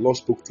pray, and the Lord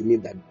spoke to me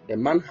that the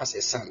man has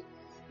a son.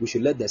 We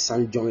should let the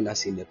son join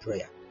us in the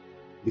prayer,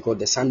 because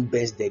the son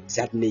bears the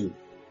exact name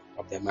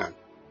of the man.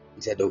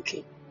 He said,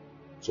 "Okay."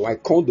 So I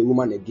called the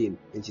woman again,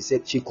 and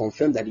she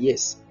confirmed that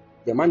yes,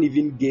 the man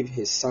even gave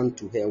his son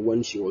to her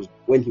when he was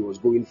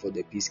going for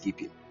the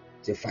peacekeeping.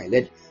 I said,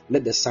 "Fine,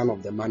 let the son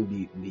of the man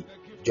be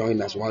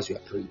join us once we are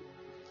praying."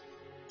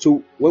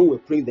 So when we were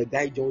praying, the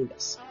guy joined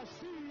us,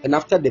 and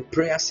after the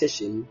prayer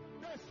session,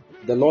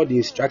 the Lord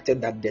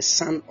instructed that the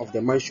son of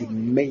the man should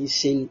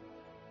mention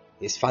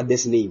his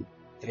father's name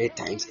 3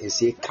 times and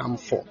say, "Come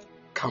forth,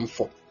 come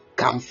forth,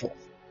 come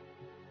forth."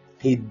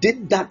 He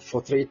did that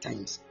for 3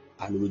 times,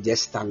 and we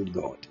just thanked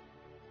God.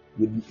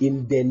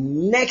 Within the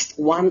next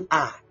 1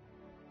 hour,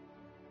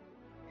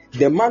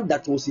 the man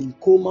that was in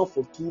coma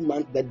for 2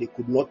 months, that they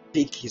could not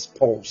take his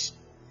pulse,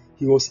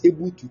 he was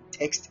able to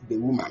text the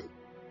woman.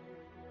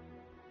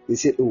 He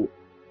said, "Oh,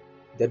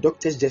 the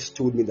doctors just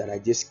told me that I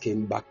just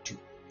came back to,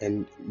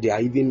 and they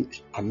are even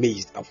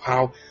amazed of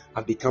how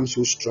I've become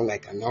so strong. I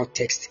can now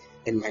text,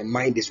 and my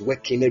mind is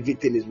working.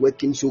 Everything is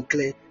working so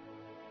clear."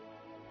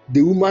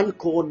 The woman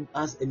called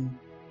us,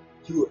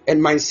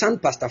 and my son,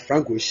 Pastor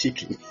Frank, was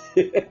shaking.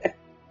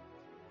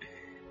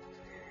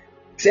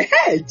 Say,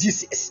 "Hey,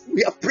 Jesus,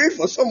 we are praying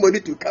for somebody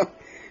to come."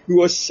 He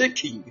was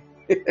shaking.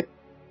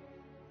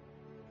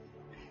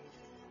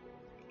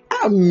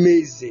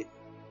 Amazing.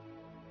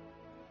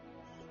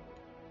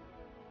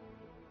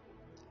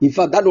 In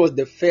fact, that was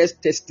the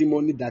first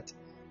testimony that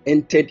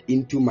entered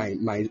into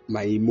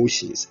my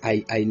emotions.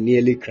 I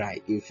nearly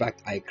cried. In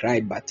fact, I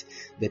cried, but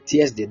the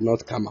tears did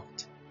not come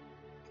out,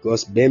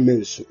 because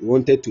Ben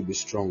wanted to be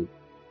strong.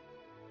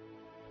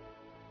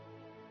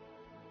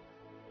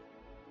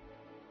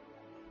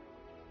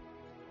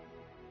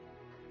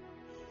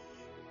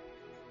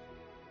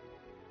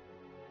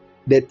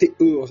 The thing,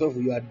 you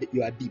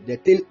are deep. The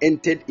thing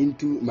entered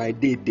into my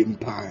day.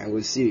 I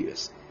was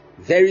serious,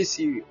 very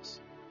serious.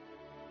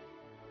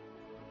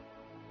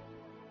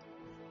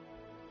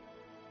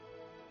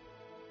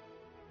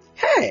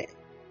 Hey,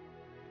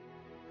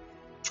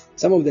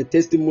 some of the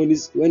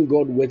testimonies, when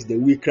God works,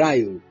 then we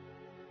cry,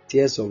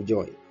 tears of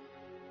joy.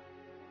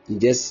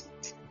 And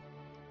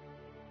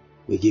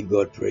we give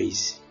God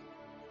praise.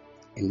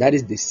 And that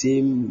is the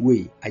same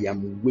way I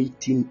am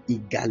waiting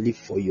eagerly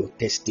for your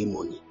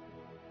testimony.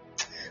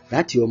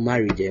 That your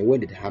marriage, and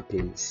when it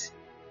happens,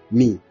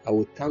 I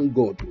will thank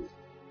God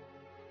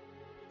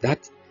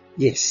that,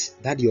 yes,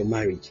 that your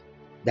marriage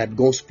that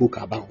God spoke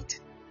about,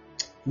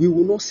 we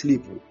will not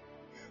sleep.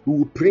 We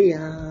will pray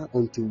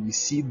until we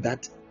see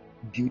that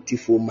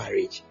beautiful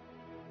marriage.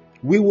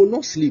 We will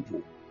not sleep.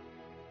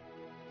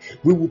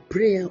 We will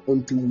pray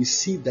until we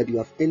see that you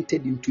have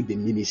entered into the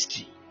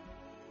ministry.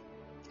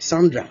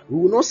 Sandra, we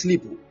will not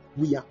sleep.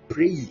 We are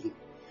praying.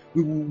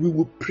 We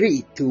will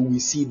pray till we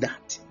see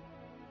that.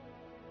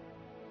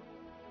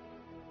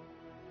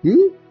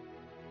 We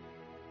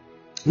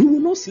will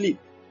not sleep.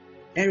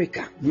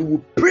 Erica, we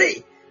will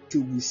pray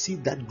till we see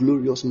that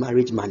glorious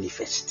marriage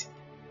manifest.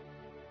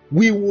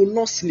 We will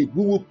not sleep.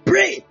 We will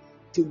pray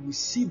till we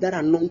see that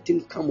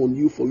anointing come on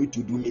you for you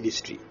to do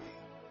ministry.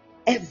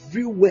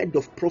 Every word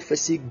of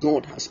prophecy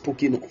God has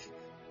spoken of,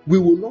 we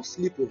will not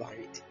sleep over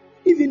it.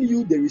 Even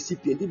you, the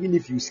recipient, even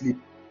if you sleep,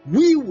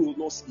 we will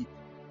not sleep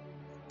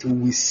till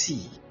we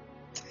see.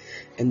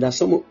 And that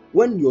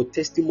when your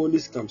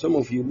testimonies come, some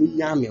of you,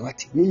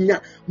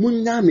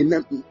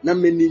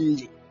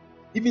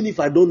 even if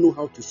I don't know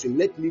how to swim,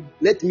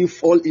 let me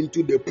fall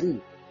into the pool.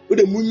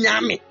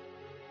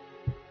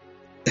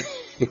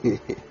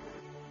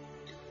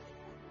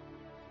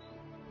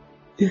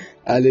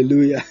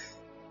 Hallelujah.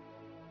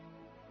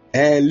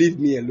 And leave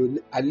me alone.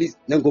 At least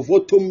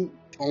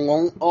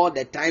all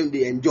the time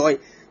they enjoy.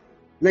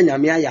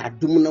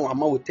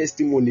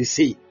 Testimony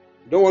say,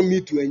 don't want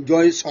me to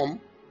enjoy some.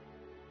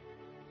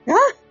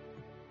 Huh?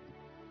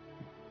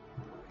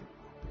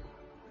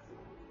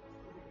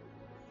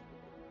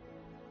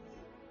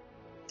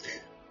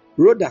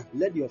 Rhoda,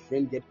 let your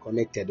friend get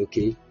connected,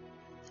 okay?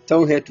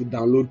 Tell her to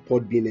download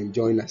Podbean and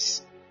join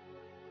us.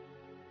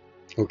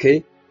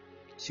 Okay?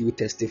 She will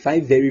testify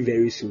very,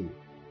 very soon.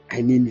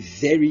 I mean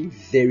very,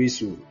 very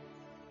soon.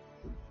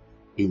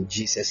 In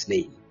Jesus'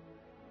 name.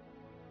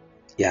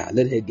 Yeah,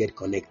 let her get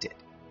connected.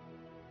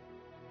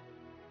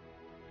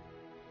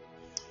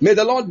 May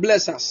the Lord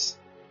bless us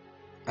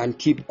and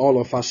keep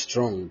all of us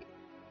strong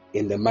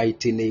in the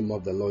mighty name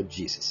of the Lord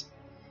Jesus.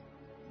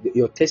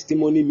 Your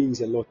testimony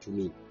means a lot to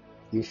me.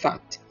 In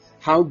fact,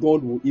 how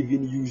God will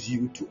even use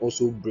you to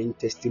also bring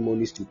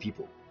testimonies to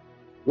people.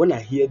 When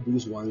I hear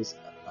those ones,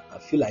 I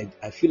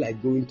feel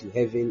like going to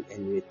heaven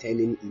and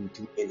returning in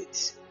 2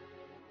 minutes.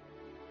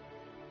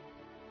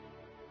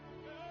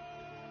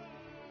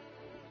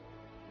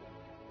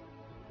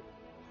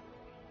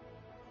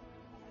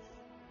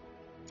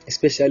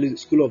 Especially the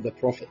School of the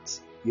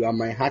Prophets. You are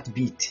my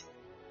heartbeat.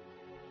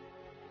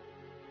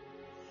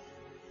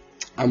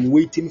 I'm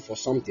waiting for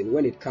something.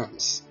 When it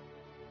comes,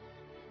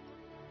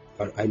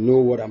 but I know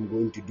what I'm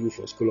going to do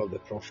for School of the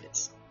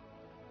Prophets.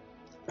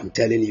 I'm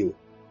telling you,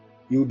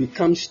 you will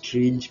become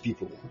strange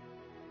people.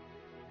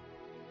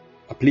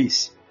 But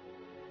please,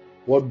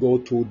 what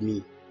God told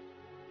me,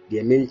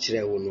 the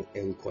mention will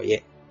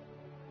enkoye.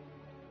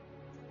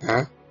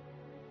 Huh?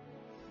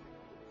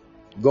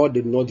 God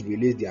did not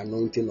release the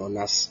anointing on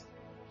us.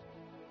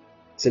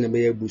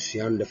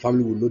 The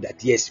family will know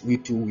that yes, we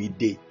too we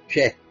did.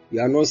 Sure,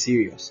 you are not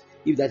serious.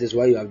 If that is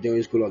why you have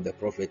joined School of the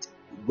Prophet,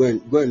 go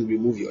and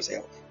remove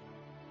yourself.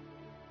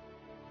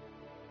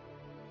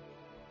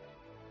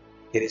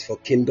 It is for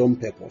kingdom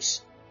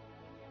purpose.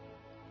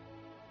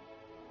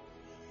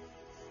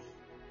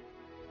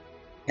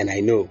 And I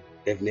know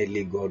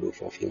definitely God will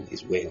fulfill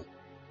his will.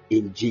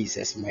 In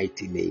Jesus'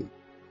 mighty name.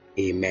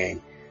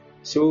 Amen.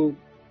 So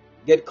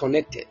get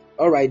connected.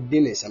 All right,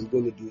 Dennis, I'm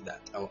going to do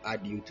that. I'll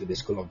add you to the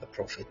School of the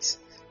Prophets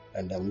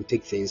and we'll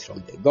take things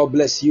from there. God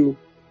bless you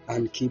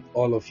and keep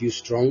all of you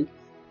strong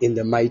in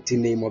the mighty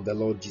name of the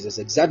Lord Jesus.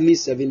 Exactly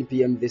 7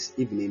 p.m. this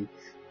evening,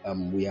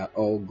 we are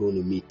all going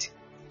to meet.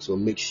 So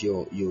make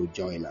sure you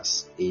join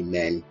us.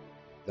 Amen.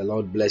 The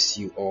Lord bless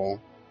you all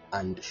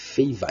and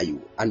favor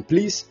you. And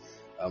please,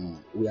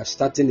 we are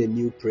starting a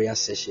new prayer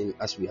session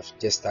as we have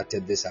just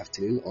started this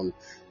afternoon on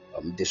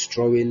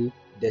destroying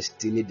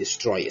destiny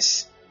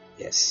destroyers.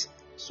 Yes.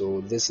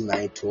 So this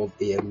night, 12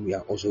 a.m., we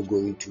are also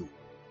going to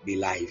be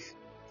live.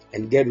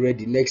 And get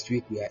ready. Next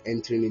week, we are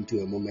entering into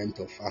a moment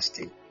of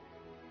fasting.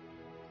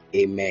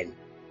 Amen.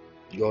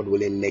 God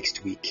willing,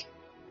 next week,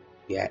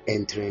 we are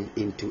entering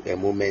into a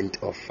moment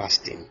of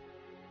fasting.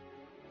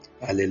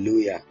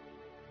 Hallelujah.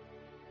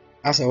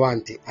 As I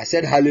want it, I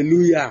said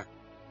hallelujah.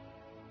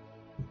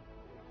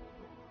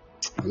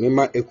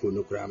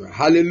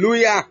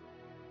 Hallelujah.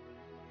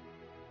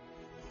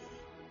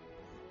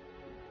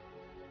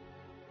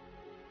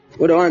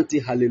 What I want to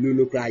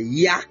hallelujah cry,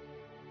 yeah.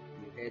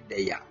 You heard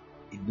the yeah.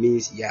 It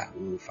means yeah,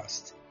 we will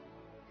fast.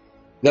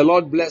 The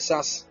Lord bless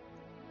us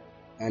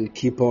and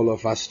keep all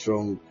of us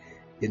strong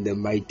in the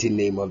mighty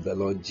name of the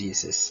Lord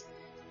Jesus.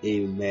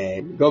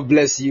 Amen. God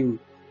bless you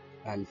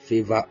and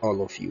favor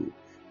all of you.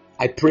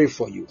 I pray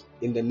for you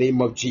in the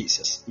name of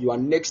Jesus. You are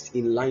next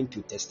in line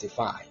to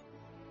testify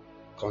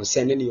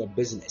concerning your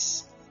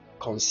business,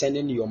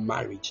 concerning your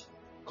marriage,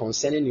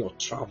 concerning your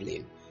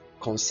traveling,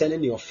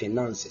 concerning your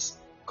finances,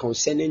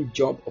 concerning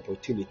job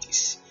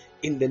opportunities.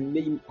 In the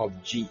name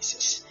of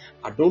Jesus.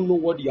 I don't know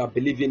what you are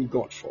believing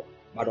God for,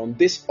 but on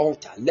this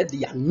altar, let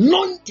the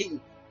anointing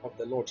of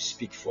the Lord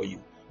speak for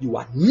you. You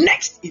are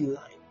next in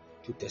line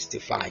to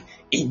testify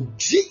in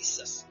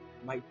Jesus'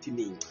 mighty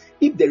name.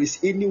 If there is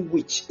any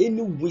witch,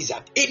 any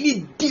wizard,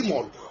 any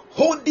demon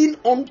holding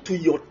on to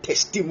your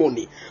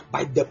testimony,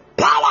 by the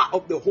power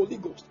of the Holy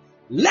Ghost,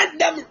 let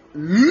them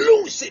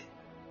lose it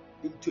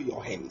into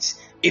your hands.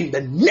 In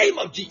the name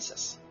of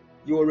Jesus,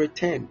 you will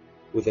return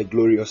with a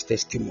glorious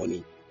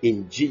testimony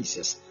in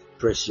Jesus'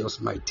 precious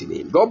mighty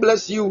name. God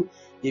bless you.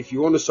 If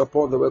you want to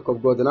support the work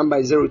of God, the number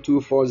is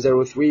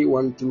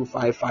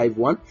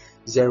 0240312551,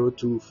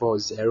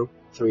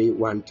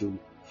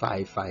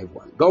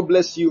 0240312551. God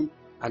bless you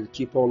and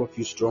keep all of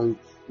you strong.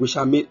 We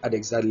shall meet at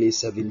exactly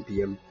 7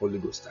 p.m. Holy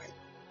Ghost time.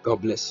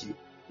 God bless you.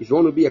 If you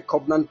want to be a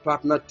covenant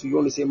partner to, you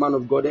want to say, man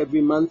of God,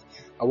 every month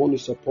I want to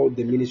support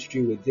the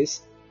ministry with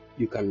this,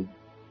 you can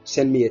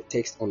send me a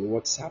text on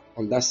WhatsApp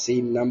on that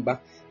same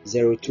number,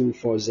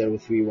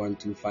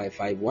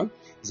 0240312551,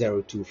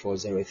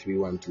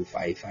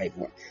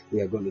 0240312551.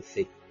 We are going to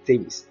take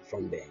things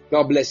from there.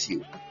 God bless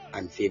you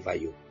and favor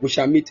you. We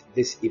shall meet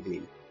this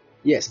evening.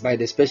 Yes, by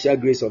the special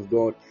grace of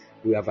God,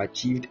 we have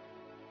achieved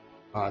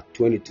our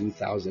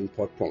 22,000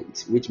 pot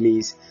points, which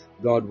means,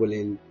 God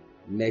willing,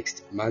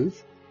 next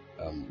month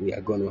we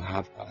are going to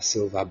have our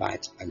silver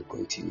badge and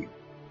continue.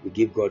 We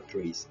give God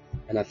praise.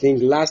 And I think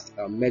last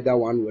mega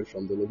one word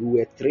from the Lord, we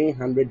were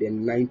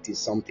 390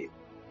 something.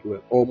 We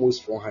were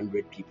almost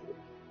 400 people,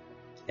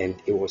 and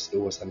it was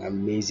an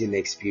amazing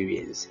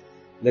experience.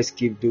 Let's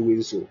keep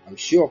doing so. I'm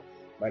sure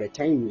by the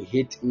time we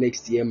hit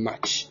next year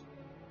March,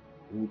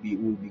 we'll be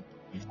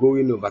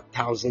going over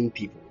 1,000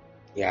 people.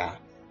 Yeah.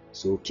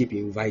 So keep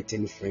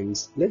inviting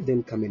friends. Let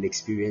them come and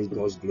experience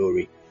God's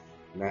glory.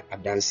 God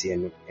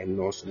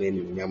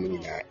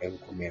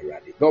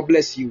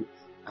bless you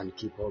and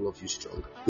keep all of you strong.